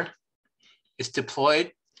enter. It's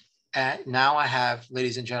deployed. And now I have,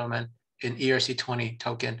 ladies and gentlemen, an ERC20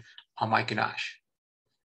 token on my Ganache.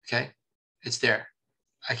 Okay, it's there.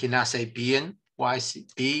 I can now say BNYC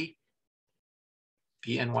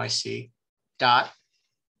dot,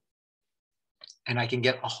 and I can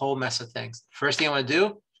get a whole mess of things. First thing I want to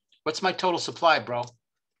do, what's my total supply, bro?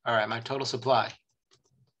 All right, my total supply.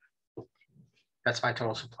 That's my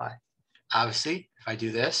total supply. Obviously, if I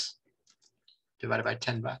do this, divided by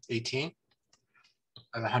 10 by 18,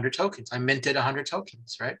 I have 100 tokens. I minted 100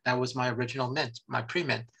 tokens, right? That was my original mint. My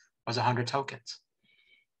pre-mint was 100 tokens,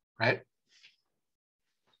 right?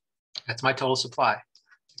 That's my total supply,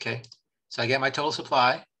 okay? So I get my total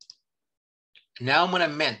supply. Now I'm gonna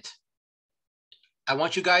mint. I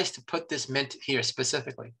want you guys to put this mint here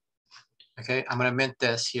specifically, okay? I'm gonna mint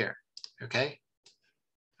this here, okay?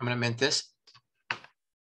 I'm gonna mint this.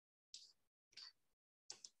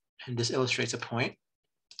 And this illustrates a point.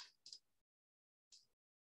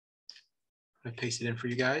 I'm gonna paste it in for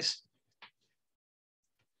you guys.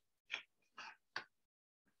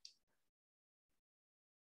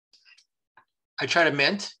 I try to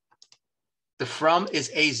mint. The from is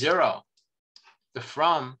A0. The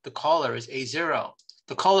from, the caller is A0.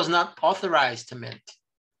 The caller is not authorized to mint.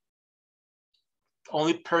 The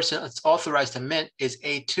only person that's authorized to mint is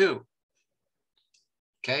A2.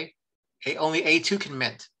 Okay? Only A2 can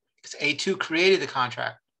mint because A2 created the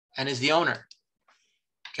contract and is the owner.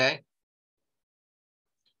 Okay?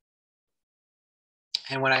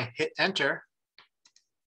 And when I hit enter,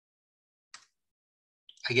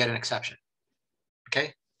 I get an exception.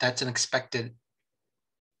 Okay? That's an expected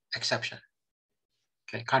exception.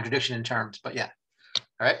 Okay, contradiction in terms, but yeah.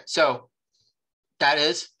 All right, so that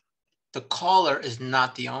is, the caller is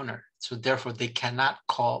not the owner. So therefore they cannot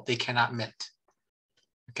call, they cannot mint.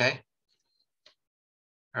 Okay.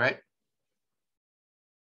 All right.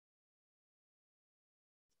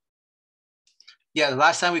 Yeah, the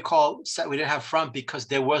last time we didn't have from because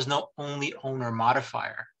there was no only owner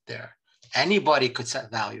modifier there. Anybody could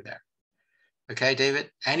set value there. Okay,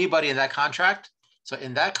 David, anybody in that contract. So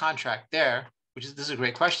in that contract there, this is a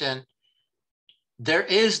great question. There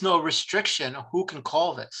is no restriction on who can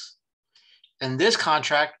call this. In this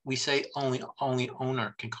contract, we say only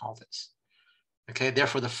owner can call this. Okay,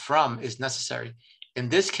 therefore the from is necessary. In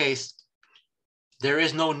this case, there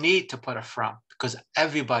is no need to put a from because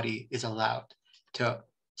everybody is allowed to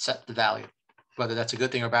set the value. Whether that's a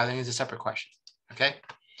good thing or bad thing is a separate question. Okay.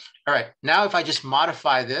 All right. Now, if I just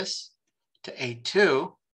modify this to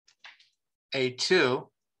A2,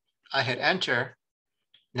 I hit enter.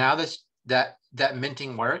 Now that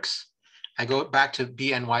minting works. I go back to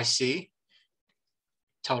BNYC,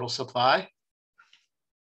 total supply.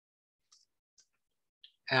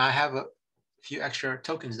 And I have a few extra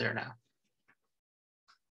tokens there now.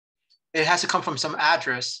 It has to come from some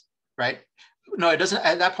address, right? No, it doesn't.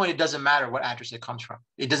 At that point, it doesn't matter what address it comes from.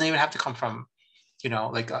 It doesn't even have to come from,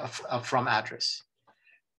 like a from address.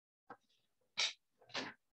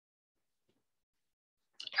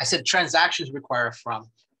 I said transactions require a from,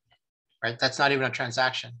 right? That's not even a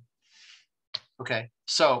transaction. Okay,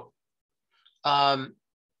 so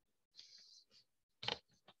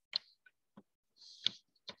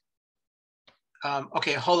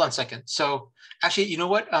okay, hold on a second. So actually, you know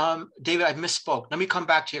what, David, I misspoke. Let me come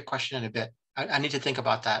back to your question in a bit. I need to think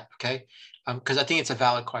about that, okay? Because I think it's a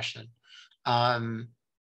valid question.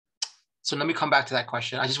 So let me come back to that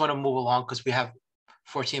question. I just want to move along because we have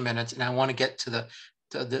 14 minutes and I want to get to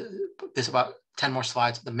this about 10 more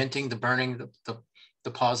slides, the minting, the burning,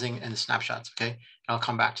 the pausing and the snapshots, okay? And I'll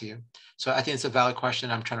come back to you. So I think it's a valid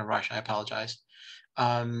question. I'm trying to rush, I apologize.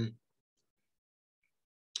 Can't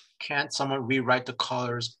someone rewrite the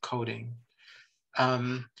caller's coding?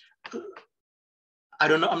 I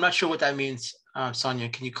don't know, I'm not sure what that means, Sonia,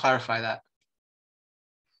 can you clarify that?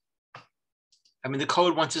 I mean, the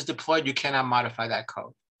code, once it's deployed, you cannot modify that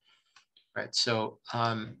code, right? So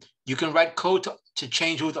you can write code to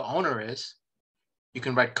change who the owner is. You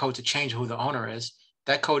can write code to change who the owner is.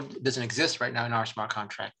 That code doesn't exist right now in our smart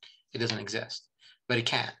contract. It doesn't exist, but it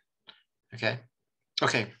can, okay?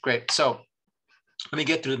 Okay, great. So let me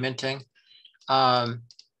get through the minting.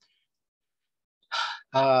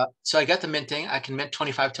 So I got the minting. I can mint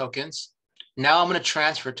 25 tokens. Now I'm going to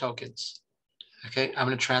transfer tokens. Okay, I'm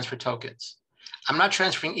going to transfer tokens. I'm not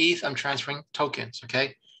transferring ETH, I'm transferring tokens,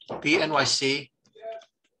 okay? BNYC,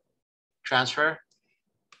 transfer.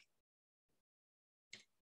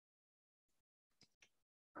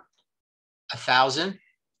 $1,000,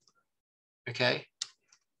 okay?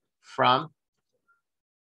 From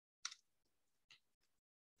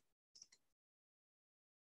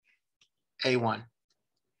A1,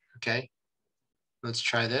 okay? Let's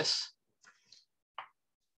try this.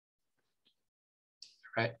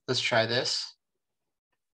 All right, let's try this.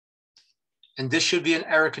 And this should be an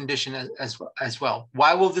error condition as well.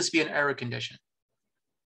 Why will this be an error condition?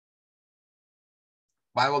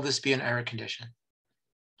 Why will this be an error condition?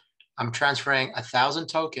 I'm transferring 1,000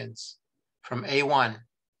 tokens from A1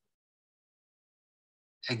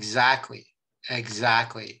 Exactly.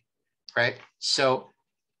 Exactly. Right. So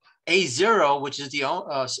A0, which is the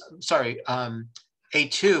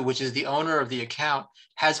A2, which is the owner of the account,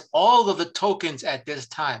 has all of the tokens at this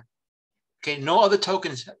time. Okay, no other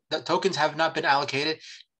tokens. The tokens have not been allocated.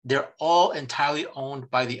 They're all entirely owned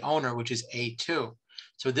by the owner, which is A2.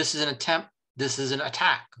 So this is an attempt. This is an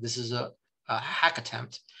attack. This is a hack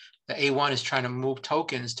attempt. The A1 is trying to move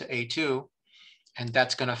tokens to A2, and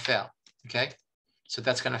that's going to fail. Okay, so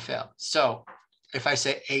that's going to fail. So if I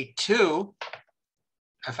say A2,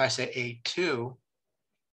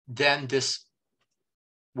 then this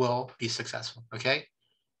will be successful. Okay,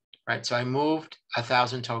 right. So I moved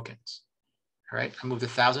 1,000 tokens. All right, I moved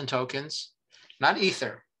 1,000 tokens, not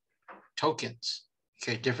Ether, tokens.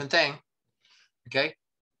 Okay, different thing. Okay,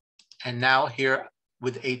 and now here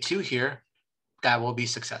with A2 here, that will be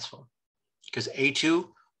successful because A2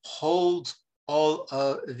 holds all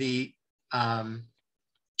of the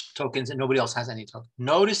tokens and nobody else has any tokens.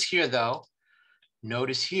 Notice here though,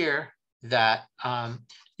 that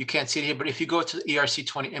you can't see it here, but if you go to the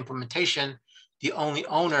ERC20 implementation, the only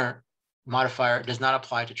owner modifier does not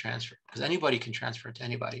apply to transfer because anybody can transfer it to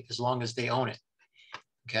anybody as long as they own it.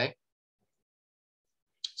 Okay.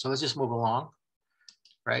 So let's just move along,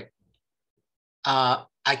 right?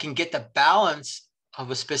 I can get the balance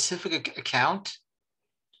of a specific account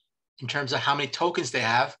in terms of how many tokens they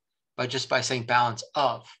have by saying balance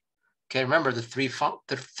of. Okay, remember the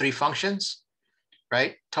three functions,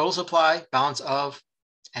 right? Total supply, balance of,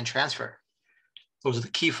 and transfer. Those are the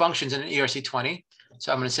key functions in an ERC20.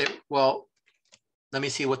 So I'm going to say, well, let me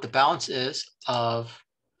see what the balance is of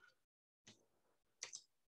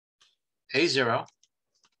A0,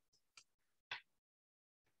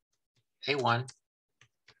 A1,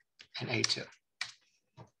 and A2.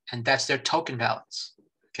 And that's their token balance,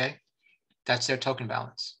 okay? That's their token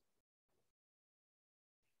balance.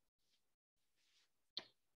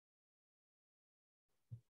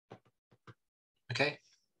 Okay?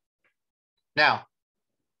 Now,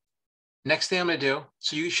 next thing I'm going to do,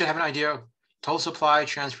 so you should have an idea of total supply,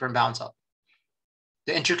 transfer, and balance up.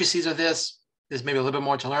 The intricacies of this, there's maybe a little bit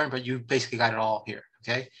more to learn, but you basically got it all here,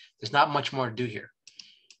 okay? There's not much more to do here.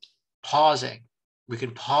 Pausing. We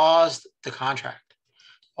can pause the contract.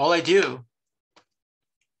 All I do,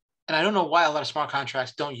 and I don't know why a lot of smart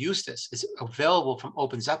contracts don't use this. It's available from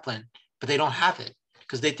Open Zeppelin, but they don't have it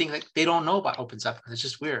because they think that they don't know about Open Zeppelin. It's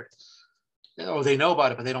just weird. Or they know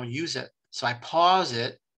about it, but they don't use it. So I pause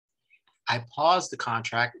it. I pause the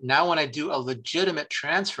contract. Now when I do a legitimate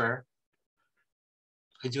transfer,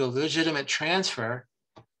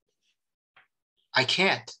 I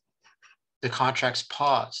can't. The contract's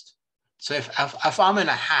paused. So if I'm in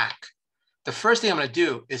a hack, the first thing I'm going to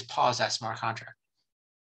do is pause that smart contract.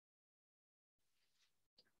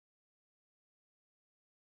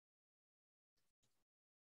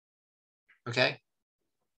 Okay.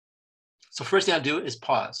 So first thing I'll do is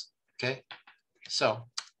pause. Okay. So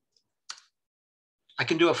I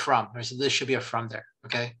can do a from. So this should be a from there.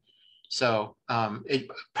 Okay. So it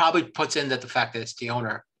probably puts in that the fact that it's the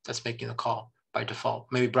owner that's making the call by default.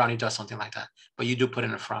 Maybe Brownie does something like that, but you do put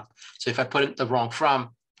in a from. So if I put in the wrong from,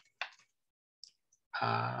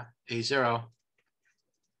 A0,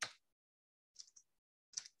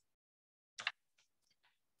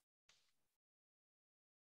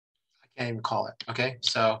 I can't even call it. Okay.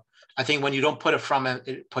 So I think when you don't put it from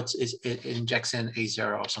it injects in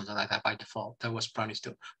A0 or something like that by default. That was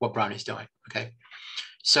what Brownie's doing. Okay.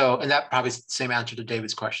 So, and that probably is the same answer to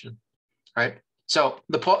David's question, right? So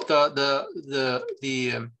the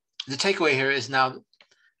takeaway here is now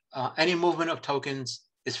any movement of tokens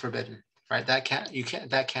is forbidden, right? That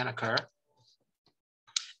can't occur.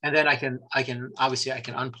 And then I can obviously I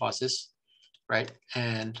can unpause this, right?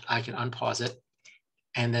 And I can unpause it.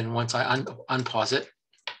 And then once I unpause it,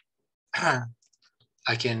 I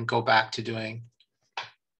can go back to doing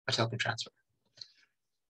a token transfer.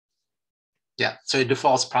 Yeah, so it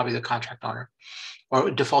defaults probably the contract owner, or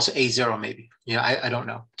it defaults to A0 maybe. Yeah, I don't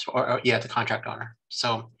know. Or yeah, the contract owner.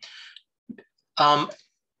 So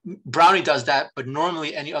Brownie does that, but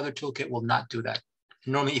normally any other toolkit will not do that.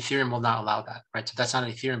 Normally Ethereum will not allow that, right? So that's not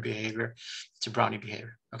an Ethereum behavior, it's a Brownie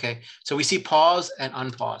behavior, okay? So we see pause and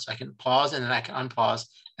unpause. I can pause and then I can unpause,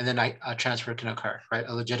 and then a transfer can occur, right?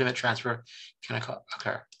 A legitimate transfer can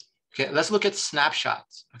occur. Okay, let's look at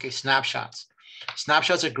snapshots, okay? Snapshots.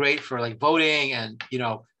 Snapshots are great for like voting and, you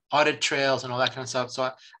know, audit trails and all that kind of stuff.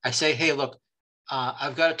 So I say, hey, look,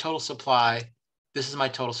 I've got a total supply. This is my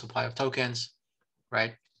total supply of tokens,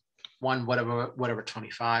 right? One, whatever,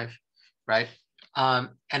 25, right? And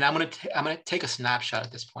I'm gonna take a snapshot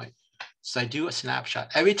at this point. So I do a snapshot.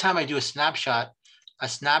 Every time I do a snapshot, a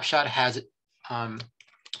snapshot has an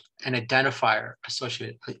identifier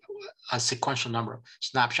associated, a sequential number,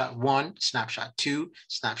 snapshot 1, snapshot 2,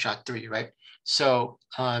 snapshot 3, right? So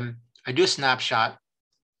I do a snapshot,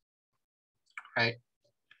 right?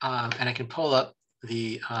 And I can pull up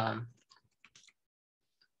the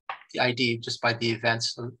ID just by the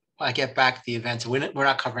events. So I get back the events. We're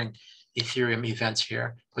not covering Ethereum events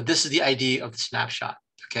here, but this is the ID of the snapshot,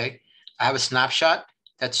 okay? I have a snapshot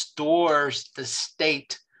that stores the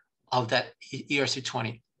state of that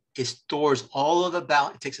ERC20. It stores all of the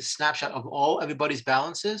balance. It takes a snapshot of everybody's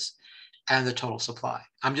balances and the total supply.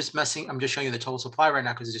 I'm just showing you the total supply right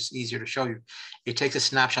now because it's just easier to show you. It takes a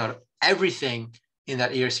snapshot of everything in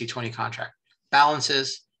that ERC20 contract,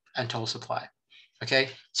 balances and total supply. Okay,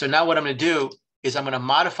 so now what I'm going to do is I'm going to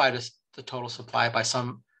modify the total supply by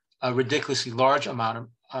some ridiculously large amount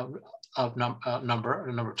of number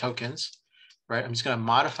of tokens, right? I'm just going to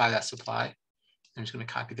modify that supply. I'm just going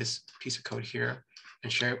to copy this piece of code here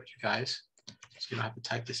and share it with you guys, so you don't have to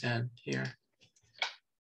type this in here.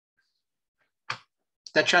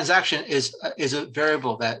 That transaction is a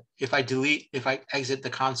variable that if I exit the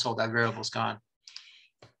console, that variable is gone.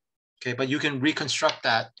 Okay, but you can reconstruct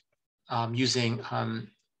that using,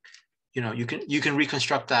 you can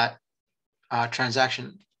reconstruct that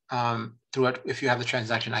transaction through it if you have the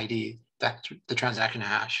transaction ID, the transaction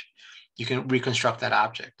hash. You can reconstruct that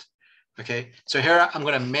object. Okay, so here I'm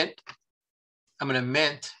going to mint. All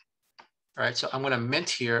right? So I'm going to mint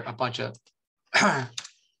here a bunch of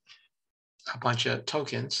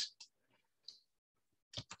tokens.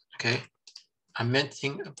 Okay, I'm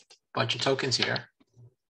minting a bunch of tokens here.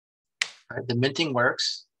 All right, the minting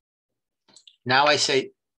works. Now I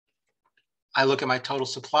look at my total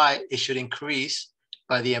supply, it should increase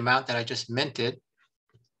by the amount that I just minted,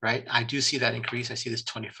 right? I do see that increase. I see this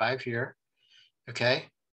 25 here, okay?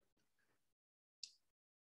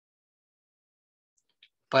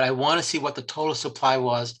 But I want to see what the total supply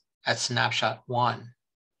was at snapshot 1.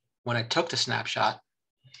 When I took the snapshot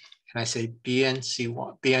and I say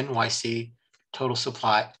BNYC total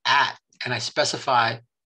supply at, and I specify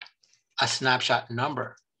a snapshot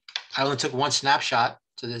number. I only took one snapshot,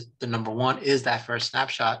 so the number 1 is that first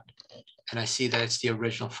snapshot, and I see that it's the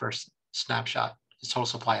original first snapshot, the total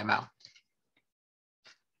supply amount.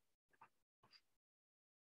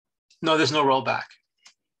 No, there's no rollback.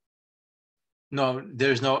 No,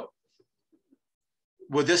 there's no,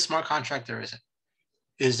 with this smart contract, there isn't.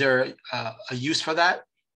 Is there a use for that?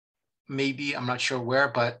 Maybe, I'm not sure where,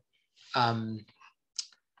 but in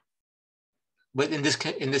this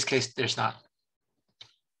case, there's not.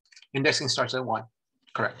 Indexing starts at 1,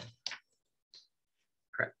 correct.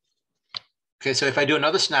 Correct. Okay, so if I do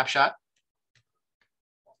another snapshot,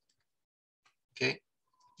 okay,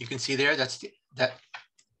 you can see there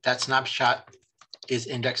that snapshot is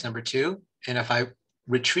index number 2, and if I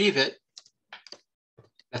retrieve it,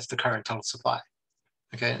 that's the current total supply.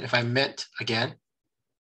 Okay, if I mint again,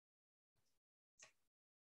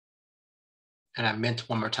 and I mint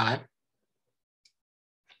one more time,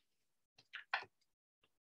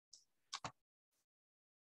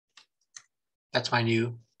 that's my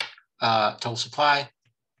new total supply.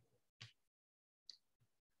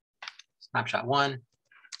 Snapshot 1,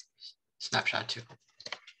 snapshot 2.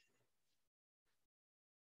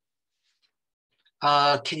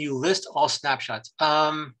 Can you list all snapshots?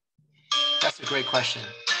 That's a great question.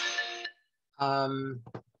 I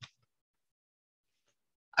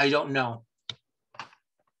don't know.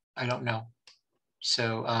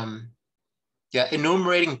 So yeah,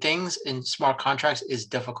 enumerating things in smart contracts is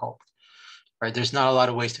difficult, right? There's not a lot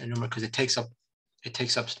of ways to enumerate because it takes up.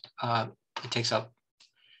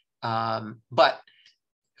 But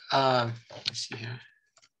let's see here.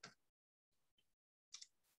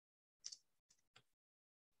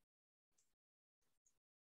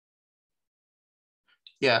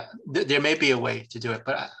 Yeah, there may be a way to do it,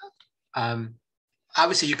 but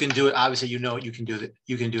obviously you can do it. Obviously, you can do it.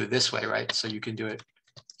 You can do it this way, right? So you can do it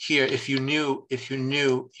here if you knew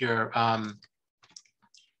your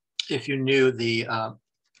the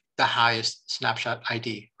highest snapshot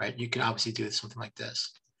ID, right? You can obviously do something like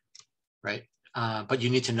this, right? But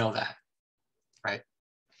you need to know that, right?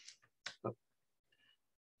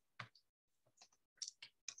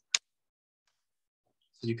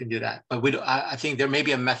 So you can do that, but I think there may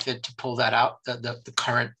be a method to pull that out, the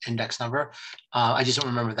current index number. I just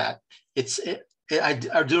don't remember that. I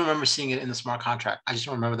do remember seeing it in the smart contract. I just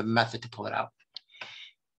don't remember the method to pull it out.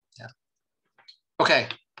 Yeah. Okay.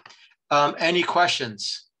 Any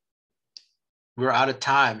questions? We're out of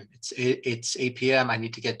time. It's 8 p.m. I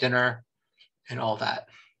need to get dinner and all that.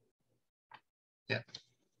 Yeah.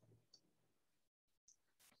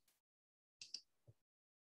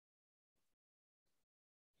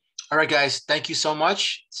 All right, guys. Thank you so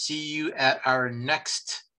much. See you at our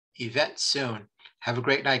next event soon. Have a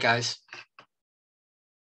great night, guys.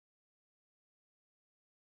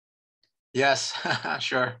 Yes,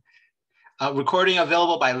 sure. Recording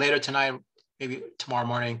available by later tonight, maybe tomorrow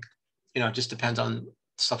morning. You know, it just depends on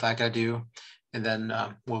stuff I gotta do, and then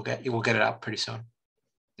we'll get it out pretty soon.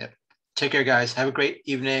 Yep. Take care, guys. Have a great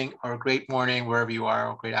evening or a great morning wherever you are,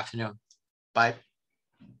 or a great afternoon. Bye.